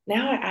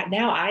 Now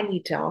I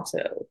need to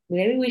also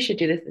maybe we should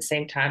do this at the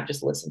same time.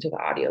 Just listen to the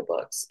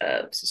audiobooks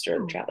of Sister of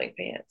the Oh, Traveling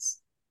Pants.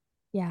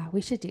 yeah,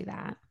 we should do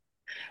that.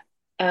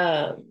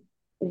 Um,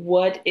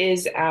 what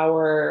is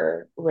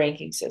our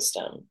ranking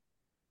system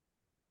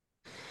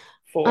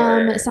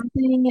for?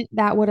 Something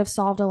that would have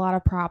solved a lot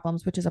of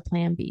problems, which is a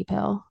Plan B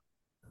pill.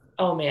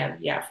 Oh man,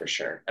 yeah, for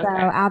sure. So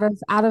Okay.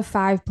 out of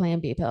five Plan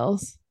B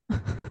pills,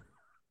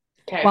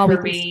 Okay, while we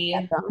can still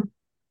get them.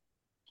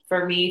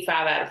 for me,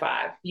 5 out of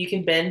 5. You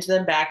can binge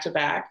them back to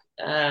back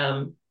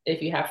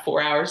if you have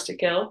 4 hours to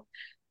kill,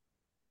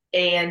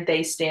 and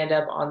they stand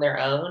up on their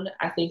own.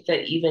 I think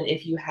that even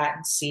if you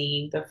hadn't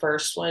seen the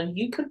first one,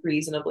 you could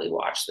reasonably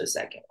watch the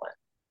second one.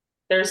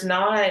 There's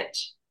not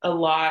a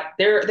lot.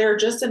 There are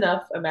just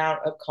enough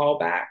amount of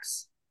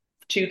callbacks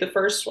to the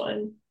first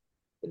one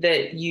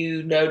that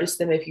you notice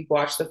them if you've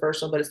watched the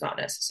first one, but it's not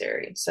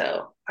necessary.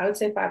 So I would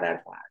say 5 out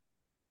of 5.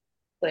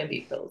 Plan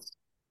B pills.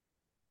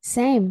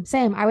 Same,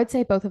 same. I would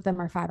say both of them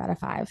are 5 out of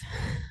 5.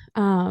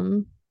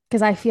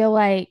 Because I feel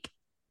like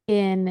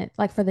in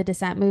like for the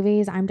Descent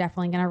movies, I'm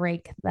definitely gonna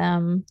rate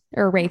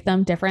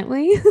them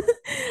differently.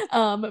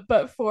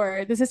 But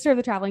for the Sister of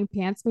the Traveling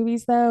Pants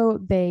movies, though,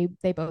 they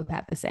both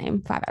have the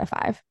same 5 out of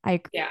 5.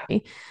 I Yeah.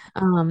 agree.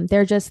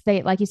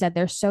 They like you said,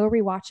 they're so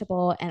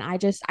rewatchable, and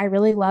I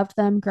really loved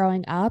them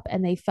growing up,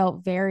 and they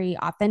felt very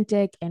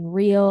authentic and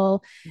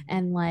real, Mm-hmm.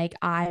 and like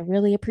I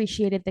really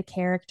appreciated the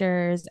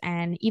characters,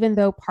 and even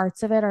though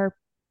parts of it are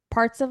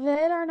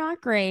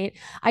not great,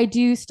 I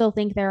do still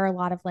think there are a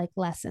lot of like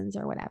lessons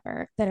or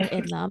whatever that are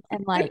in them.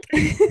 And like,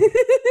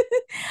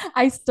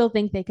 I still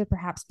think they could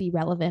perhaps be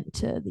relevant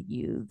to the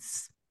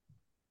youths.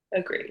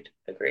 Agreed.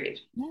 Agreed.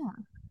 Yeah.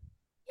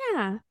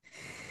 Yeah.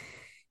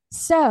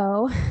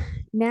 So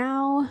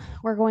now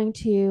we're going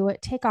to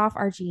take off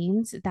our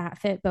jeans that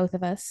fit both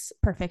of us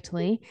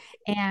perfectly,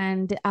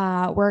 and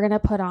we're going to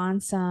put on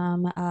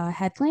some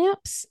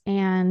headlamps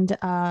and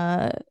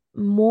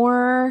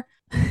more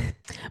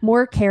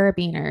more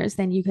carabiners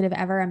than you could have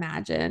ever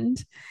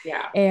imagined.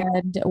 Yeah.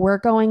 And we're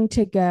going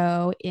to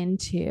go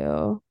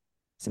into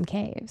some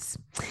caves.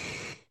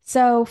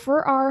 So,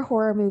 for our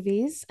horror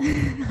movies,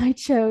 I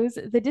chose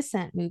the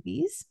Descent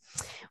movies.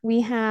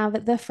 We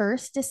have the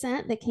first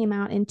Descent that came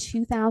out in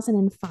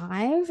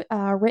 2005,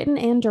 written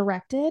and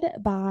directed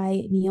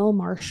by Neil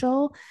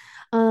Marshall.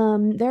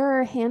 There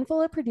are a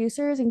handful of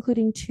producers,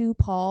 including two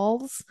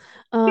Pauls,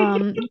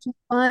 which is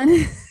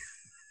fun.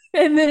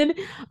 And then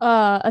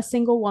a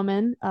single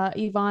woman,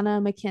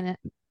 Ivana McKenna.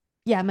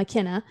 Yeah,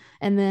 McKenna,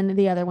 and then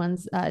the other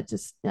ones,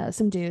 just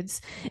some dudes.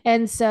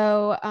 And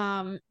so,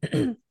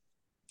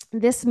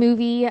 this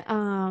movie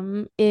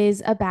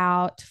is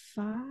about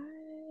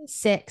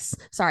six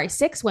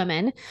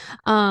women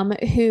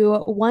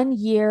who 1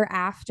 year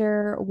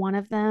after one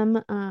of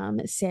them,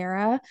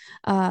 Sarah,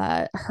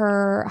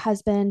 her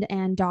husband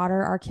and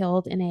daughter are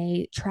killed in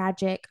a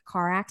tragic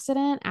car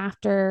accident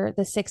after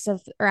the six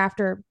of, or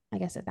after, I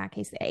guess in that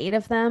case, the eight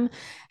of them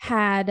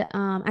had,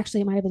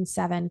 actually, it might have been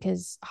seven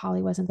because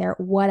Holly wasn't there,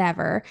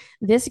 whatever.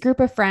 This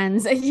group of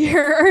friends a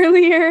year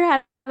earlier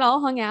had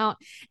all hung out,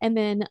 and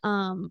then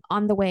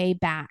on the way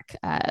back,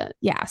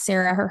 yeah,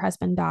 Sarah, her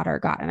husband, daughter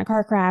got in a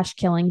car crash,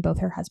 killing both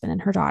her husband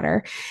and her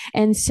daughter.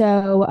 And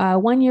so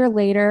 1 year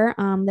later,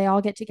 they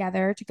all get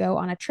together to go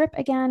on a trip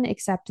again,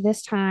 except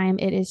this time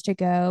it is to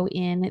go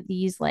in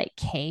these like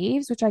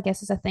caves, which I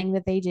guess is a thing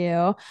that they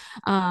do,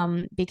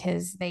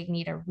 because they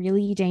need a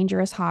really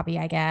dangerous hobby,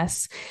 I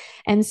guess.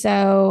 And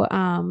so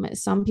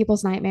some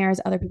people's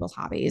nightmares, other people's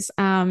hobbies.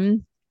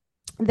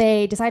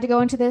 They decide to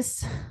go into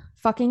this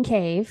fucking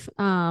cave.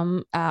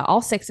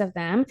 All six of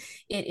them.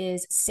 It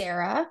is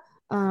Sarah,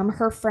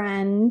 her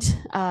friends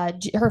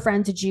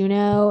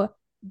Juno,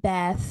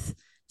 Beth,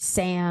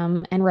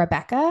 Sam, and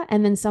Rebecca,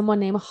 and then someone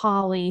named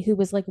Holly, who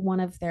was like one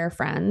of their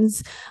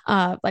friends,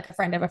 like a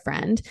friend of a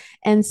friend.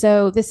 And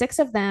so the six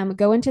of them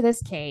go into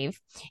this cave,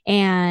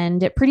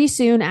 and pretty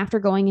soon after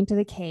going into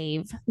the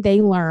cave,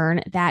 they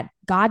learn that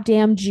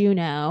goddamn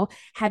Juno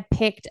had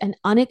picked an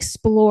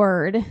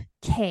unexplored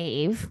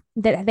cave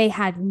that they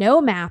had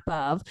no map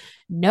of,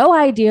 no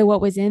idea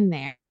what was in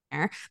there,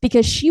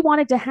 because she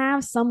wanted to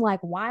have some like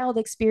wild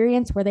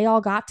experience where they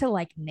all got to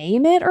like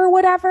name it or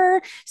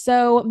whatever.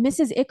 So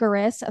Mrs.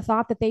 Icarus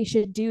thought that they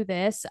should do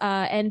this.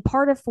 And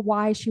part of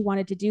why she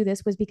wanted to do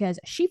this was because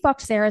she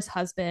fucked Sarah's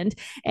husband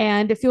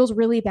and feels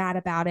really bad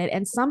about it.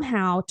 And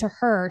somehow to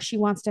her, she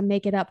wants to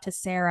make it up to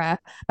Sarah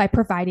by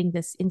providing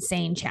this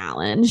insane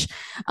challenge.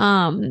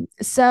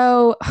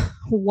 So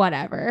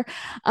whatever.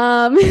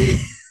 Um,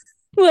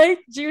 like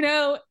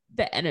Juno,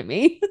 the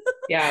enemy.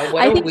 Yeah.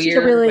 What I a think she's a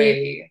weird really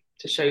way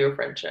to show your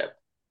friendship.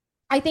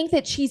 I think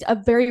that she's a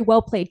very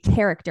well played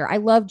character. I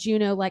love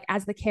Juno like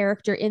as the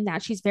character in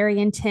that. She's very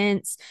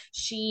intense.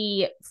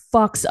 She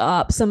fucks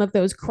up some of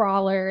those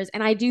crawlers,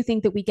 and I do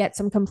think that we get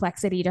some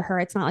complexity to her.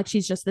 It's not like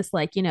she's just this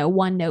like,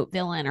 one note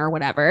villain or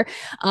whatever.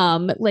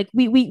 Like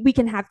we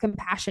can have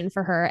compassion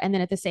for her, and then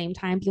at the same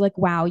time be like,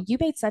 wow, you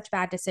made such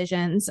bad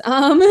decisions.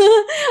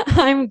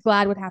 I'm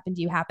glad what happened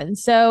to you happened.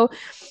 So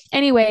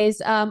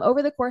anyways,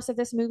 over the course of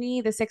this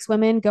movie, the six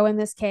women go in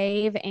this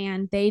cave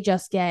and they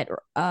just get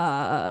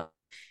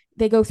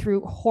they go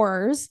through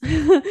horrors.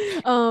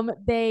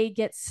 They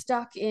get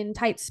stuck in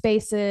tight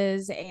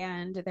spaces,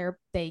 and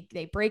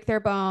they break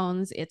their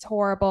bones. It's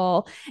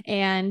horrible.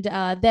 And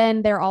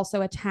then they're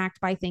also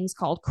attacked by things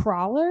called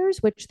crawlers,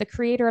 which the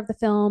creator of the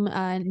film,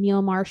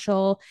 Neil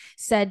Marshall,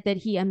 said that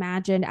he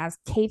imagined as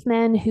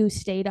cavemen who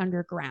stayed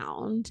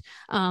underground.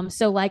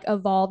 So like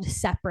evolved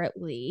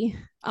separately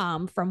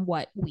from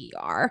what we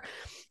are.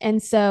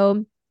 And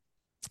so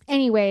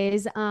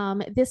anyways,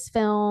 this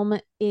film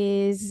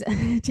is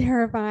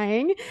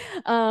terrifying.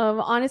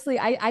 Honestly,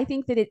 I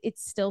think that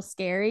it's still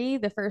scary,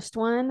 the first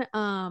one.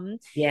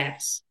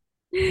 Yes.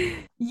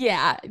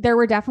 Yeah, there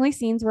were definitely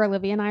scenes where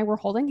Olivia and I were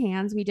holding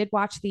hands. We did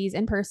watch these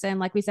in person.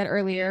 Like we said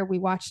earlier, we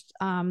watched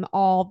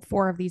all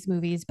four of these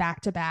movies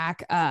back to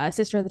back.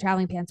 Sister of the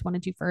Traveling Pants 1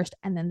 and 2 first,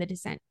 and then The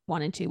Descent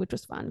 1 and 2, which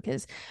was fun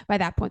because by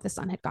that point the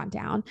sun had gone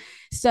down.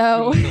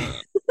 So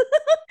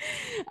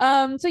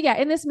so yeah,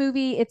 in this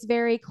movie, it's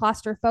very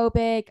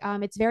claustrophobic.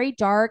 It's very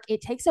dark.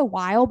 It takes a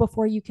while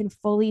before you can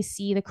fully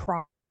see the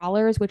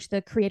crawlers, which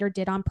the creator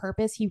did on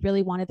purpose. He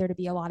really wanted there to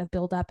be a lot of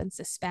buildup and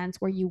suspense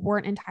where you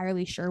weren't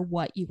entirely sure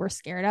what you were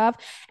scared of.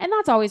 And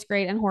that's always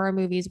great in horror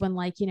movies when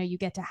like, you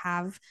get to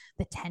have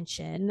the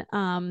tension.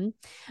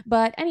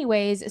 But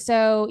anyways,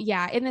 so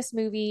yeah, in this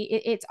movie,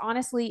 it's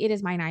honestly, it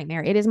is my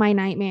nightmare. It is my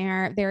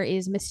nightmare. There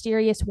is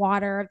mysterious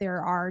water.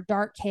 There are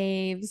dark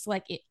caves.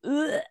 Like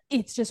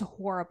it's just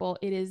horrible.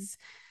 It is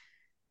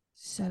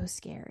so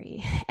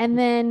scary. And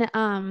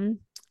then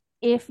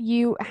if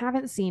you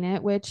haven't seen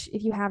it, which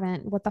if you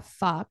haven't, what the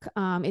fuck?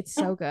 It's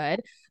so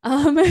good.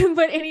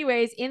 But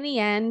anyways, in the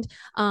end,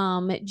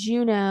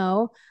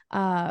 Juno,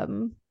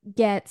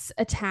 gets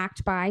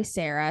attacked by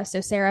Sarah.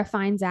 So Sarah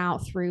finds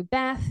out through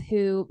Beth,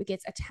 who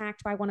gets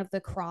attacked by one of the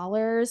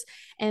crawlers.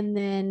 And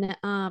then,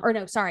 or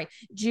no, sorry,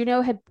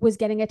 Juno was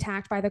getting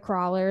attacked by the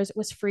crawlers,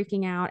 was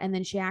freaking out, and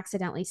then she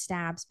accidentally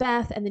stabs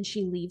Beth, and then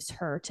she leaves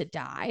her to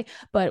die.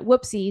 But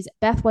whoopsies,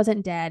 Beth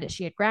wasn't dead.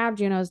 She had grabbed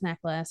Juno's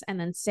necklace, and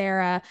then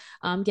Sarah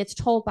gets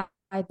told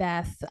by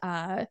Beth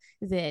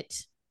that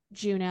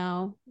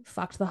Juno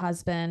fucked the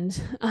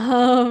husband.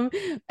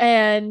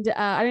 And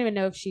I don't even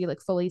know if she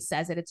like fully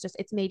says it. It's just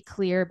it's made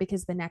clear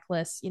because the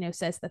necklace,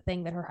 says the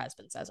thing that her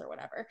husband says or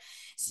whatever.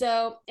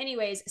 So,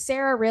 anyways,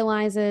 Sarah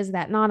realizes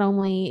that not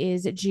only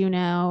is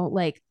Juno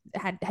like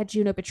had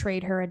Juno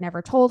betrayed her and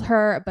never told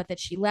her, but that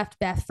she left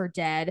Beth for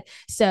dead.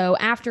 So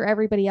after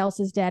everybody else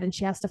is dead and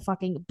she has to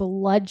fucking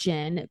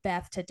bludgeon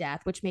Beth to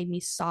death, which made me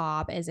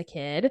sob as a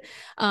kid.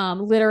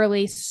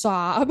 Literally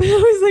sob. I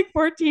was like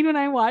 14 when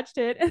I watched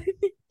it.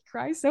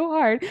 Cry so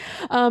hard.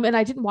 And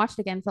I didn't watch it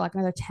again for like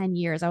another 10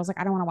 years. I was like,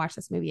 I don't want to watch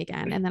this movie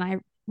again. And then I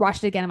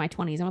watched it again in my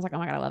 20s and was like, oh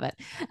my God, I love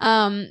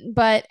it.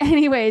 But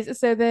anyways,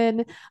 so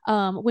then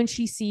when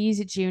she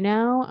sees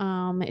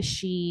Juno,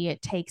 she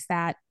takes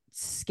that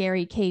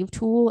scary cave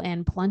tool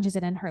and plunges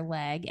it in her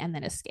leg and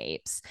then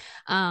escapes.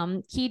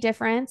 Key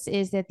difference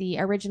is that the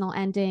original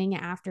ending,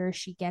 after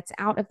she gets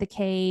out of the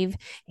cave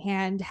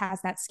and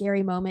has that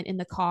scary moment in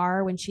the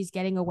car when she's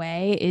getting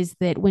away, is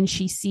that when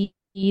she sees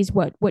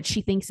what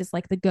she thinks is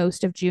like the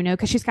ghost of Juno,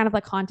 because she's kind of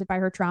like haunted by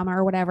her trauma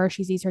or whatever.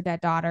 She sees her dead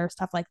daughter,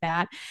 stuff like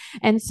that.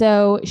 And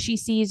so she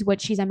sees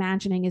what she's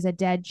imagining is a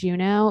dead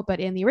Juno.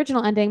 But in the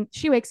original ending,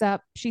 she wakes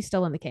up, she's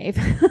still in the cave.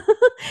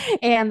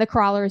 And the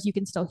crawlers, you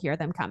can still hear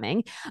them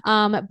coming.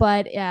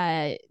 But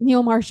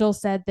Neil Marshall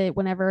said that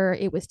whenever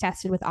it was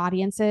tested with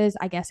audiences,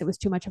 I guess it was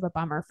too much of a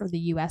bummer for the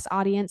US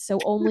audience. So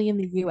only in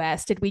the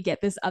US did we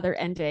get this other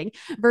ending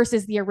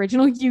versus the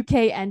original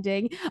UK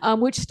ending,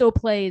 which still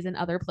plays in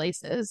other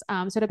places.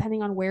 So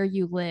depending on where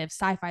you live,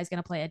 sci-fi is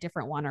going to play a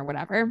different one or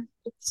whatever.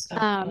 So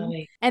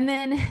funny. And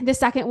then the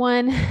second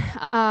one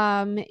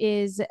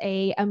is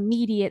a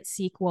immediate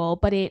sequel,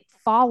 but it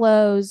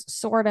follows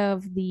sort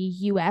of the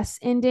US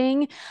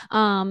ending.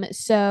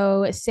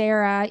 So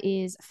Sarah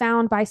is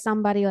found by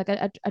somebody like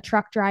a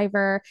truck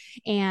driver,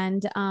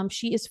 and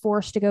she is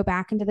forced to go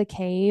back into the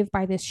cave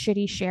by this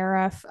shitty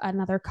sheriff,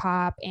 another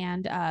cop,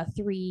 and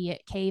three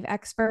cave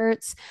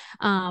experts.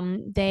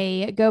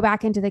 They go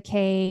back into the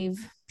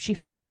cave.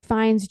 She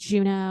finds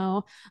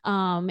Juno.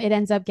 It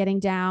ends up getting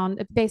down.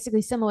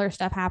 Basically, similar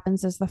stuff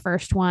happens as the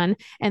first one,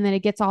 and then it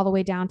gets all the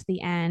way down to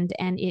the end,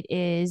 and it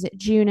is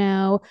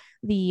Juno,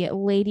 the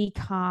lady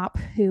cop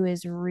who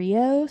is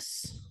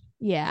Rios.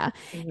 Yeah,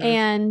 Mhm.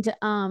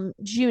 and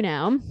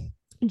Juno.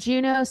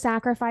 Juno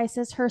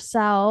sacrifices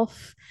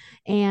herself,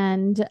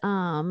 and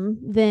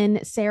then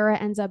Sarah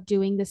ends up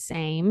doing the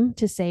same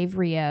to save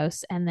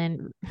Rios, and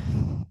then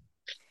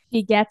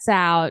he gets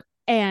out,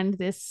 and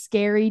this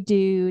scary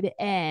dude,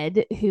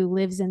 Ed, who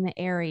lives in the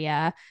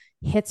area,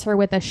 hits her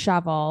with a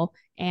shovel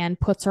and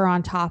puts her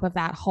on top of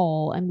that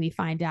hole. And we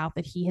find out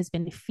that he has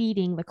been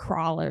feeding the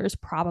crawlers,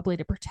 probably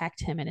to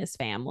protect him and his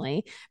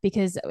family,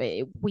 because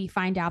we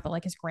find out that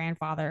like his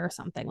grandfather or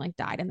something like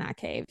died in that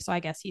cave. So I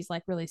guess he's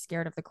like really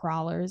scared of the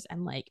crawlers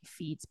and like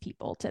feeds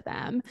people to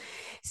them.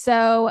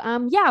 So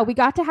yeah, we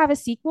got to have a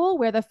sequel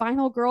where the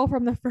final girl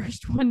from the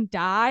first one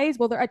dies.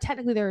 Well,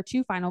 technically there are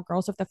two final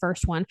girls of the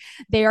first one.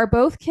 They are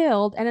both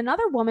killed, and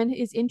another woman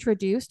is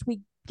introduced.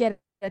 We get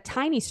a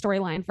tiny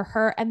storyline for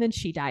her, and then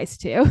she dies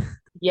too.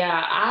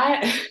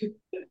 Yeah,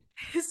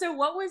 So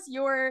what was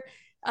your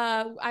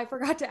I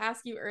forgot to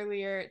ask you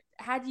earlier,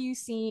 had you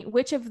seen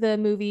which of the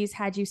movies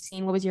had you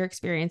seen? What was your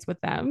experience with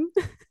them?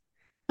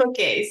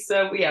 okay,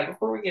 so yeah,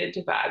 before we get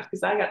into vibes,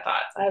 because I got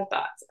thoughts, I have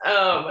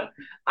thoughts.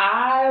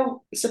 I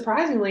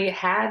surprisingly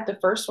had the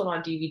first one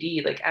on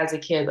DVD like as a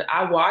kid. Like,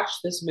 I watched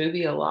this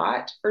movie a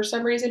lot for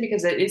some reason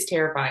because it is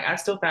terrifying. I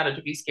still found it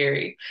to be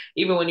scary,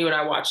 even when you and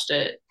I watched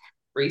it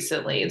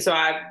recently. And so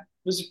I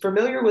was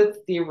familiar with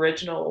the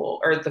original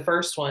or the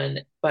first one,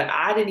 but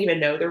I didn't even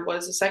know there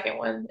was a second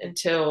one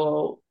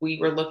until we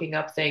were looking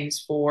up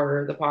things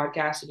for the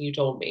podcast and you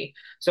told me.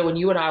 So when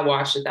you and I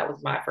watched it, that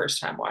was my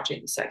first time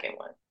watching the second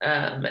one.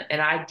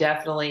 And I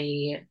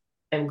definitely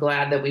am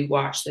glad that we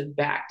watched them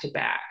back to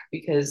back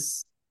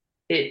because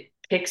it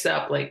picks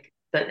up like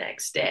the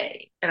next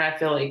day. And I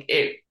feel like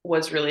it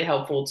was really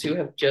helpful to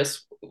have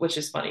just, which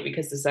is funny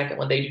because the second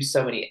one, they do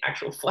so many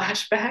actual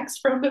flashbacks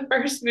from the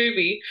first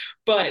movie,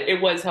 but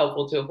it was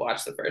helpful to have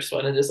watched the first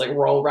one and just like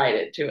roll right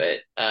into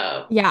it.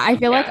 Yeah, I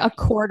feel like Yeah. a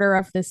quarter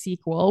of the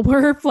sequel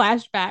were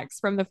flashbacks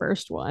from the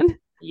first one.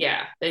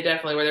 Yeah, they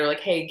definitely were. They were like,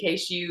 hey, in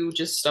case you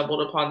just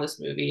stumbled upon this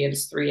movie and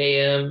it's 3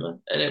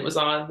 a.m. and it was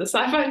on the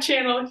Sci Fi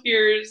Channel,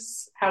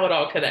 here's how it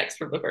all connects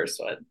from the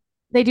first one.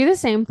 They do the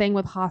same thing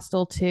with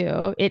Hostel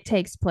too. It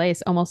takes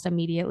place almost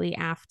immediately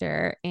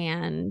after,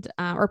 and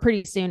or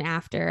pretty soon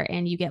after,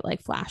 and you get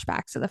like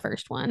flashbacks to the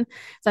first one.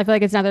 So I feel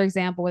like it's another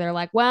example where they're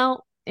like,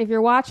 well, if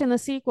you're watching the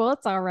sequel,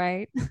 it's all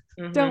right.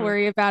 Don't Hmm.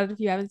 worry about it if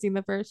you haven't seen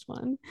the first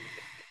one.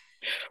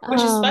 Which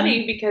is Um,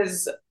 funny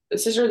because the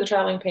Sister of the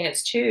Traveling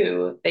Pants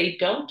 2, they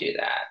don't do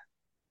that.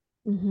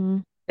 Hmm.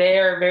 They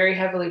are very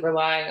heavily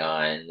relying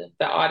on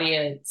the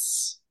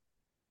audience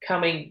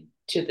coming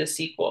to the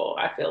sequel,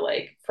 I feel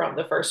like, from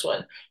the first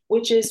one,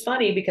 which is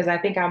funny because I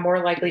think I'm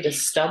more likely to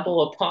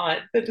stumble upon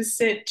The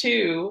Descent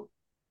 2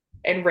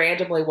 and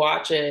randomly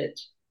watch it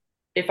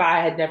if I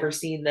had never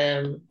seen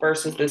them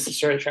versus The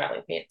Sister of the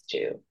Traveling Pants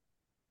 2,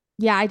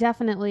 Yeah, I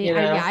definitely you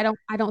know?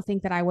 I don't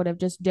think that I would have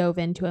just dove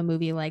into a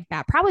movie like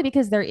that. Probably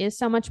because there is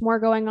so much more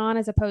going on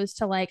as opposed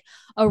to like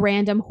a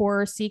random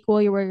horror sequel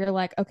where you're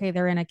like, okay,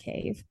 they're in a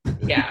cave.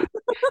 Yeah,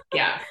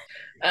 yeah.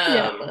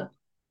 Yeah. Um,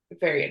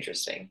 Very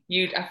interesting.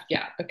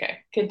 Yeah, okay.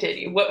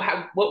 Continue.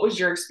 What was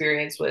your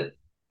experience with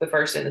the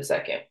first and the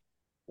second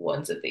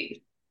ones of these?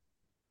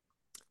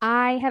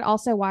 I had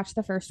also watched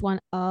the first one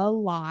a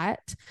lot.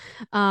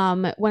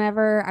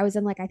 Whenever I was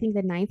in like I think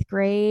the ninth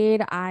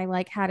grade, I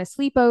like had a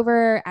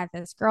sleepover at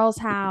this girl's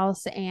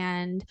house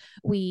and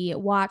we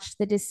watched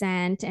The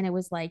Descent and it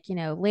was like, you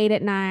know, late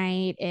at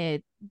night,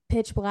 it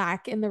pitch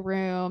black in the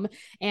room.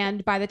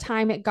 And by the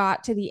time it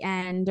got to the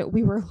end,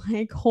 we were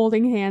like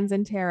holding hands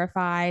and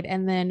terrified.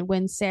 And then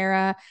when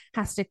Sarah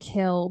has to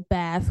kill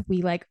Beth,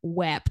 we like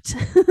wept.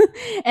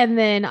 And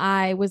then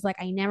I was like,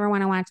 I never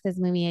want to watch this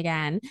movie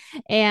again.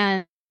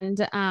 And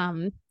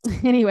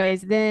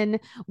anyways, then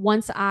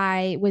once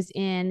I was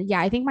in, yeah,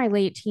 I think my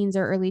late teens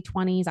or early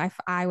 20s,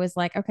 I was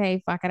like,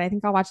 okay, fuck it. I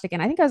think I'll watch it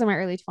again. I think I was in my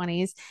early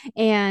 20s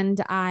and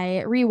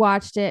I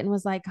rewatched it and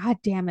was like, God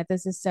damn it,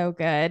 this is so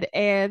good.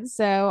 And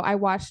so I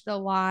watched it a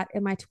lot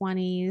in my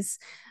 20s.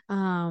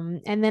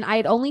 And then I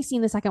had only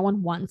seen the second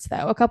one once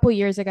though. A couple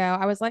years ago,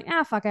 I was like,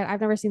 ah, fuck it.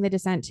 I've never seen The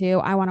Descent 2.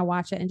 I want to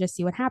watch it and just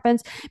see what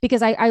happens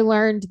because I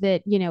learned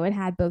that, you know, it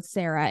had both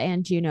Sarah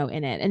and Juno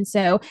in it. And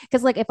so,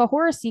 because like if a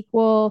horror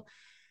sequel,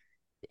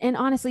 and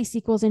honestly,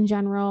 sequels in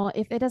general,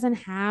 if it doesn't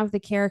have the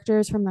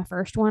characters from the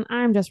first one,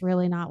 I'm just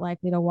really not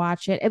likely to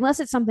watch it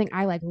unless it's something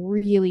I like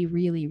really,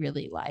 really,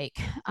 really like.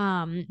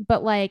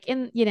 But like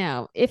in, you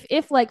know,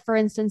 if like for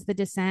instance, The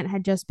Descent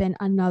had just been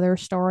another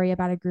story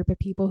about a group of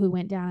people who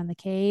went down in the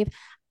cave,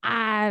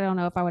 I don't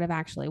know if I would have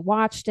actually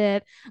watched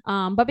it.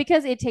 But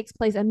because it takes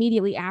place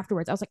immediately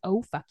afterwards, I was like,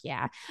 oh fuck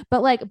yeah.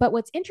 But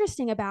what's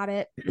interesting about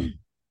it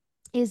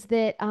is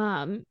that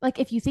like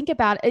if you think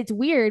about it, it's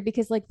weird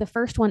because like the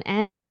first one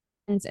ends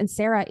and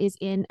Sarah is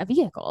in a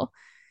vehicle.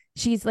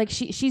 She's like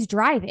she's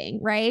driving,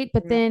 right?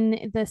 But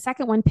then the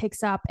second one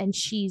picks up and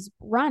she's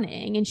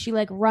running and she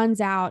like runs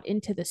out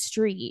into the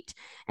street.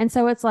 And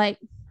so it's like,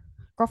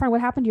 girlfriend,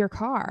 what happened to your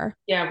car?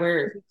 Yeah,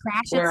 Did you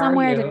crash it where are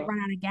somewhere? Did it you? run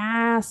out of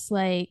gas?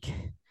 Like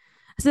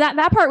so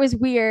that part was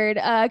weird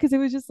because it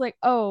was just like,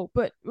 oh,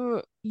 but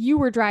you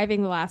were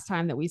driving the last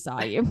time that we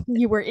saw you.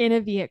 You were in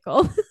a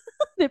vehicle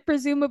that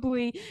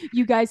presumably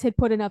you guys had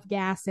put enough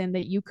gas in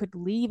that you could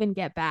leave and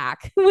get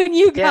back when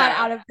you got Yeah.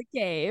 out of the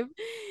cave.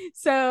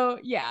 So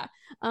yeah.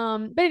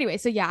 But anyway,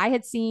 so yeah, I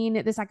had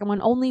seen the second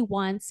one only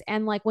once.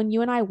 And like when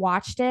you and I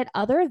watched it,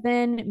 other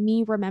than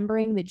me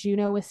remembering that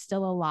Juno was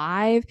still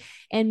alive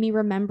and me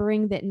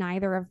remembering that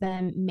neither of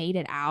them made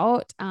it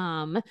out,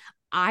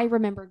 I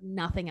remembered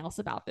nothing else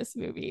about this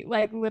movie,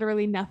 like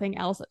literally nothing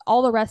else.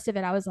 All the rest of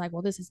it, I was like,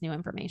 well, this is new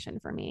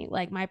information for me.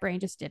 Like my brain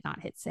just did not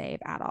hit save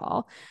at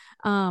all.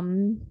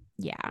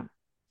 Yeah.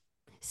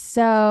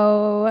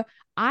 So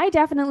I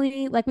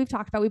definitely, like we've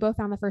talked about, we both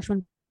found the first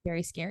one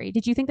very scary.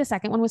 Did you think the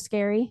second one was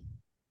scary?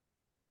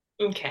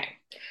 Okay.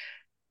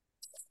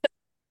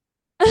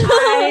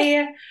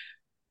 I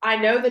I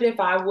know that if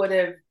I would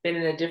have been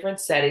in a different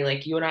setting,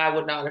 like you and I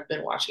would not have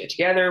been watching it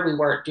together. We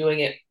weren't doing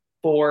it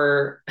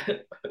for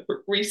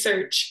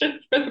research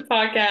for the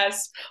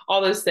podcast,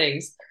 all those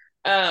things.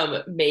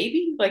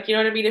 Maybe like you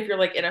know what I mean? If you're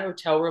like in a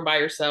hotel room by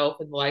yourself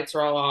and the lights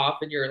are all off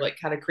and you're like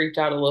kind of creeped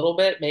out a little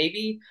bit,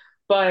 maybe.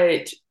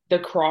 But the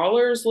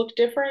crawlers look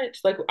different.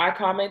 Like I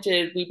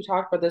commented, we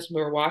talked about this when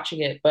we were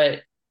watching it,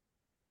 but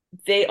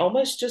they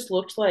almost just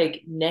looked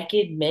like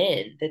naked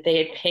men that they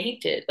had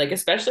painted, like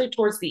especially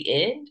towards the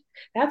end.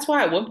 That's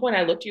why at one point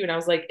I looked at you and I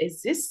was like,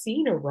 is this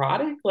scene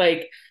erotic?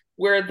 Like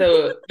where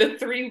the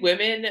three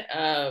women,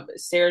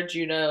 Sarah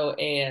Juno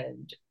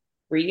and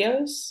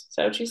Rios, is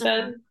that what she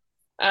Uh-huh.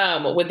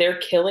 said? When they're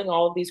killing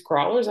all of these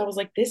crawlers, I was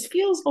like, this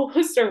feels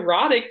almost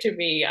erotic to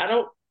me. I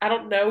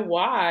don't know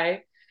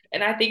why.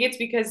 And I think it's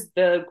because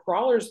the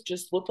crawlers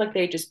just looked like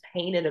they just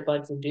painted a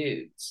bunch of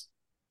dudes.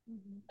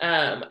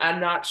 Mhm. I'm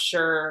not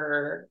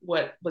sure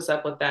what was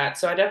up with that.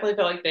 So I definitely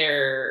felt like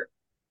their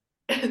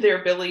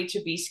their ability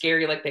to be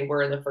scary like they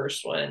were in the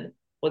first one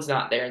was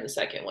not there in the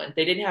second one.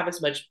 They didn't have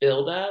as much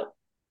build up,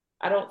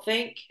 I don't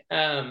think.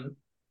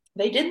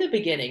 They did in the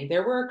beginning.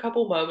 There were a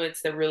couple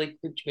moments that really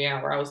creeped me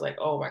out where I was like,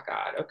 oh my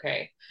God,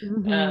 okay.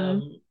 Mhm.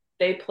 Um,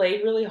 they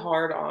played really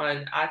hard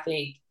on, I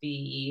think,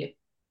 the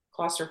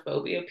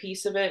claustrophobia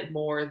piece of it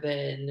more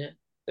than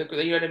you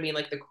know what I mean,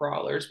 like the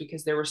crawlers,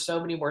 because there were so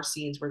many more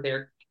scenes where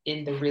they're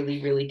in the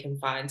really, really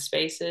confined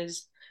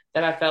spaces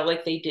that I felt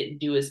like they didn't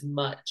do as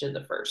much in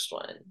the first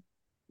one.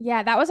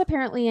 Yeah, that was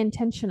apparently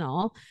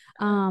intentional.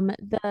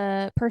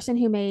 The person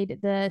who made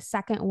the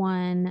second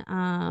one,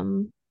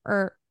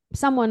 or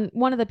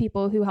one of the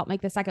people who helped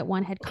make the second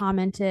one had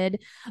commented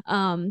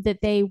that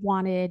they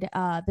wanted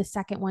the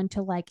second one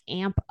to like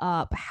amp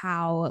up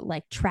how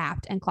like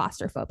trapped and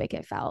claustrophobic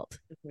it felt.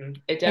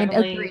 It And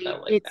definitely agreed,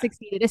 felt like it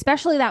succeeded,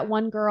 especially that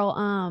one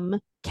girl,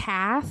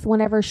 Kath,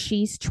 whenever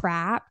she's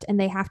trapped and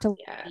they have to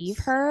leave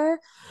yes. her.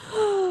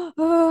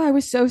 Oh, I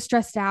was so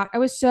stressed out. I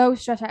was so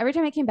stressed out. Every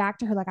time I came back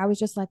to her, like I was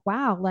just like,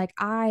 wow, like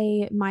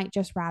I might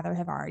just rather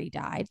have already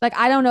died. Like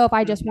I don't know if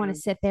I just want to Hmm.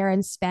 sit there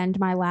and spend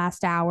my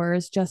last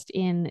hours just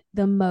in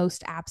the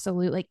most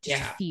absolute, like just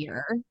Yeah.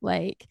 fear.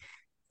 Like,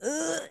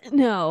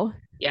 no.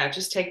 Yeah,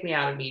 just take me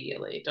out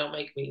immediately. Don't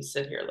make me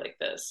sit here like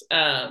this.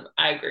 I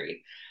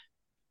agree.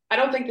 I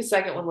don't think the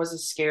second one was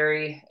as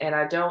scary, and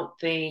I don't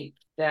think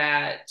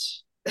that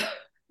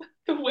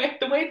the way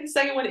the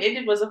second one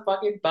ended was a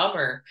fucking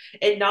bummer,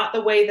 and not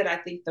the way that I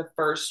think the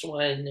first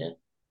one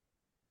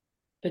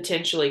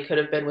potentially could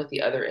have been with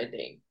the other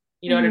ending.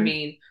 You know what I Mm-hmm.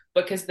 mean?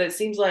 Because that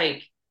seems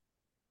like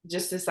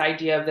just this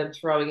idea of them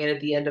throwing in at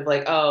the end of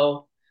like,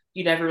 oh,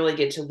 you never really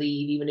get to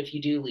leave, even if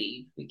you do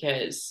leave,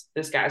 because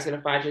this guy's going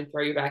to find you and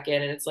throw you back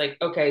in. And it's like,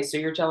 okay, so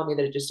you're telling me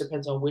that it just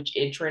depends on which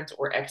entrance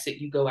or exit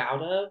you go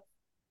out of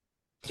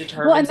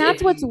Well, and determines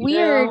that's if what's you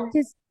weird know?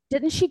 because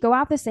didn't she go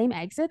out the same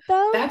exit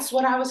though? That's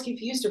what I was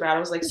confused about. I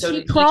was like, so She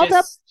did he crawled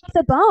up just,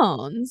 the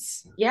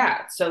bones.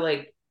 yeah, so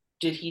like,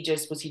 was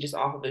he just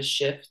off of his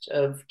shift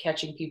of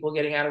catching people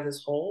getting out of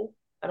this hole?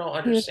 I don't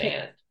He was,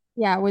 understand.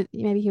 yeah,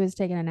 maybe he was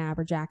taking a nap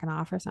or jacking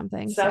off or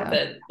something. So,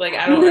 Something like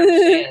I don't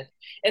understand.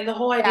 And the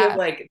whole idea of yeah,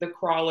 like the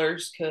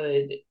crawlers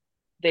could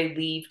they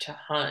leave to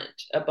hunt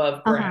above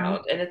uh-huh.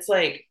 ground, and it's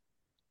like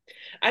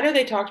I know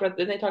they talked about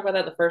didn't they talk about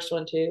that in the first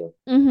one too?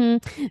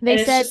 They And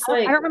it's said just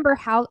I don't like remember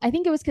how. I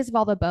think it was because of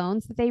all the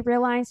bones that they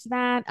realized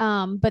that.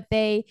 But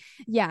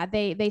yeah,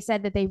 they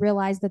said that they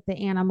realized that the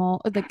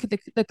animal,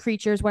 the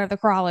creatures, whatever the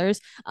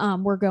crawlers,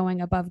 were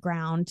going above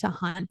ground to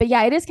hunt. But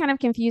yeah, it is kind of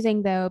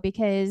confusing though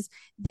because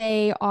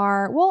they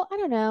are. Well, I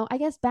don't know. I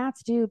guess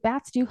bats do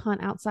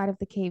hunt outside of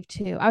the cave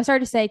too. I was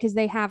starting to say because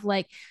they have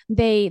like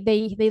they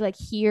like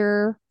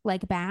hear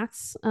like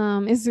bats.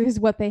 Is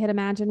what they had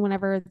imagined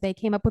whenever they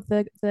came up with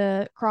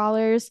the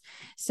crawlers.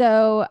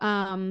 So,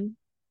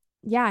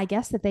 yeah, I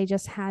guess that they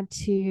just had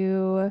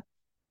to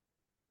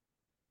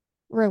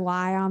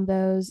rely on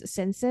those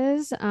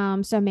senses.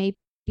 So maybe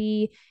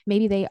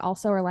they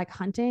also are like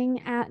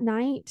hunting at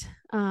night.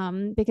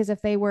 Because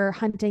if they were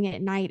hunting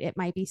at night, it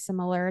might be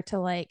similar to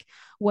like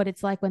what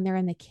it's like when they're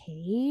in the cave,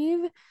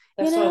 you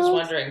that's what I was know?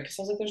 wondering because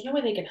I was like, there's no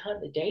way they can hunt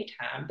in the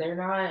daytime. They're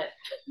not.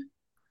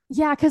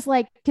 Yeah, because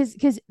like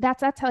because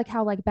that's like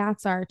how like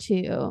bats are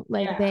too.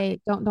 Like Yeah,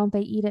 they don't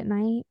they eat at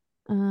night?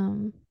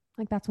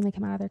 Like that's when they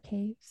come out of their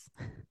caves.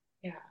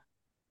 yeah,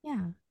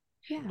 Yeah.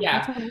 Yeah,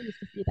 that's yeah. when I used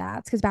to see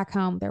bats because back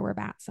home there were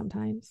bats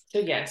sometimes. So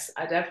yes,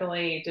 I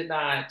definitely did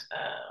not.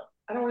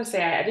 I don't want to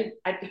say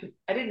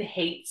I didn't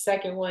hate the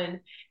second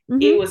one.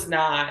 It Hmm. was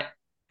not.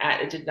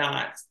 It did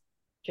not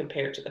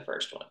compare to the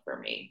first one for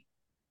me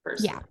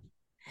Yeah. personally.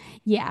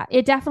 Yeah.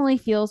 It definitely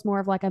feels more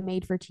of like a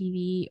made for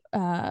TV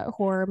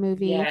horror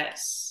movie.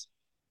 Yes.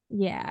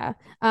 Yeah.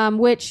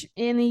 Which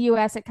in the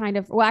US it kind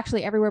of well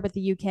actually everywhere but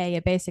the UK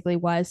it basically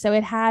was. So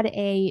it had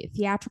a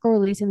theatrical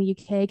release in the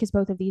UK because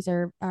both of these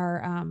are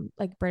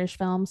like British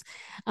films.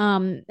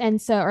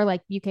 And so or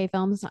like UK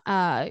films.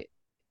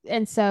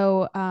 And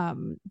so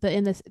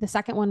the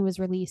second one was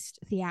released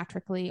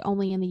theatrically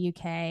only in the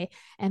UK,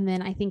 and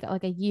then I think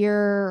like a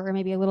year or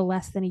maybe a little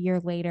less than a year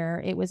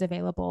later it was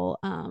available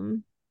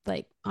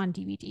like on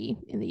DVD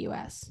in the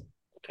US.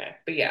 Okay.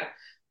 But yeah,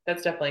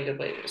 that's definitely a good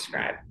way to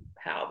describe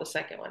how the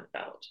second one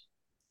felt.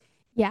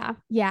 Yeah,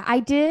 yeah, I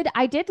did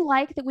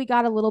like that we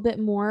got a little bit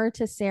more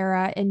to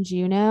Sarah and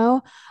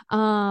Juno.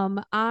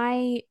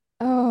 I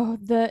oh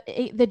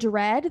the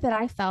dread that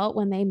I felt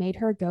when they made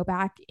her go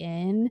back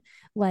in,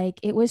 like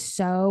it was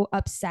so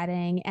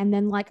upsetting. And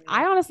then like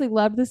I honestly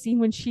loved the scene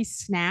when she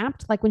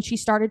snapped, like when she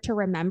started to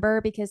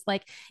remember, because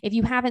like if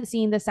you haven't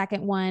seen the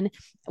second one,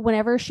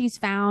 whenever she's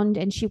found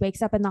and she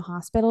wakes up in the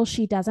hospital,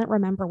 she doesn't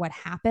remember what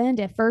happened.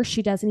 At first,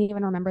 she doesn't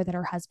even remember that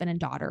her husband and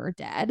daughter are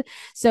dead.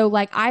 So,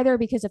 like, either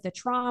because of the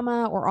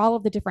trauma or all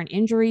of the different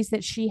injuries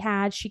that she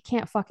had, she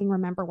can't fucking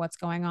remember what's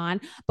going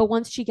on. But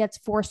once she gets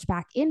forced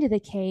back into the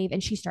cave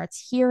and she starts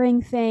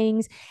hearing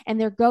things, and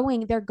they're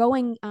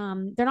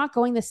not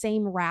going the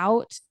same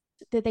route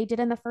that they did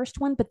in the first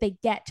one, but they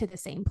get to the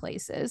same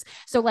places.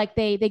 So like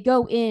they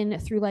go in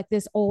through like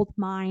this old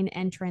mine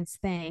entrance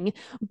thing,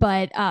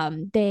 but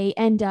they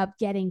end up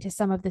getting to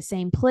some of the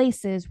same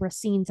places where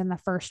scenes in the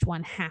first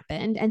one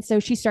happened. And so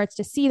she starts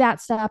to see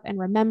that stuff and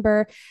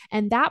remember,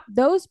 and that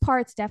those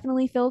parts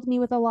definitely filled me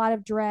with a lot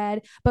of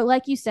dread. But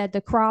like you said,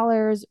 the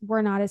crawlers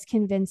were not as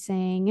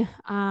convincing.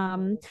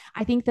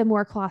 I think the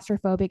more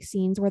claustrophobic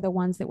scenes were the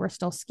ones that were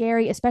still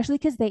scary, especially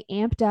because they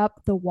amped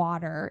up the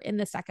water in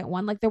the second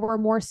one. Like there were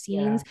more Yeah.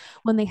 scenes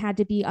when they had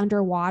to be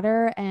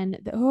underwater, and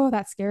oh,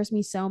 that scares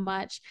me so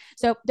much.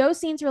 So those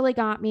scenes really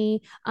got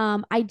me.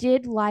 I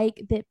did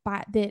like that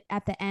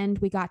at the end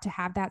we got to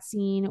have that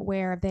scene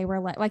where they were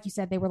like you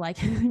said, they were like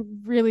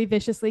really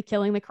viciously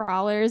killing the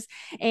crawlers.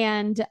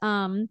 And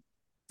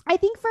I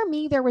think for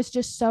me, there was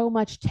just so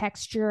much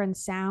texture and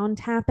sound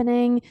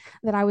happening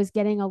that I was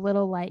getting a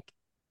little like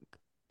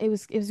it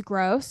was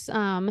gross.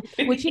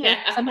 Which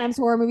Yeah. sometimes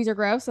horror movies are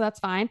gross, so that's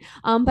fine.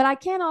 But I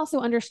can also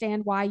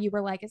understand why you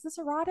were like, is this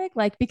erotic?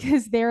 Like,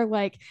 because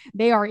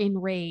they are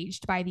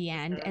enraged by the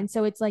end. Mhm. And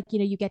so it's like,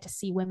 you get to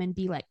see women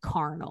be like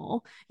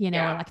carnal, or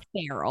Yeah. like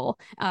feral,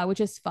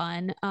 which is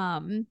fun.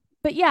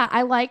 But yeah,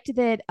 I liked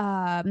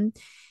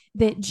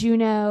that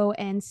Juno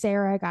and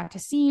Sarah got to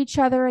see each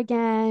other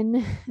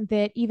again.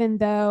 That even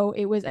though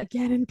it was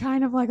again in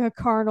kind of like a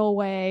carnal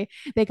way,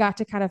 they got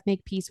to kind of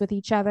make peace with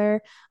each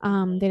other.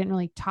 Mhm. They didn't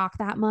really talk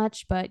that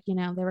much, but they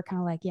were kind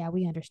of like, yeah,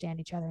 we understand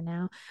each other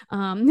now.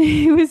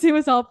 It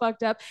was all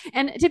fucked up.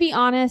 And to be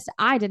honest,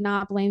 I did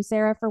not blame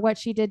Sarah for what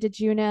she did to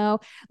Juno.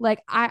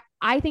 Like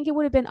I think it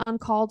would have been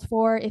uncalled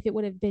for if it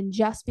would have been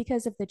just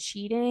because of the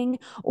cheating,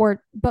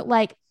 but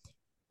like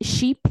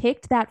she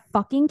picked that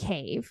fucking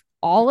cave.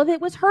 All of it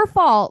was her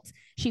fault.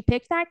 She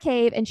picked that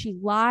cave and she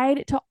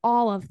lied to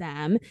all of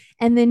them.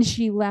 And then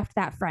she left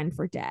that friend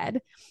for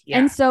dead. Yeah.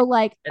 And so,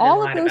 like, And then all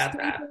of lied those about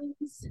three that.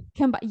 things,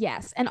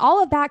 yes. And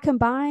all of that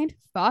combined,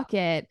 fuck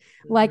it.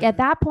 Like, at Mhm.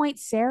 that point,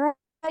 Sarah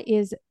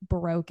is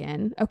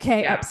broken,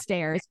 okay, Yeah.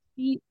 upstairs.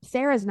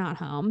 Sarah's not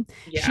home.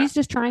 Yeah. She's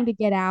just trying to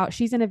get out.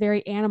 She's in a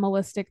very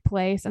animalistic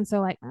place. And so,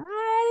 like,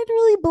 I didn't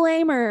really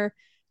blame her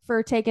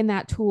for taking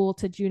that tool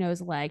to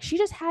Juno's leg. She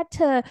just had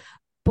to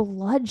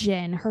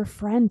bludgeon her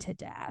friend to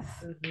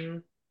death. Hmm.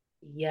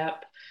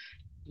 Yep.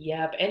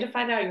 Yep. And to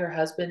find out your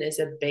husband is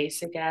a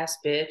basic ass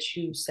bitch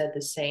who said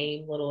the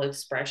same little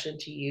expression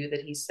to you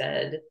that he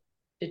said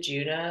to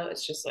Juno,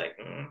 it's just like,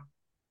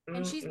 And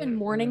mm, she's been mm,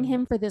 mourning mm.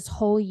 him for this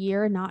whole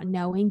year, not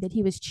knowing that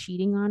he was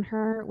cheating on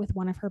her with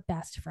one of her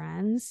best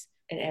friends.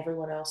 And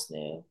everyone else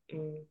knew.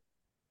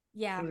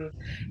 Yeah. Mm.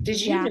 Did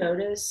you Yeah.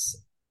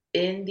 notice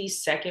in the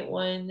second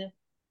one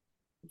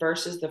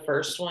versus the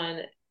first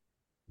one,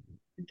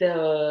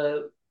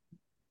 the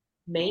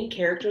main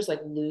characters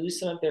like lose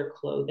some of their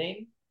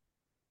clothing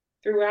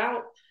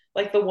throughout?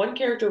 Like the one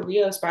character,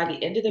 Rios, by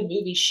the end of the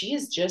movie, she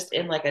is just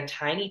in like a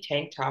tiny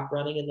tank top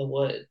running in the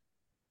woods.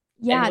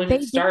 And Yeah, when it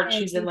they starts,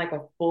 did. she's in like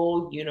a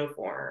full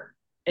uniform.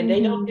 And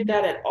they don't do Mm-hmm.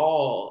 that at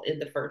all in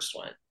the first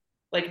one.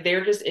 Like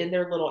they're just in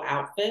their little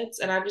outfits.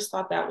 And I just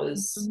thought that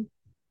was Mm-hmm.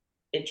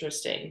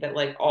 interesting that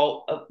like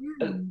all of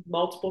Yeah.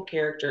 multiple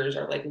characters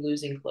are like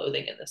losing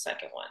clothing in the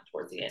second one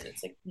towards the end.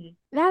 It's like,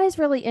 That is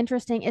really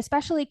interesting,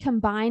 especially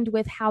combined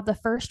with how the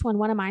first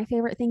one of my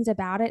favorite things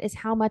about it is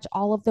how much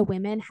all of the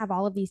women have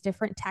all of these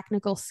different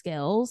technical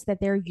skills that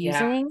they're yeah.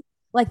 using.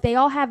 Like they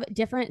all have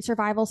different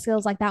survival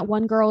skills. Like that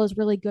one girl is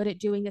really good at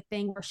doing the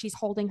thing where she's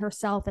holding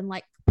herself and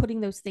like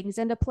putting those things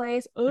into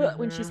place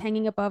when she's Mm-hmm.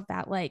 hanging above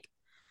that, like,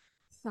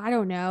 I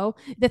don't know,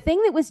 the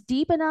thing that was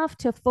deep enough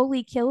to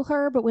fully kill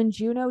her. But when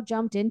Juno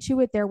jumped into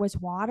it, there was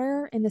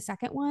water in the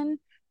second one.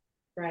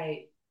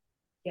 Right.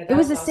 Yeah, It that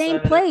was was the also same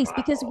another place plot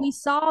because we hole.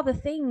 saw the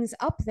things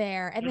up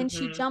there, and then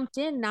she Mm-hmm. jumped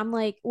in and I'm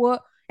like,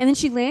 what? And then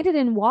she landed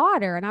in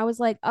water and I was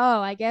like,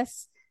 oh, I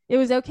guess it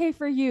was okay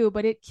for you,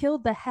 but it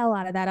killed the hell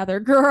out of that other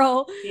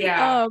girl.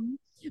 Yeah. um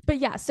but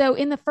yeah, so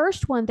in the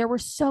first one there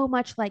was so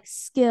much like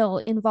skill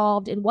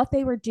involved in what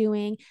they were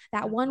doing.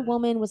 That one Mm-hmm.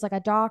 woman was like a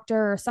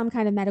doctor or some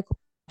kind of medical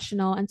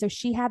professional, and so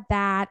she had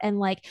that. And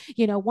like,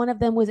 one of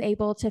them was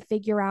able to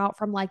figure out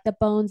from like the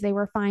bones they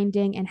were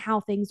finding and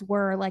how things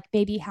were, like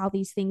maybe how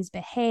these things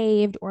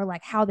behaved or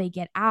like how they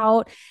get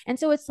out. And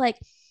so it's like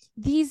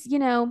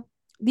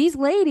these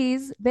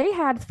ladies, they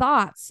had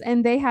thoughts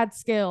and they had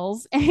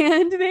skills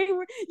and they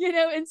were,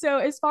 and so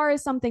as far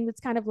as something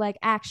that's kind of like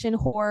action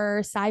horror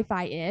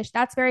sci-fi-ish,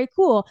 that's very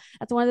cool.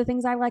 That's one of the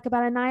things I like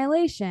about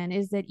Annihilation,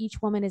 is that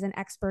each woman is an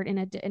expert in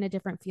a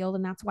different field,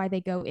 and that's why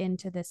they go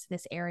into this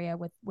area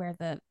with where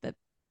the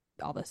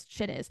all this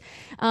shit is.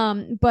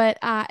 But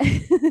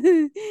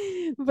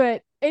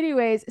but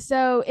anyways,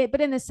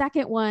 but in the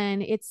second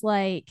one, it's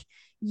like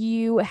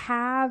you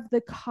have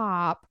the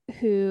cop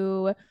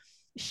who,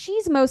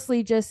 she's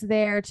mostly just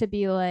there to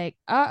be like,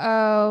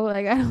 uh-oh,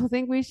 like I don't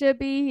think we should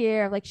be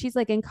here. Like she's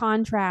like in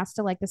contrast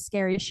to like the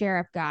scary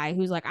sheriff guy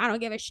who's like, I don't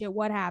give a shit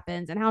what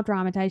happens and how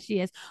traumatized she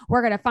is.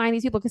 We're gonna find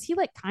these people, because he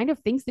like kind of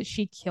thinks that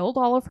she killed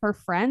all of her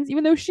friends,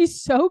 even though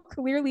she's so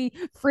clearly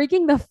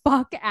freaking the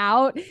fuck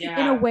out in a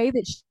Yeah. way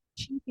that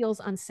she feels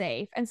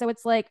unsafe. And so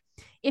it's like,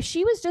 if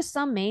she was just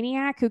some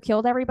maniac who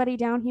killed everybody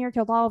down here,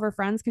 killed all of her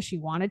friends because she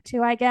wanted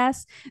to, I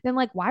guess, then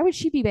like why would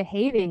she be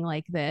behaving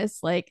like this?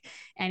 Like,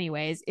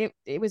 anyways,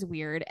 it was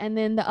weird. And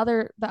then the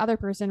other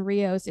person,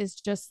 Rios, is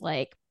just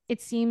like,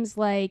 it seems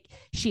like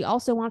she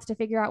also wants to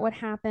figure out what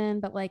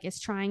happened, but like is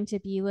trying to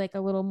be like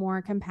a little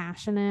more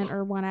compassionate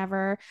or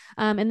whatever.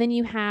 And then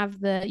you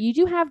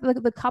do have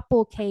the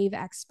couple cave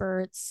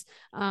experts,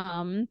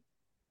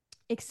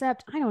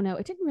 Except, I don't know,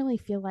 it didn't really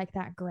feel like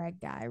that Greg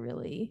guy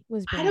really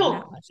was I bringing don't,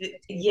 that much to the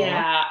table.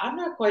 yeah, I'm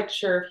not quite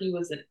sure if he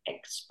was an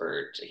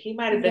expert. He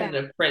might have Yeah. been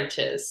an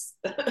apprentice.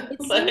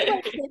 It seemed like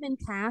Like, him and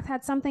Kath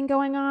had something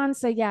going on.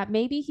 So yeah,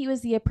 maybe he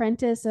was the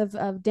apprentice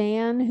of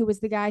Dan, who was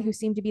the guy who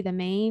seemed to be the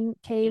main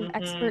cave mhm.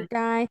 expert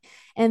guy.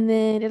 And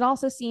then it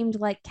also seemed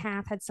like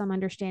Kath had some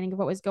understanding of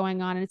what was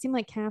going on. And it seemed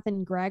like Kath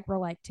and Greg were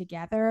like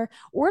together,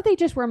 or they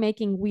just were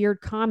making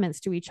weird comments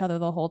to each other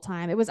the whole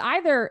time. It was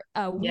either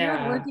a weird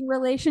Yeah. working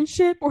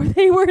relationship or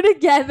they were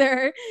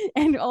together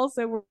and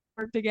also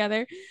work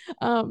together.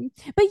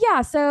 But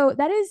yeah, so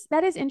that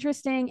is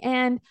interesting.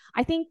 And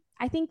I think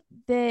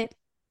that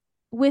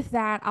with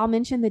that, I'll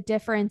mention the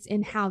difference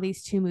in how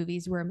these two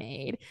movies were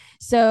made.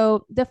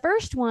 So, the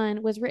first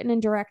one was written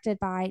and directed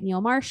by Neil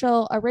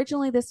Marshall.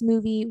 Originally, this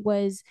movie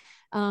was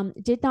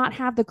did not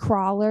have the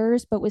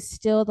crawlers, but was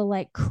still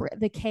the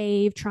the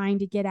cave trying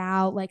to get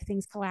out, like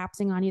things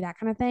collapsing on you, that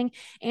kind of thing,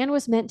 and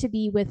was meant to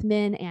be with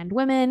men and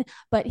women.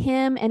 But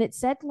him, and it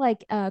said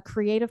like a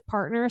creative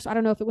partner. So I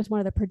don't know if it was one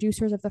of the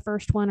producers of the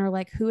first one or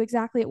like who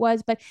exactly it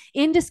was, but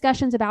in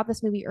discussions about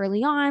this movie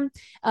early on,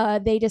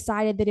 they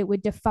decided that it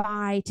would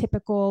defy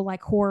typical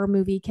like horror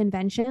movie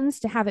conventions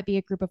to have it be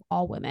a group of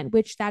all women,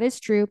 which that is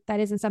true. That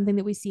isn't something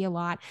that we see a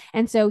lot.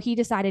 And so he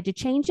decided to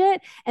change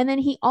it. And then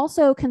he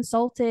also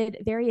consulted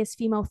various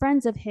female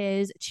friends of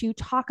his to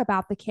talk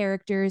about the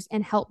characters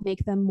and help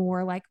make them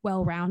more like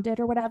well rounded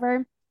or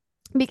whatever.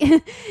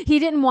 Because he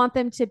didn't want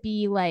them to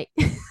be like,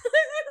 make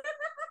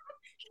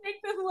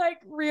them like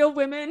real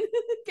women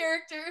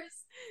characters.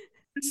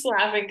 Just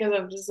laughing because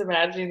I'm just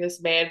imagining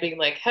this man being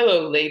like,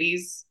 "Hello,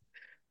 ladies.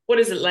 What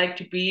is it like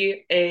to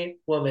be a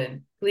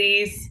woman?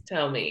 Please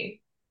tell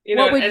me."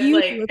 What would And you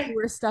do like, if you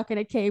were stuck in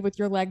a cave with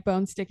your leg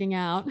bone sticking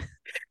out?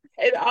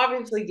 and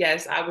obviously,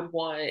 yes, I would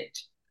want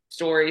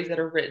stories that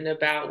are written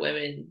about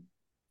women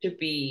to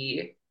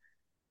be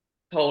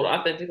told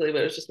authentically,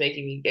 but it was just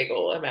making me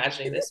giggle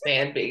imagining this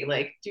man being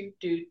like, "Do,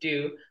 do,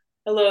 do.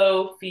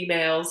 Hello,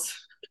 females."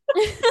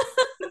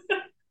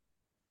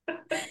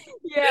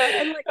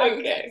 Yeah, and like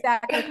Okay.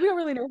 exactly, like we don't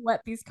really know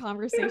what these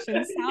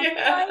conversations sounded like.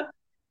 Yeah.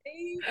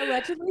 They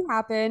allegedly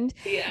happened.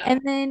 Yeah. And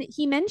then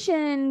he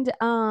mentioned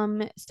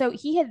so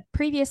he had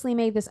previously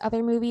made this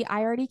other movie.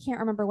 I already can't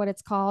remember what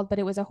it's called, but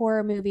it was a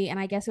horror movie and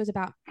I guess it was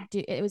about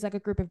it was like a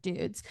group of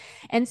dudes.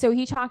 And so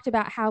he talked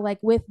about how like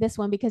with this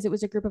one, because it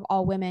was a group of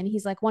all women,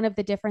 he's like one of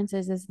the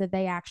differences is that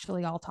they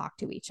actually all talk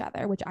to each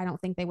other, which I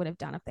don't think they would have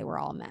done if they were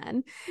all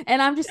men.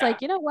 And I'm just Yeah.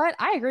 like, you know what?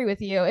 I agree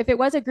with you. If it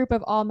was a group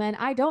of all men,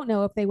 I don't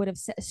know if they would have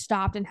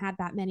stopped and had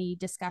that many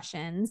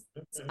discussions.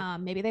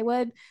 Mhm. Maybe they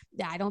would.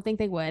 Yeah, I don't think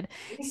they would.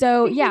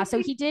 So yeah, so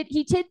he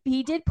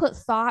did put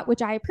thought,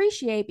 which I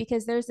appreciate,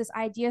 because there's this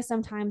idea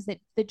sometimes that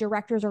the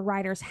directors or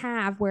writers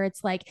have where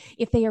it's like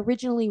if they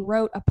originally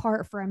wrote a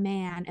part for a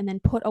man and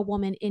then put a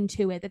woman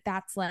into it,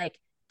 that's like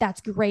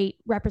that's great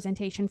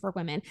representation for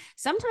women.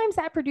 Sometimes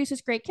that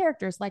produces great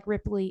characters like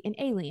Ripley in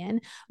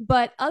Alien,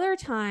 but other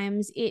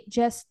times it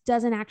just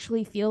doesn't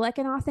actually feel like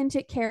an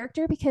authentic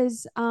character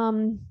because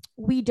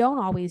we don't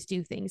always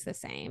do things the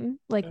same.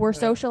 Like we're Mhm.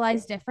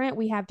 socialized different,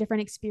 we have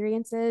different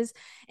experiences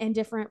and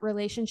different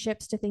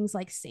relationships to things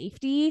like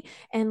safety,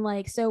 and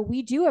like so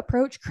we do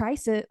approach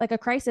crisis like a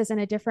crisis in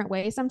a different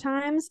way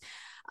sometimes.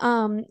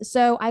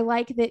 So I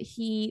like that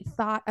he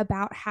thought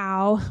about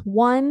how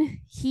one,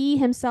 he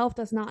himself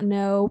does not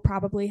know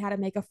probably how to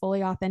make a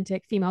fully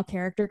authentic female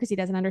character because he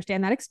doesn't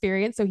understand that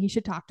experience. So he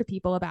should talk to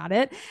people about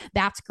it.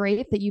 That's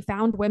great that you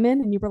found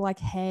women and you were like,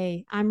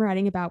 hey, I'm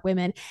writing about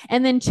women.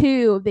 And then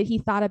two, that he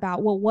thought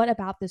about, well, what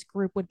about this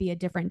group would be a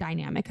different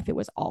dynamic if it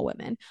was all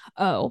women?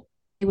 Oh,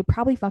 they would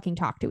probably fucking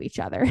talk to each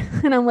other.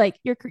 And I'm like,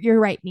 you're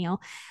right,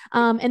 Neil.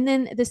 And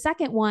then the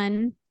second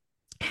one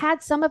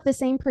had some of the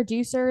same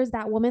producers.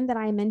 That woman that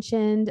I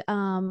mentioned,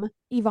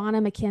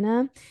 Ivana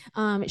McKenna,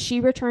 she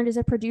returned as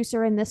a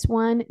producer in this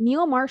one.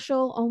 Neil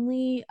Marshall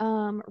only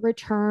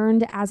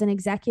returned as an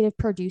executive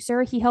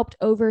producer. He helped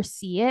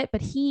oversee it, but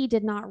he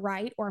did not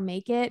write or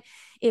make it.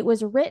 It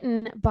was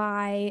written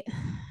by,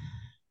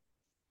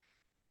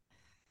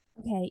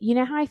 okay, you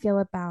know how I feel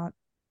about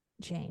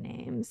J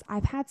names.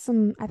 I've had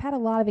a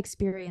lot of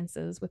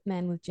experiences with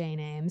men with J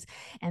names,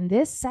 and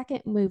this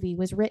second movie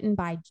was written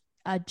by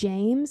a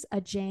James,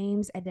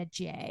 and a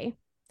J.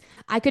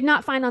 I could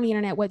not find on the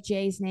internet what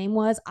Jay's name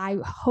was. I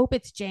hope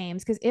it's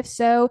James, because if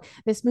so,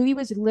 this movie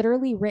was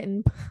literally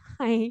written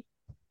by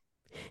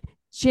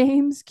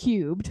James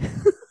Cubed.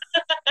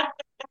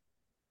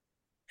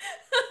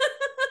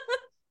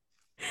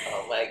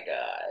 Oh my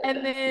And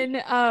God.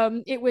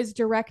 then it was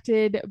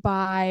directed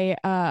by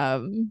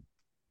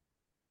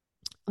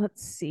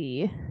let's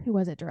see, who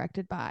was it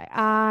directed by?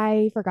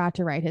 I forgot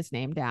to write his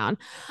name down.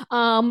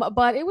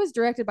 But it was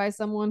directed by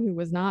someone who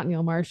was not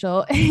Neil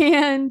Marshall.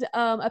 And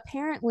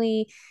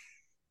apparently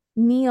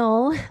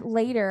Neil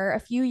later, a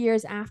few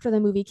years after the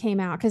movie came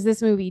out, because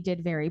this movie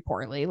did very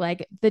poorly.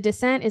 Like The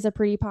Descent is a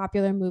pretty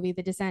popular movie.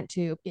 The Descent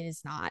 2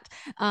 is not.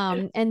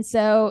 And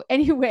so,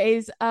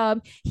 anyways,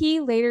 he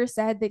later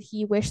said that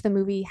he wished the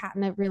movie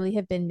hadn't have really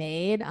have been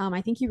made.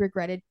 I think he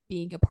regretted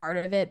being a part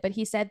of it, but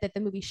he said that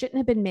the movie shouldn't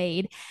have been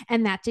made,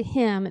 and that to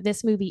him,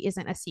 this movie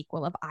isn't a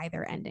sequel of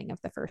either ending of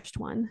the first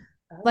one.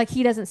 Oh, Like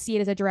he doesn't see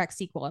it as a direct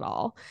sequel at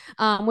all,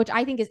 which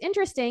I think is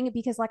interesting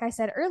because, like I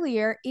said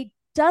earlier, it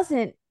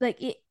doesn't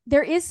like it.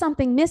 There is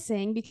something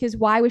missing because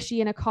why was she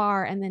in a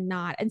car and then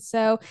not? And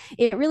so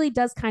it really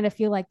does kind of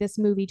feel like this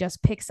movie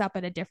just picks up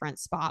at a different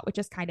spot, which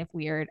is kind of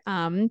weird.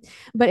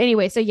 But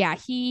anyway, so yeah,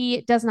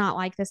 he does not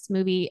like this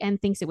movie and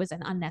thinks it was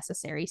an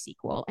unnecessary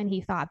sequel, and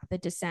he thought that The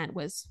Descent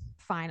was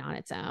fine on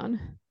its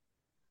own.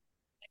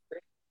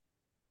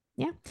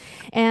 Yeah.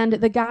 And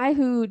the guy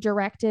who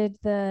directed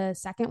the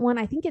second one,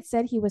 I think it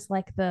said he was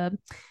like I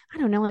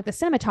don't know, like the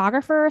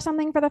cinematographer or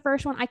something for the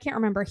first one. I can't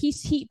remember.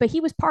 But he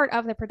was part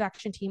of the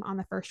production team on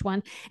the first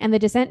one. And The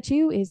Descent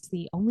 2 is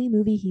the only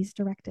movie he's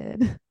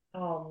directed.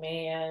 oh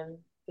man.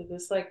 Did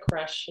this like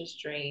crush his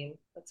dream?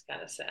 That's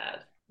kind of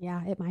sad.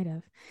 Yeah, it might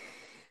have.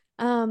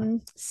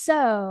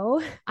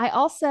 So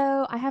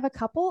I have a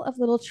couple of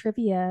little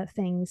trivia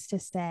things to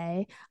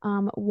say.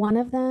 One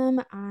of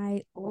them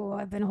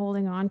I've been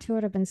holding on to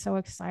it. I've been so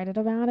excited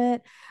about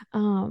it.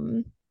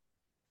 Um,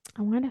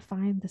 I wanted to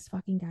find this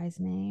fucking guy's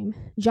name.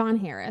 John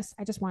Harris.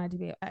 I just wanted to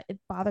be, it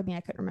bothered me.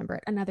 I couldn't remember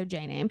it. Another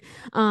J name.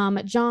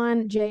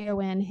 John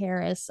Jon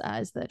Harris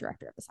is the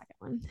director of the second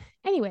one.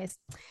 Anyways,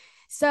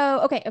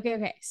 so, okay.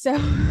 So,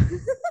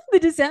 The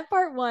Descent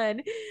Part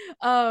One,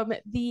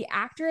 the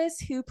actress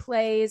who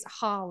plays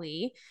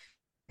Holly,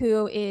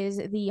 who is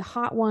the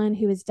hot one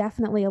who is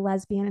definitely a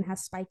lesbian and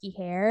has spiky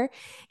hair.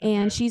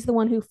 And Mhm. she's the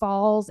one who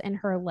falls and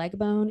her leg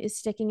bone is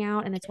sticking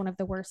out. And it's one of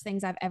the worst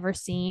things I've ever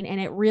seen. And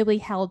it really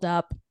held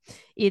up.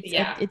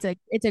 Yeah.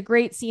 It's a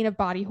great scene of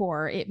body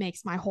horror. It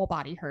makes my whole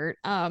body hurt.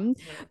 Mhm.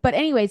 But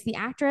anyways, the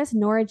actress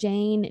Nora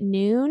Jane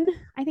Noon,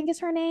 I think is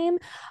her name.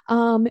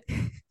 Um,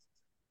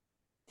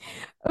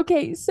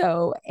 okay,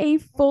 so a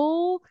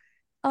full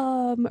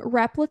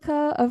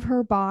replica of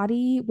her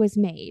body was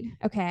made.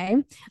 Okay,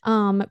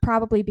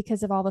 probably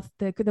because of all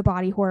the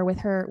body horror with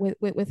her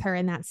with her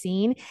in that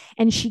scene.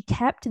 And she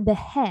kept the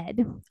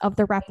head of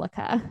the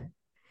replica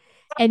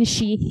and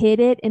she hid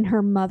it in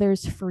her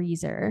mother's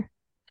freezer.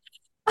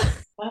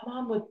 My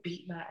mom would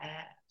beat my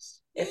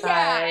ass if Yeah,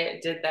 I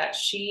did that.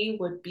 She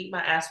would beat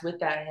my ass with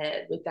that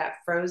head, with that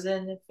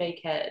frozen fake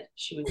head.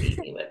 She would beat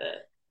me with it.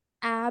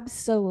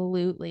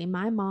 absolutely.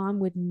 My mom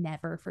would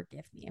never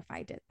forgive me if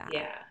I did that.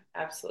 Yeah,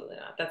 absolutely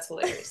not. That's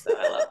hilarious though.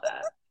 I love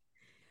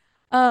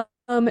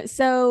that.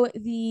 So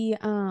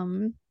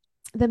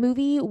the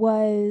movie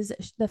was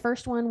the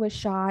first one was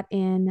shot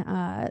in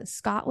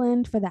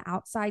Scotland for the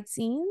outside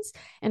scenes,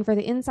 and for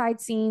the inside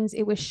scenes,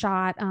 it was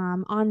shot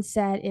on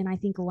set in I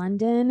think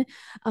London.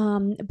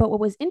 But what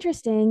was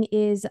interesting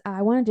is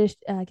I wanted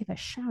to give a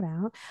shout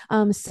out.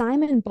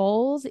 Simon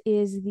Bowles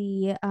is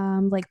the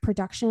like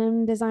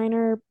production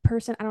designer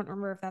person. I don't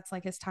remember if that's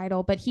like his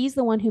title, but he's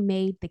the one who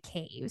made the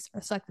caves,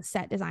 or so like the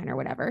set designer,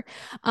 whatever.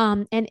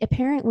 And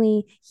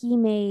apparently he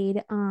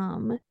made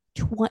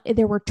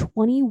there were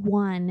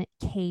 21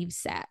 cave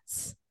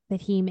sets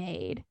that he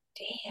made.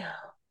 Damn.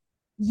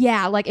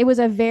 Yeah, like it was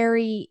a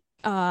very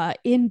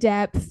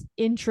in-depth,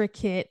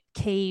 intricate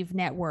cave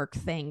network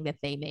thing that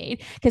they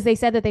made because they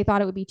said that they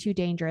thought it would be too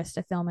dangerous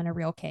to film in a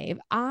real cave.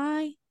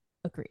 I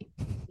agree.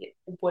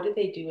 What did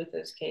they do with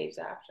those caves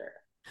after?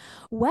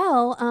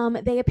 Well,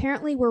 they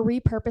apparently were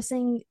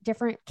repurposing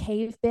different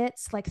cave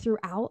bits like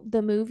throughout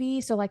the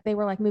movie. So like they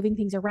were like moving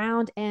things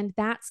around, and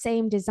that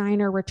same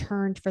designer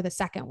returned for the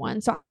second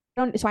one.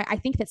 I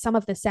think that some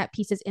of the set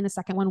pieces in the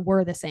second one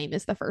were the same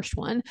as the first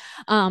one.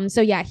 So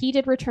yeah, he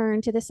did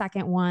return to the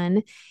second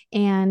one.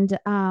 And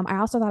I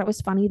also thought it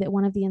was funny that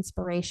one of the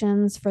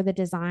inspirations for the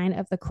design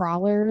of the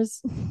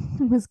crawlers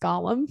was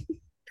Gollum.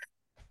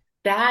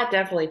 That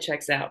definitely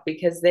checks out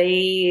because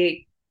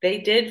they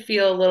did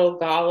feel a little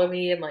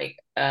Gollum-y and like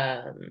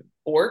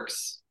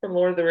orcs from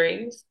Lord of the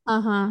Rings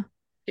Uh-huh.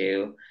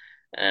 too.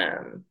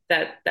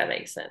 That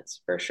makes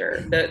sense for sure.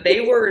 They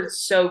were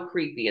so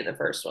creepy in the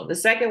first one. The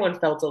second one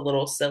felt a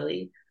little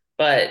silly,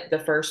 but the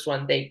first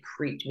one they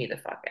creeped me the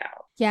fuck out.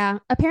 Yeah,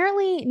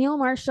 apparently Neil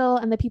Marshall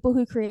and the people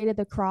who created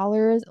the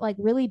crawlers like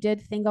really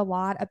did think a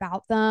lot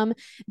about them.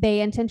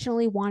 They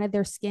intentionally wanted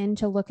their skin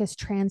to look as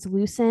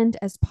translucent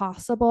as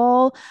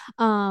possible.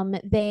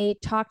 They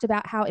talked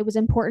about how it was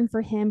important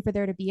for him for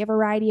there to be a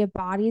variety of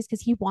bodies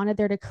because he wanted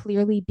there to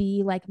clearly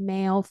be like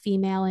male,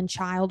 female, and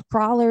child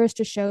crawlers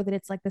to show that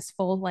it's like this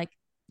full like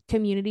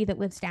community that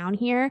lives down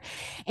here.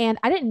 And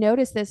I didn't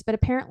notice this, but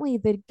apparently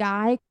the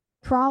guy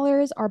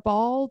crawlers are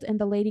bald and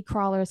the lady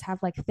crawlers have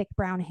like thick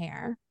brown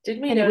hair.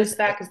 Didn't we And it notice was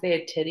that because they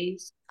had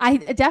titties? I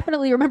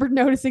definitely remembered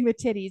noticing the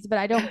titties, but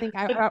I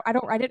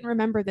didn't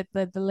remember that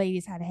the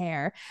ladies had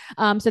hair.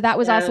 So that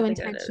was Yeah, I also don't think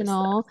I noticed that.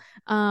 intentional.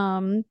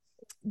 Um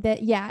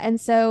that yeah, and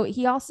so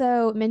he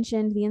also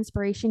mentioned the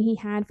inspiration he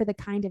had for the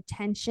kind of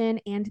tension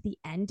and the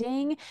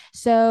ending.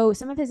 So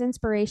some of his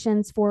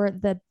inspirations for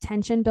the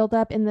tension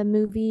buildup in the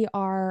movie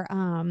are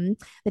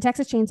the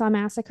Texas Chainsaw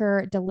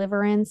Massacre,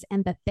 Deliverance,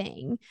 and The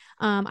Thing.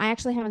 I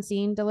actually haven't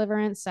seen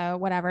Deliverance, so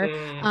whatever.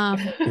 Mm.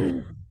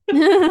 um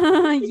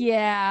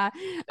yeah.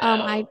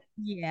 I No,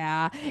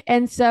 yeah.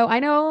 And so I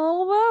know a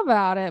little bit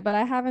about it, but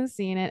I haven't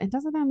seen it. And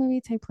doesn't that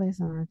movie take place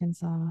in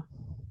Arkansas?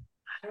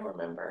 I don't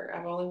remember.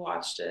 I've only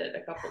watched it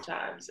a couple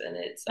times, and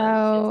it's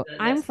So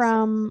I'm unnecessary.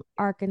 from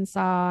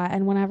Arkansas,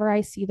 and whenever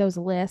I see those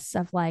lists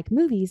of like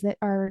movies that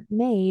are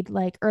made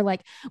like or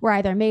like were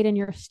either made in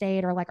your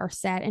state or like are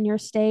set in your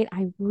state,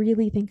 I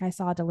really think I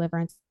saw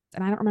Deliverance.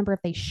 And I don't remember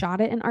if they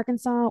shot it in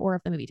Arkansas or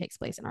if the movie takes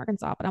place in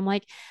Arkansas. But I'm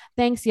like,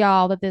 thanks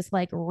y'all that this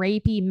like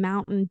rapey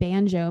mountain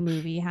banjo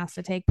movie has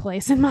to take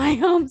place in my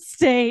home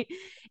state.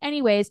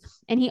 Anyways,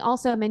 and he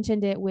also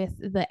mentioned it with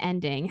the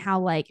ending,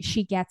 how like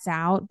she gets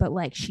out, but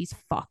like she's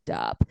fucked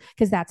up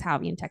because that's how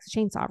in Texas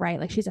Chainsaw, right?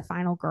 Like she's a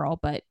final girl,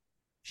 but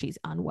she's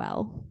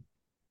unwell.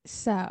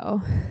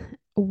 So,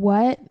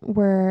 what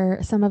were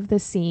some of the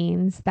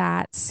scenes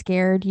that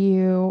scared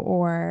you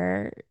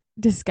or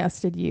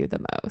disgusted you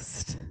the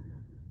most?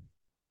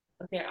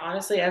 Okay,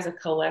 honestly, as a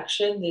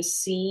collection, the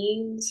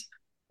scenes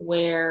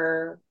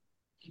where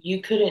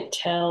you couldn't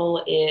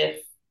tell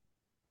if,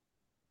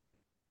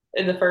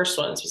 in the first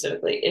one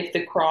specifically, if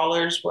the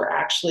crawlers were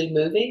actually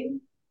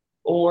moving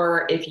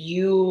or if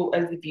you,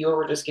 as the viewer,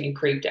 were just getting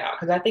creeped out.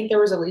 Because I think there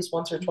was at least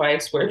once or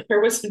twice where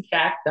there was, in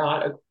fact,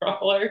 not a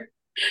crawler.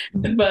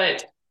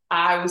 But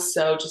I was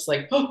so just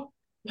like, oh,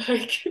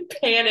 like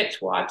panicked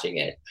watching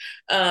it.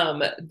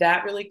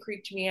 That really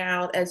creeped me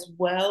out, as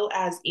well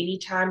as any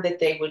time that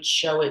they would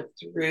show it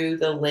through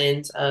the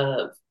lens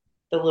of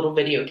the little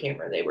video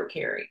camera they were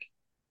carrying.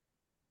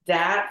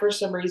 That for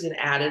some reason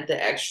added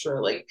the extra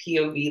like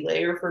POV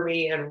layer for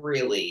me and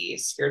really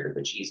scared the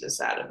bejesus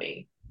out of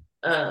me.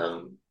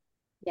 Um,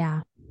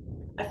 Yeah.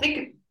 I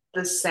think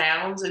the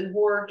sounds in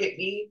horror get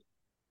me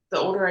the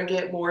older I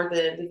get more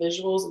than the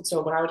visuals. And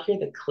so when I would hear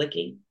the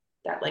clicking,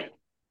 that like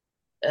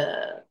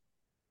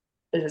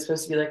is it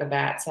supposed to be like a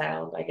bat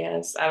sound, I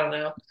guess. I don't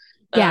know.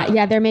 Yeah, Um,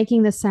 yeah, they're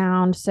making the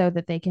sound so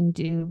that they can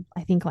do,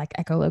 I think, like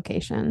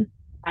echolocation.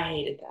 I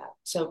hated that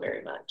so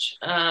very much.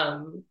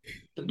 One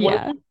of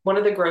Yeah. one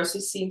of the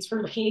grossest scenes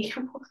for me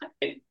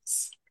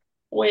was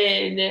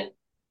when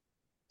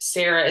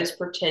Sarah is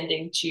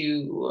pretending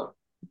to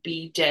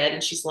be dead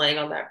and she's laying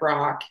on that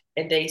rock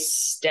and they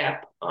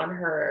step on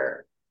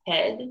her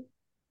head.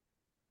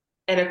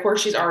 And of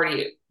course, she's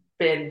already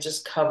been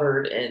just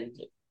covered in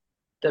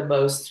the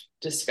most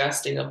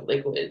disgusting of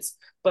liquids.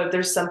 But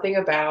there's something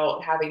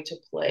about having to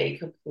play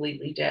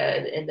completely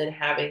dead and then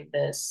having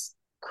this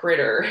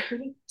critter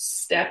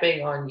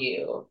stepping on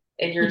you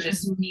and you're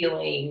just Mhm.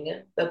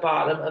 feeling the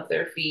bottom of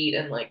their feet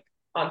and like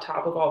on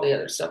top of all the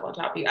other stuff on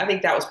top of you. I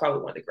think that was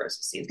probably one of the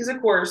grossest scenes because of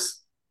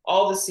course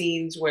all the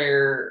scenes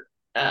where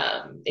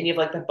any of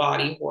like the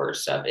body horror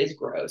stuff is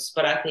gross,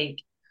 but I think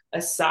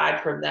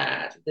aside from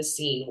that, the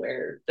scene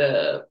where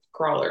the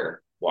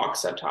crawler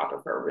walks up top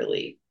of her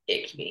really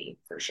icked me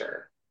for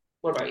sure.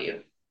 What about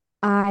you?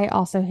 I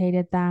also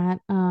hated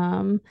that.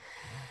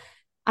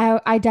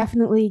 I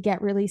definitely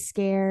get really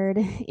scared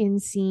in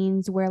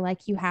scenes where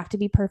like you have to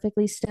be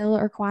perfectly still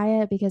or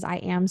quiet because I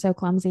am so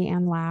clumsy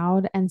and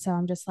loud, and so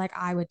I'm just like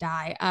I would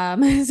die.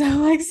 So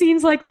like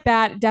scenes like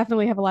that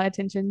definitely have a lot of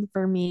tension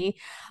for me.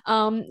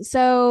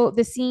 So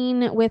the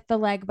scene with the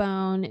leg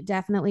bone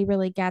definitely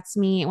really gets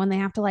me when they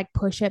have to like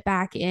push it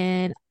back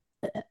in.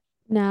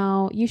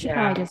 No, Yeah. you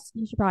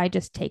should probably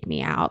just take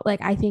me out.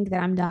 Like I think that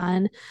I'm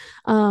done.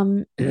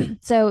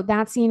 So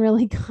that scene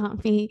really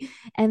got me.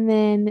 And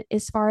then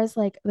as far as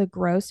like the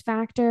gross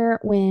factor,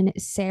 when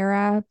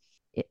Sarah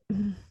it,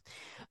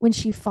 when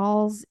she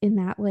falls in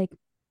that like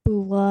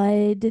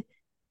blood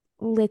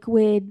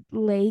liquid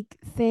lake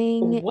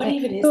thing What and,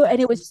 even is oh, that and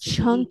it was supposed to be?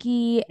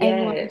 chunky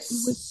and like it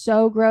was Yes.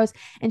 so gross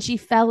and she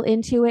fell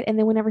into it and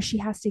then whenever she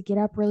has to get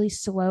up really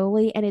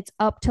slowly and it's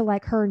up to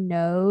like her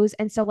nose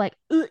and so like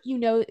you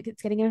know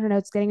it's getting in her nose,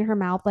 it's getting in her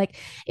mouth. Like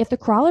if the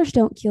crawlers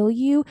don't kill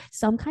you,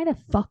 some kind of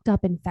fucked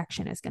up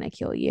infection is going to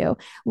kill you.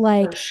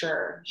 For Like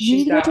sure. you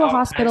need She's to get got to a all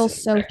kinds hospital of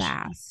so infections.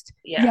 fast.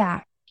 Yeah.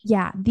 Yeah.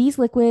 Yeah, these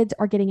liquids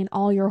are getting in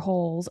all your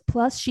holes.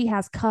 Plus, she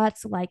has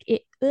cuts. Like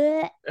it,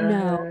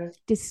 no, Uh-huh.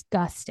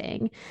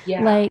 disgusting.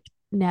 Yeah. Like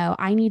no,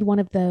 I need one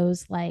of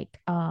those like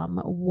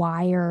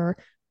wire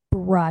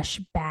brush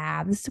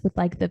baths with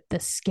like the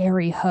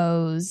scary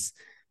hose.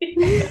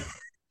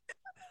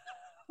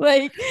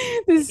 Like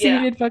the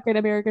scene Yeah. in fucking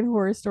American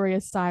Horror Story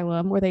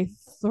Asylum where they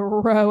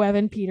throw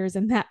Evan Peters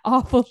in that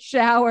awful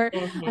shower.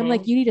 I'm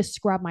like, Hmm. you need to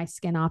scrub my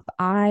skin off.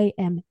 I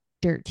am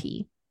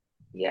dirty.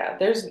 Yeah.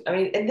 There's, I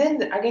mean, and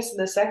then I guess in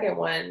the second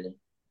one,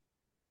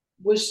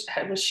 was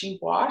she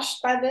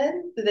washed by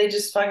then? Did they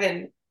just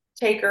fucking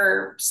take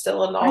her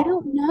still and I all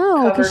don't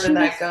know because covered in she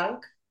that was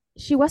gunk?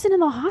 she wasn't in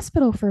the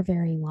hospital for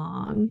very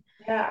long.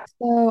 Yeah.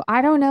 So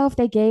I don't know if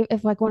they gave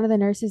if like one of the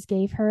nurses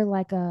gave her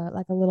like a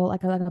little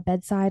like a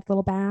bedside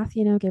little bath,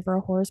 you know, gave her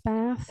a horse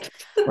bath,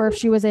 or if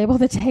she was able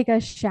to take a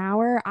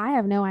shower. I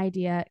have no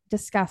idea.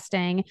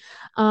 Disgusting.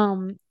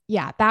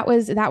 Yeah, that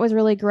was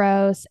really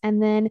gross.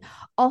 And then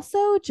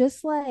also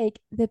just like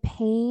the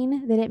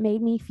pain that it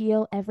made me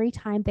feel every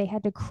time they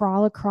had to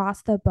crawl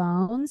across the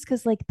bones,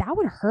 because like that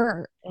would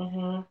hurt.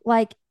 Hmm.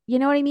 Like, you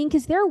know what I mean?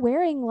 Because they're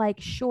wearing like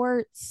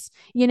shorts.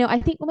 You know,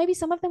 I think, well, maybe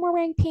some of them were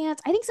wearing pants.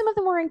 I think some of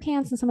them were wearing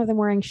pants and some of them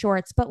wearing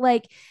shorts, but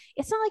like,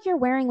 it's not like you're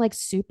wearing like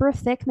super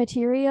thick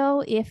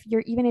material if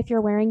you're, even if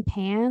you're wearing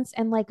pants,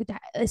 and like,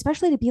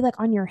 especially to be like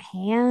on your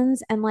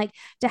hands and like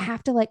to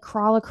have to like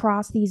crawl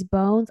across these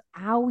bones.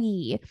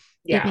 Owie. It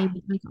Yeah. made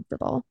me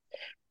uncomfortable.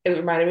 It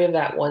reminded me of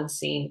that one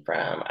scene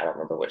from, I don't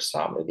remember which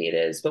Saw movie it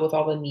is, but with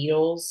all the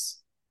needles,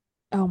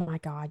 Oh my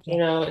God. you Yeah.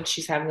 know, and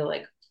she's having to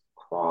like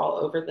crawl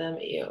over them.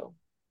 Ew.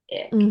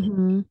 Ick.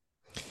 Mm-hmm.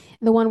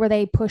 The one where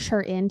they push her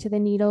into the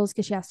needles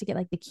because she has to get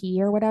like the key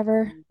or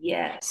whatever.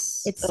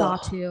 Yes. It's Saw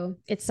Ugh. 2.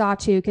 It's Saw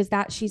 2 because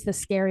that she's the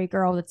scary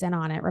girl that's in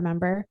on it,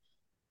 remember?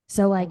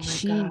 So Oh like my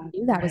she God.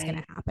 knew that was gonna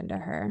Right. happen to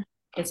her.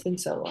 It's been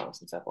so long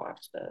since I've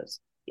watched those.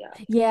 Yeah.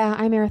 Yeah,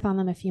 I marathoned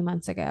them a few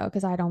months ago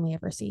because I'd only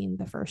ever seen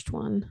the first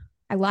one.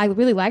 I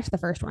really liked the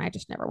first one. I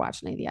just never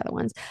watched any of the other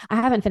ones. I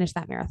haven't finished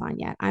that marathon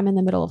yet. I'm in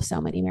the middle of so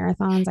many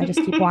marathons. I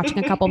just keep watching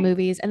a couple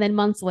movies, and then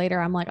months later,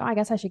 I'm like, oh, I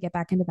guess I should get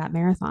back into that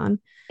marathon.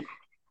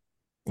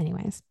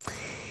 Anyways,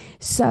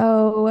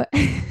 so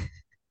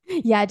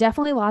yeah,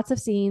 definitely lots of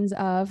scenes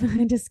of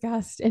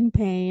disgust and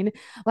pain.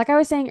 Like I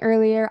was saying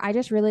earlier, I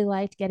just really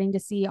liked getting to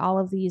see all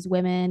of these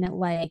women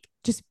like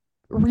just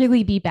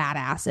really be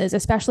badasses,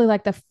 especially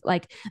like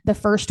the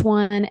first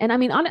one. And I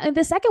mean, on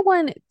the second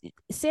one,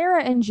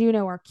 Sarah and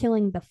Juno are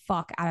killing the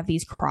fuck out of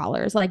these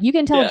crawlers. Like you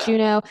can tell Yeah.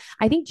 Juno,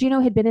 I think Juno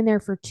had been in there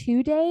for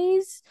 2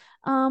 days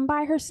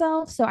by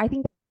herself. So I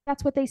think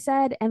that's what they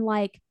said. And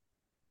like,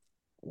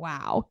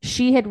 wow,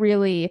 she had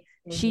really,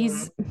 Hmm.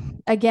 she's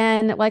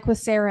again, like with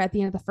Sarah at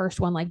the end of the first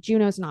one, like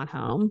Juno's not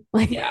home.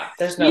 Like Yeah.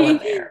 There's no one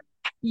she, there.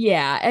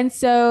 yeah. And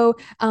so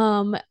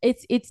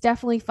it's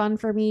definitely fun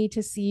for me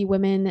to see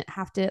women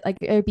have to like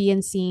be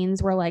in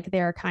scenes where like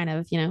they're kind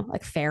of, you know,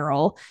 like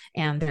feral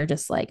and they're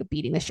just like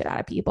beating the shit out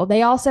of people.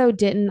 They also I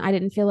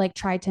didn't feel like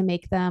tried to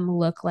make them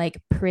look like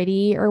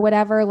pretty or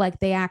whatever. Like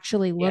they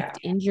actually Yeah. looked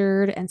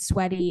injured and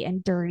sweaty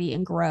and dirty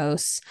and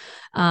gross.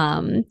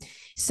 Um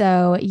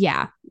so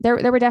yeah, there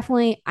were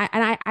definitely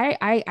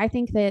I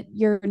think that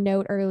your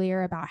note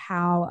earlier about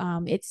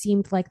how it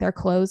seemed like their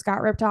clothes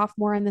got ripped off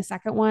more in the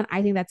second one,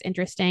 I think that's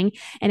interesting,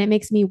 and it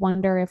makes me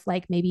wonder if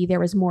like maybe there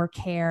was more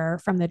care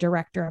from the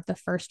director of the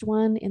first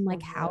one in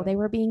like how Hmm. they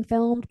were being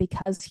filmed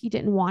because he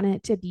didn't want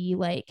it to be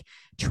like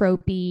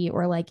tropey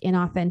or like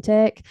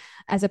inauthentic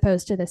as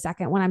opposed to the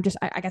second one.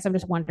 I guess I'm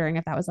just wondering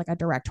if that was like a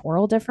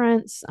directorial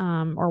difference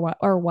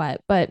or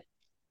what, but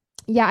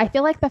yeah, I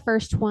feel like the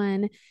first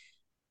one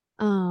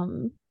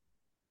um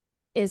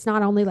is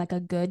not only like a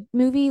good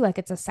movie, like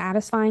it's a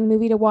satisfying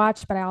movie to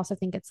watch, but I also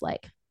think it's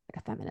like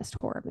a feminist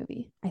horror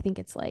movie. I think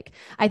it's like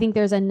I think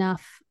there's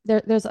enough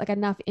there's like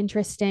enough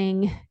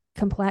interesting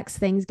complex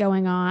things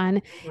going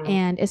on, Hmm.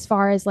 and as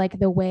far as like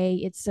the way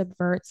it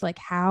subverts like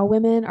how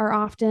women are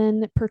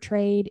often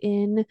portrayed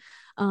in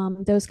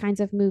those kinds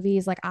of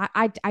movies, like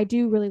I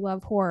do really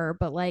love horror,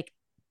 but like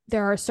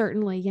there are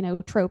certainly, you know,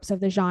 tropes of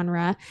the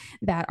genre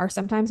that are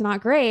sometimes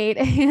not great.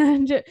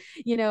 And,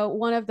 you know,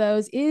 one of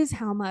those is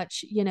how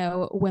much, you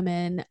know,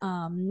 women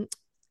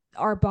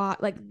are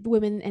bought like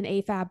women and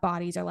AFAB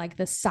bodies are like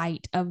the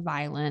site of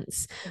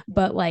violence,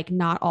 but like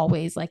not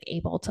always like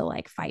able to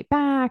like fight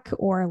back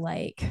or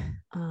like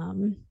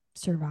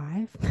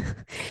survive.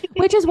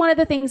 Which is one of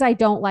the things I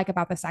don't like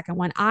about the second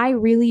one. I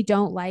really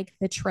don't like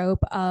the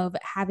trope of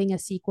having a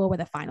sequel where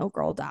the final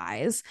girl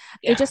dies.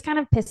 It Yeah. just kind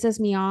of pisses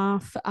me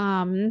off.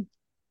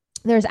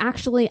 There's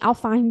actually I'll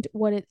find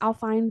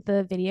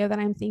the video that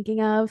I'm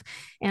thinking of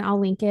and I'll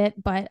link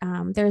it, but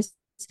there's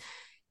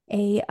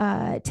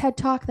a TED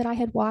talk that I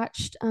had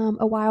watched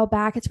a while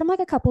back. It's from like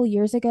a couple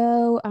years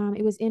ago.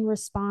 It was in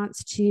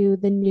response to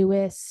the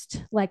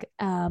newest like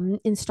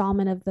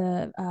installment of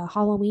the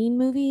Halloween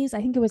movies.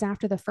 I think it was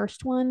after the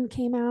first one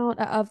came out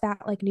of that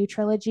like new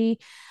trilogy.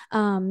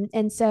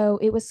 And so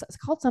it's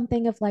called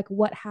something of like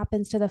what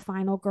happens to the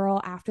final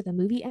girl after the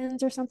movie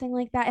ends or something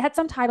like that. It had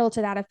some title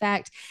to that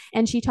effect.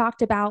 And she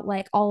talked about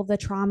like all of the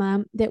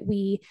trauma that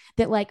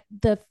like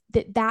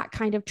that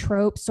kind of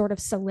trope sort of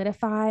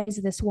solidifies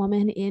this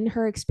woman in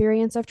her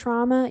experience of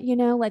trauma, you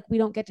know, like we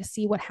don't get to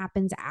see what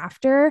happens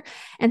after.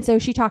 And so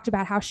she talked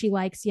about how she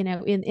likes, you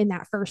know, in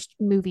that first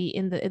movie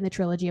in the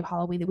trilogy of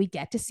Halloween, that we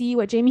get to see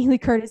what Jamie Lee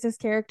Curtis's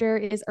character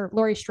is, or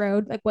Laurie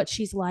Strode, like what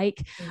she's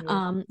like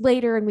Hmm.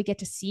 later, and we get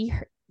to see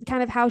her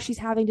kind of how she's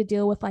having to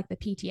deal with like the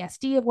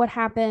PTSD of what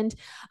happened.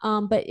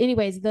 But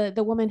anyways,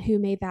 the woman who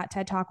made that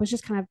TED talk was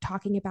just kind of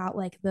talking about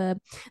like the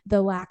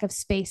lack of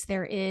space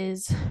there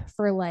is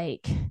for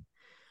like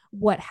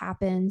what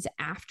happens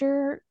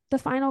after the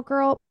final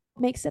girl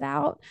makes it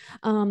out.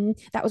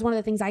 That was one of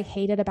the things I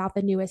hated about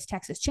the newest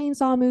Texas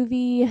Chainsaw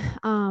movie.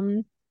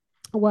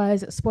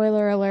 Was,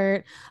 spoiler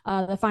alert,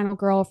 the final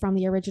girl from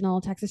the original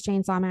Texas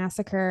Chainsaw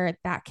Massacre.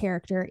 That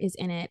character is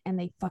in it, and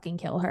they fucking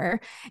kill her.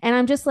 And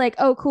I'm just like,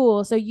 oh,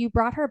 cool. So you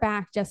brought her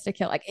back just to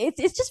kill. Like, it's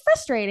just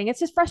frustrating. It's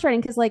just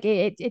frustrating because like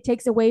it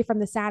takes away from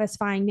the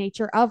satisfying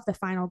nature of the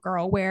final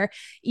girl, where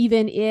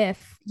even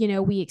if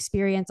we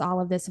experience all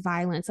of this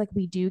violence, like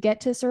we do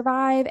get to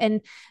survive.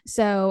 And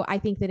so I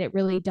think that it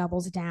really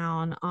doubles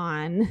down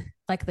on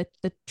like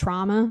the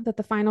trauma that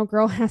the final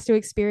girl has to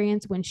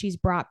experience when she's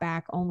brought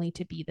back only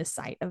to be the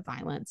site of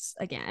violence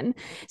again.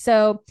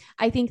 So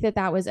I think that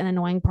that was an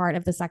annoying part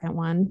of the second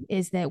one,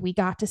 is that we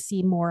got to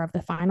see more of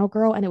the final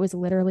girl, and it was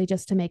literally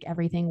just to make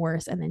everything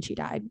worse, and then she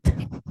died.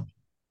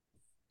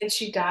 And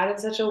she died in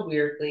such a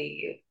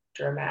weirdly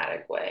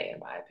dramatic way, in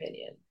my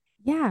opinion.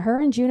 Yeah, her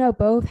and Juno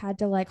both had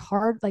to like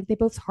they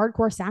both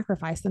hardcore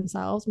sacrifice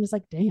themselves. I'm just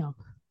like, damn.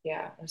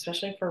 Yeah,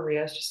 especially for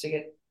Rios just to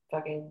get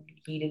fucking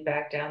heated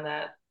back down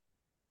that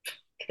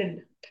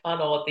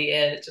tunnel at the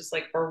end. It's just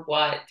like, for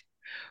what?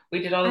 We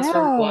did all I this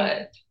for know.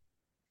 what?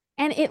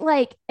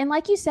 And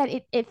like you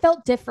said, it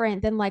felt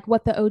different than like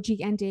what the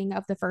OG ending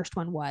of the first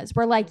one was.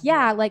 Where like,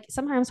 yeah, Hmm. like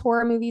sometimes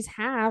horror movies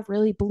have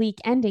really bleak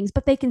endings,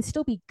 but they can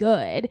still be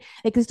good.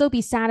 They can still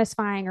be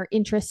satisfying or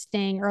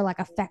interesting or like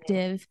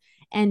effective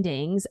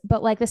endings.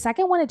 But like the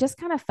second one, it just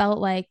kind of felt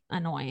like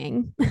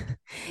annoying.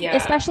 Yeah.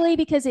 Especially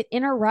because it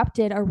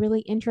interrupted a really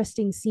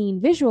interesting scene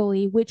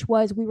visually, which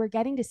was we were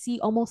getting to see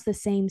almost the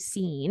same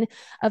scene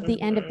of the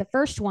end of Hmm. the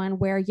first one,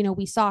 where,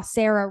 we saw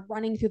Sarah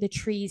running through the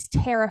trees,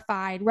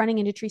 terrified, running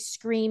into trees,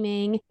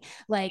 screaming.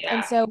 Like, and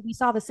Yeah. so we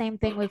saw the same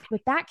thing with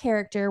that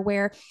character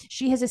where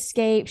she has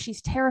escaped,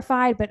 she's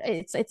terrified, but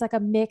it's like a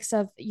mix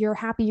of you're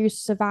happy you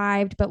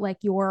survived, but like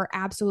you're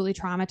absolutely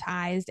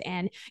traumatized,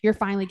 and you're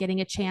finally getting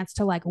a chance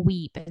to like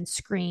weep and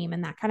scream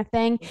and that kind of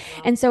thing.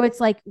 Hmm. And so it's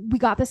like we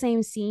got the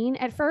same scene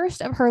at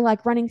first of her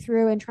like running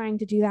through and trying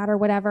to do that or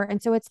whatever. And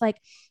so it's like,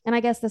 and I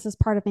guess this is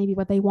part of maybe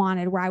what they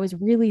wanted, where I was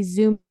really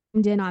zoomed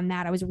in on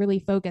that. I was really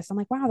focused. I'm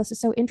like, wow, this is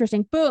so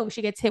interesting. Boom,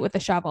 she gets hit with the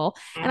shovel.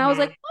 And I was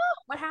like, Hmm.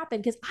 oh, what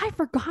happened? Because I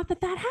forgot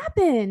that that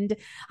happened.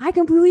 I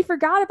completely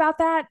forgot about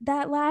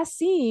that last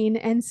scene.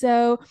 And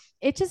so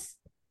it just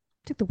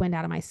took the wind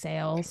out of my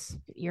sails,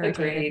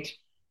 irritated. Agreed.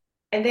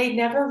 And they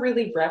never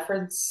really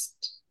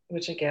referenced,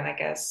 which again, I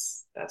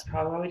guess that's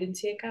probably why we didn't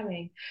see it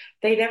coming.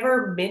 They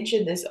never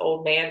mentioned this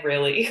old man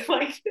really,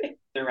 like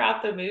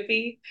throughout the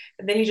movie.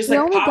 And then he just We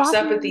like only pops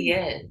got up at the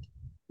him. end.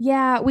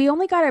 Yeah, we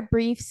only got a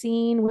brief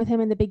scene with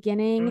him in the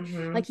beginning.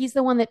 Hmm. Like he's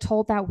the one that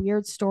told that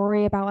weird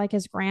story about like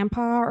his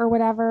grandpa or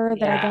whatever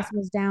that I Yeah. guess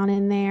was down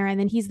in there. And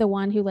then he's the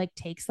one who like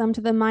takes them to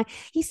the mine.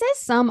 He says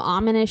some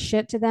ominous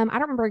shit to them. I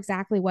don't remember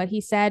exactly what he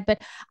said,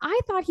 but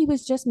I thought he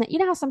was just, you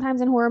know how sometimes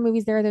in horror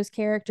movies there are those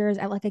characters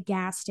at like a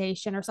gas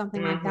station or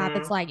something like that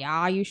that's Hmm. like,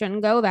 yeah, you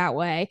shouldn't go that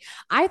way.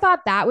 I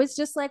thought that was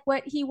just like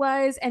what he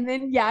was. And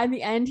then yeah, in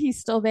the end he's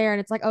still there and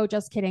it's like, oh,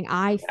 just kidding.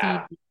 I feed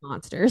Yeah. these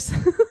monsters.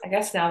 I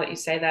guess now that you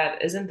say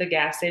that, isn't the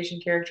gas station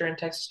character in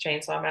Texas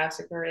Chainsaw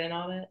Massacre in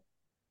on it?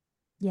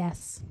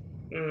 Yes.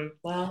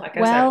 Well, I guess I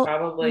Well, you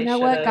probably know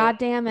should what? have. God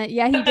damn it.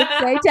 Yeah, he did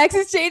say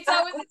Texas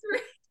Chainsaw was his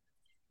real.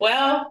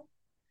 Well,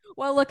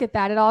 Well, look at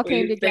that. It all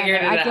came we figured together.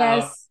 it I out.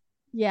 guess.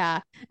 Yeah.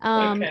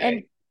 And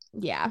Okay.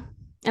 yeah.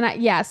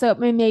 And yeah, so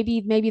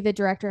maybe the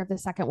director of the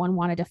second one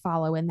wanted to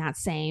follow in that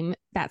same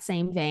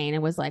vein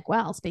and was like,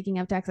 well, speaking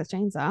of Texas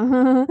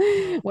Chainsaw,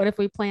 Hmm. what if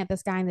we plant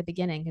this guy in the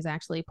beginning who's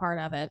actually part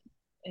of it?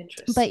 But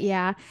Interesting.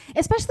 yeah,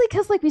 especially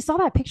because like we saw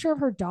that picture of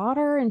her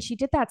daughter and she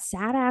did that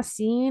sad ass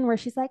scene where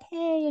she's like,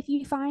 hey, if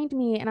you find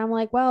me. And I'm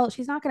like, well,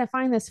 she's not going to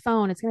find this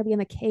phone. It's going to be in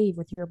the cave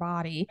with your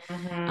body.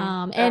 Hmm.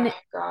 Um, Oh and, and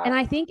God.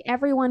 I think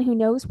everyone who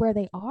knows where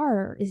they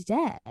are is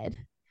dead.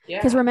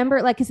 Because Yeah.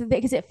 remember, like,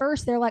 because at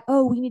first they're like,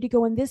 oh, we need to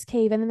go in this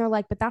cave. And then they're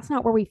like, but that's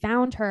not where we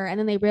found her. And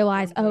then they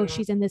realize, oh, Hmm.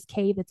 she's in this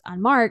cave that's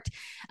unmarked,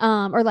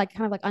 or like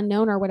kind of like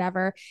unknown or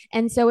whatever.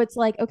 And so it's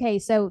like, okay,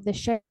 so the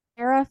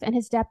sheriff and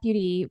his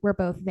deputy were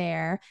both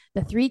there.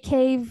 The three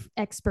cave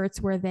experts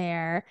were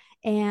there.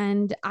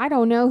 And I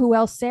don't know who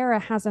else Sarah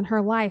has in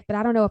her life, but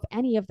I don't know if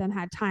any of them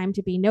had time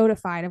to be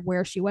notified of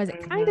where she was.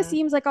 It kind of Hmm.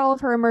 seems like all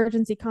of her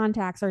emergency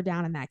contacts are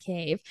down in that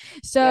cave. Yeah.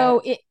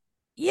 So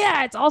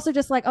yeah, it's also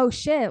just like, oh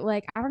shit,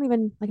 like I don't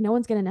even like no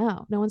one's gonna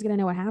know. No one's gonna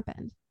know what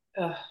happened.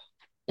 Ugh.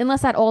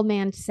 Unless that old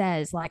man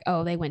says, like,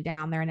 oh, they went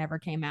down there and never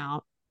came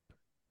out.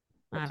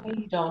 I That's don't why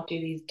know. you don't do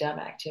these dumb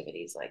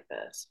activities like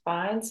this.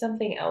 Find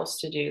something else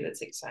to do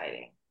that's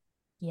exciting.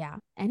 Yeah.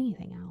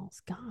 Anything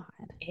else?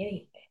 God.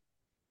 Anything.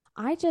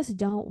 I just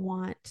don't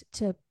want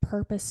to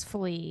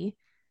purposefully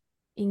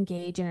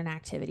engage in an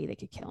activity that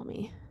could kill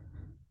me.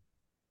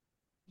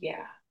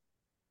 Yeah.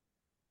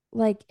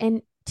 Like,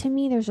 and to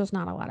me, there's just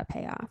not a lot of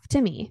payoff.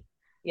 To me.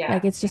 Yeah.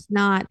 Like it's just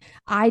not,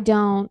 I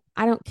don't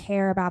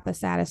care about the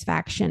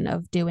satisfaction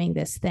of doing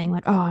this thing.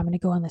 Like, oh, I'm gonna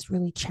go in this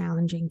really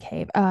challenging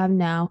cave.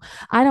 No,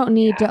 I don't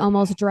need to Yeah.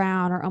 almost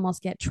drown or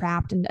almost get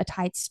trapped in a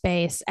tight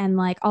space. And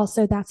like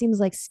also that seems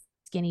like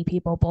skinny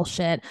people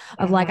bullshit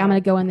of like, I'm Mm-hmm.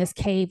 going to go in this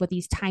cave with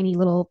these tiny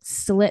little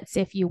slits,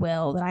 if you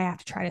will, that I have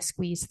to try to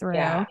squeeze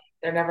Yeah, through.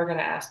 they're never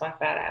gonna ask my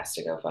fat ass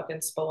to go fucking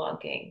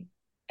spelunking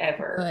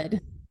ever.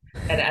 Good.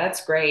 And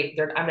that's great.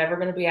 I'm never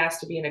gonna be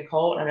asked to be in a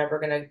cult. I'm never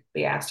gonna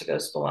be asked to go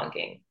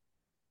spelunking.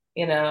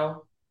 You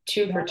know,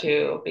 two for Yeah,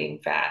 two, being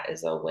fat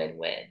is a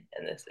win-win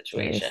in this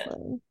situation.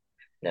 seriously.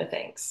 No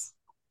thanks.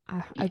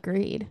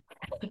 Agreed.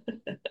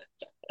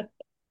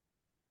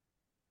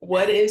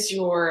 What is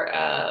your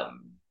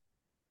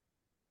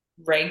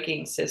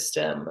ranking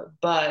system?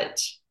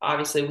 But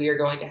obviously, we are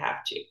going to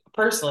have to.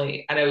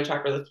 Personally, I know we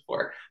talked about this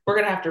before. We're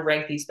going to have to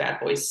rank these bad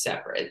boys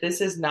separate.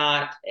 This is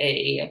not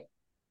a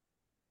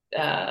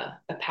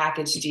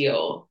package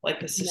deal like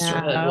the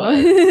sisterhood No.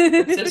 was.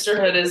 The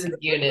sisterhood is a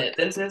unit.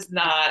 This is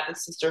not the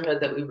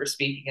sisterhood that we were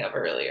speaking of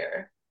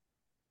earlier.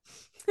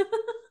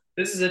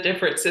 This is a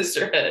different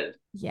sisterhood.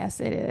 Yes,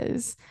 it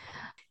is.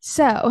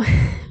 So,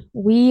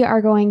 we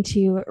are going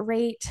to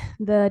rate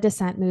the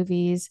Descent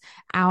movies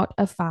out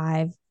of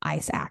 5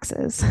 ice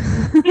axes.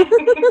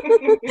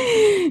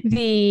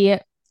 The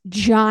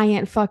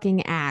giant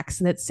fucking axe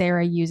that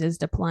Sarah uses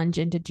to plunge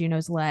into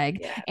Juno's leg,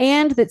 Yes.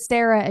 and that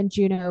Sarah and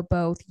Juno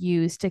both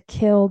use to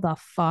kill the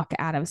fuck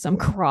out of some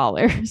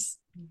crawlers.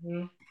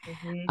 Mm-hmm.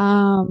 Mm-hmm.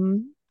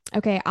 Um,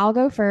 okay, I'll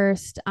go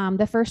first.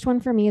 The first one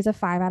for me is a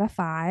 5 out of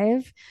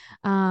 5.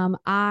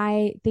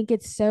 I think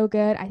it's so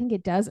good. I think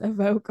it does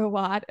evoke a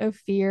lot of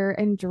fear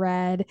and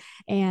dread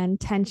and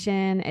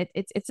tension.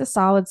 It's a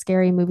solid,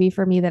 scary movie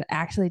for me that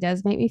actually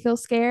does make me feel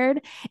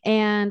scared.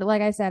 And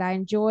like I said, I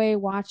enjoy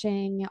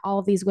watching all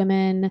of these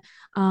women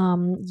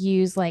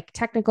use like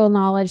technical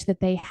knowledge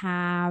that they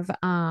have,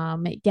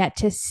 get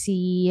to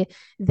see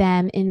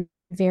them in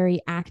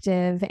very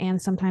active and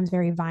sometimes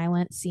very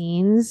violent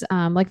scenes,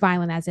 like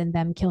violent as in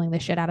them killing the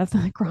shit out of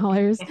the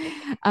crawlers.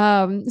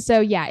 So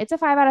yeah, it's a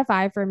 5 out of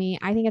 5 for me.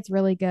 I think it's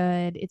really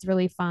good. It's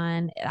really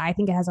fun. I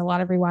think it has a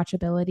lot of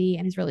rewatchability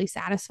and is really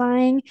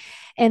satisfying.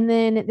 And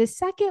then the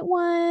second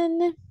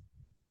one,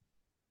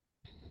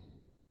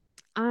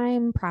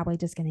 I'm probably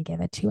just going to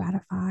give it 2 out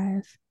of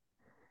 5.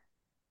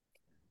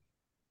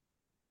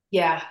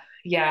 Yeah,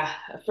 yeah.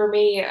 For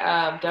me,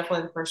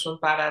 definitely the first one,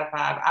 5 out of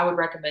 5. I would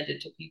recommend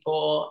it to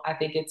people. I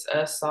think it's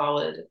a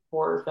solid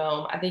horror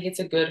film. I think it's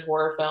a good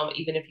horror film,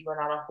 even if you are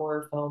not a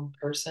horror film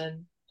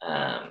person.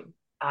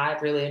 I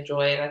really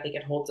enjoy it. I think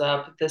it holds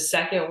up. The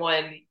second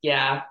one,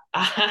 yeah,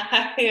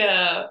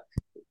 I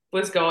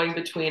was going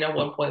between a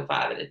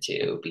 1.5 and a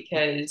 2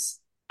 because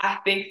I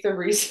think the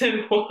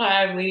reason why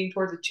I'm leaning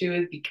towards a 2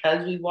 is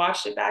because we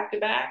watched it back to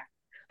back.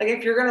 Like,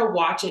 if you're going to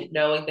watch it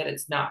knowing that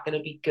it's not going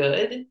to be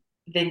good,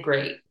 then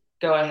great,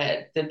 go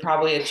ahead. Then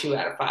probably a 2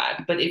 out of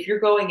 5. But if you're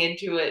going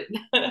into it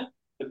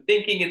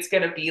thinking it's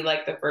going to be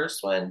like the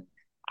first one,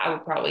 I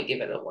would probably give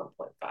it a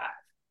 1.5.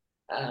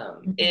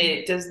 Mm-hmm.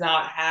 It does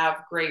not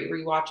have great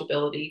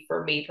rewatchability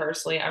for me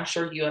personally. I'm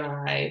sure you and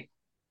I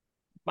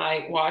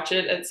might watch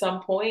it at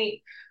some point,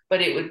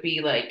 but it would be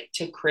like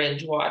to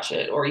cringe watch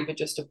it or even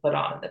just to put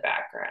on in the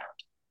background.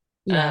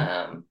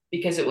 Yeah.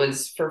 Because it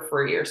was for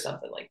free or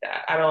something like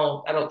that. I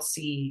don't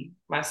see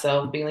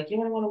myself being like, you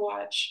know what I want to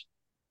watch?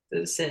 The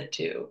Descent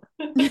 2.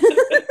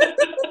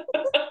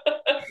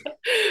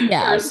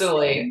 Yeah,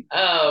 Personally.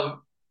 same.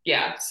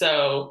 Yeah,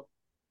 so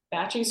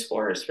matching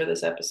scores for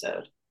this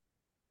episode.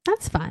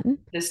 That's fun.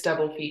 This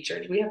double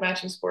feature. Do we have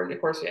matching scores?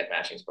 Of course we had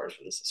matching scores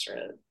for the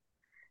sisterhood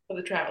for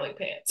the traveling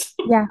pants.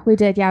 Yeah, we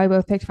did. Yeah, we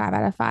both picked 5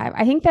 out of 5.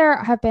 I think there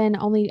have been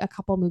only a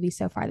couple movies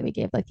so far that we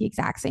gave like the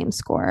exact same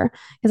score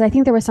because I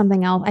think there was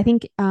something else. I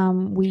think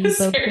we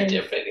both gave.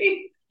 Serendipity.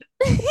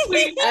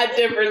 We had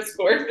different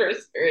scores for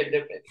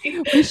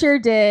serendipity. We sure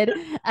did.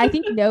 I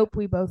think Nope,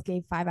 we both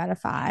gave 5 out of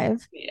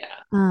 5.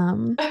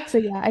 Yeah. So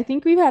yeah, I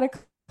think we've had a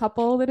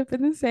couple that have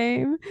been the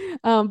same.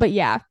 But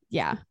yeah,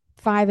 yeah,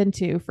 5 and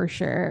 2 for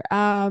sure.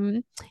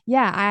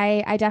 Yeah,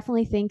 I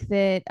definitely think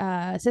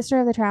that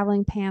Sister of the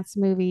Traveling Pants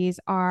movies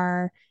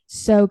are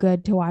so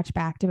good to watch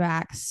back to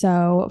back,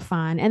 so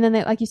fun. And then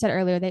they, like you said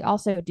earlier, they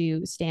also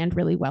do stand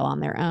really well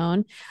on their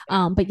own.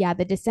 But yeah,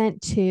 The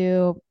Descent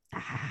too.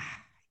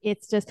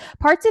 It's just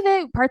parts of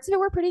it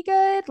were pretty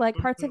good, like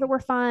parts of it Mm-hmm. were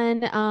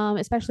fun,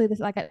 especially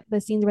this like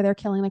the scenes where they're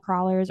killing the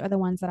crawlers are the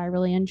ones that I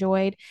really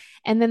enjoyed.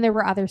 And then there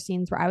were other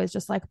scenes where I was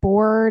just like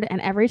bored,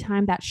 and every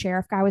time that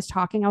sheriff guy was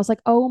talking I was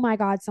like, oh my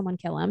god, someone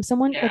kill him,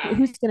 someone, like Yeah.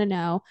 who's gonna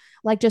know,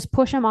 like just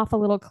push him off a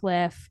little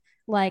cliff.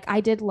 Like I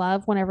did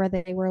love whenever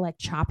they were like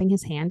chopping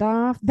his hand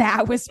off.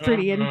 That was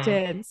pretty Mm-hmm.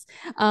 intense.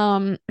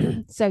 um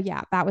so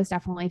yeah, that was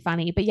definitely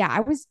funny. But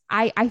yeah,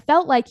 I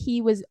felt like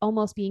he was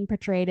almost being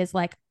portrayed as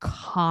like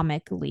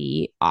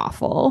comically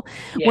awful,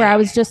 where I Yeah.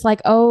 was just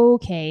like,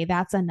 okay,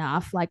 that's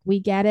enough. Like we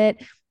get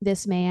it.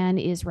 This man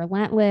is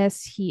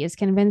relentless. He is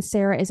convinced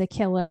Sarah is a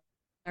killer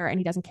and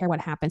he doesn't care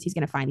what happens. He's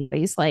going to find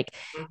these like,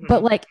 but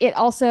Mm-hmm. like it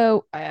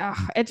also,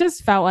 it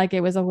just felt like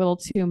it was a little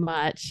too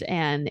much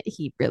and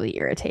he really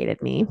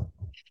irritated me.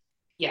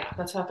 Yeah,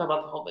 that's how I felt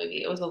about the whole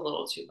movie. It was a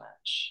little too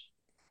much.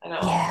 I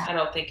don't Yeah. I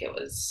don't think it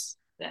was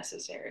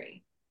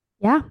necessary.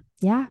 Yeah,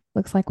 yeah.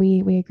 Looks like we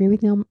agree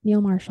with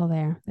Neil Marshall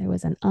there. There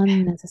was an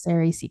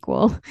unnecessary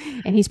sequel,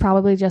 and he's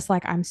probably just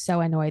like, I'm so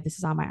annoyed this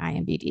is on my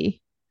IMDb.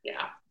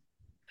 Yeah.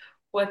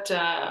 What's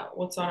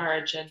on our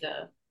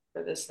agenda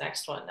for this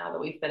next one now that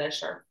we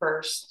finished our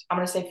first, I'm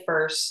gonna say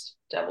first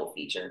double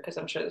feature because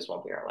I'm sure this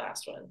won't be our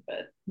last one,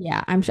 but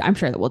Yeah, I'm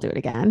sure that we'll do it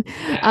again.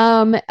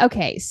 yeah.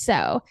 Okay,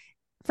 so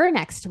for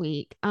next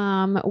week,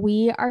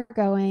 we are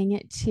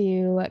going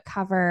to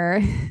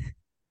cover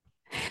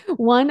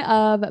one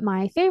of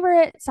my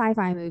favorite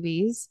sci-fi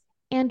movies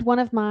and one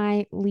of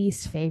my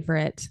least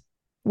favorite,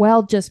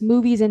 well, just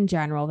movies in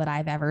general that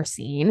I've ever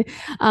seen.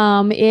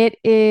 It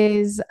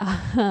is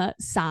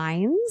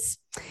Signs,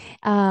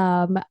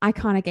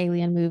 iconic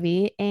alien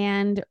movie,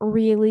 and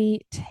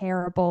really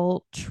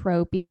terrible,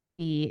 tropey,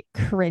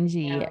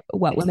 cringy Yeah,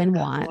 What it's a Women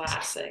Want.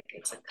 classic.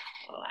 It's a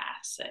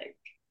classic.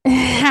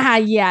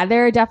 Yeah,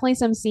 there are definitely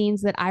some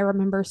scenes that I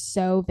remember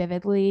so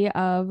vividly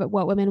of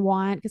What Women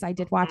Want because I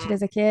did watch it Mhm.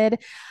 as a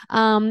kid.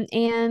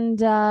 And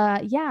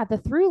yeah, the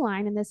through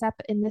line in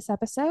in this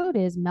episode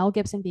is Mel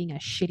Gibson being a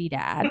shitty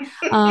dad.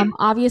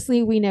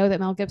 Obviously, we know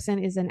that Mel Gibson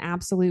is an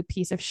absolute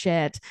piece of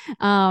shit.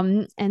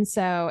 And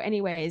so,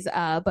 anyways,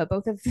 but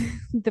both of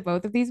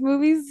both of these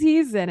movies,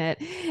 he's in it.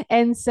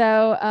 And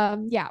so,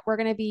 yeah, we're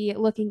gonna be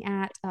looking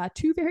at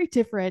two very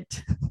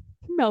different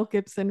Mel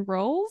Gibson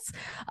roles.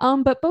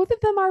 But both of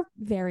them are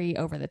very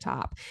over the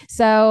top.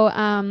 So,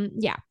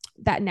 yeah,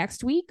 that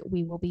next week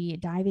we will be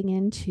diving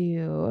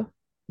into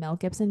Mel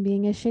Gibson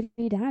being a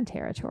shitty dad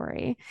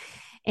territory.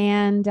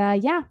 And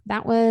yeah,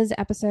 that was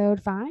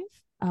episode 5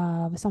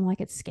 of Something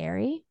Like It's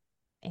Scary.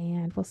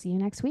 And we'll see you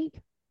next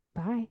week.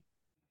 Bye.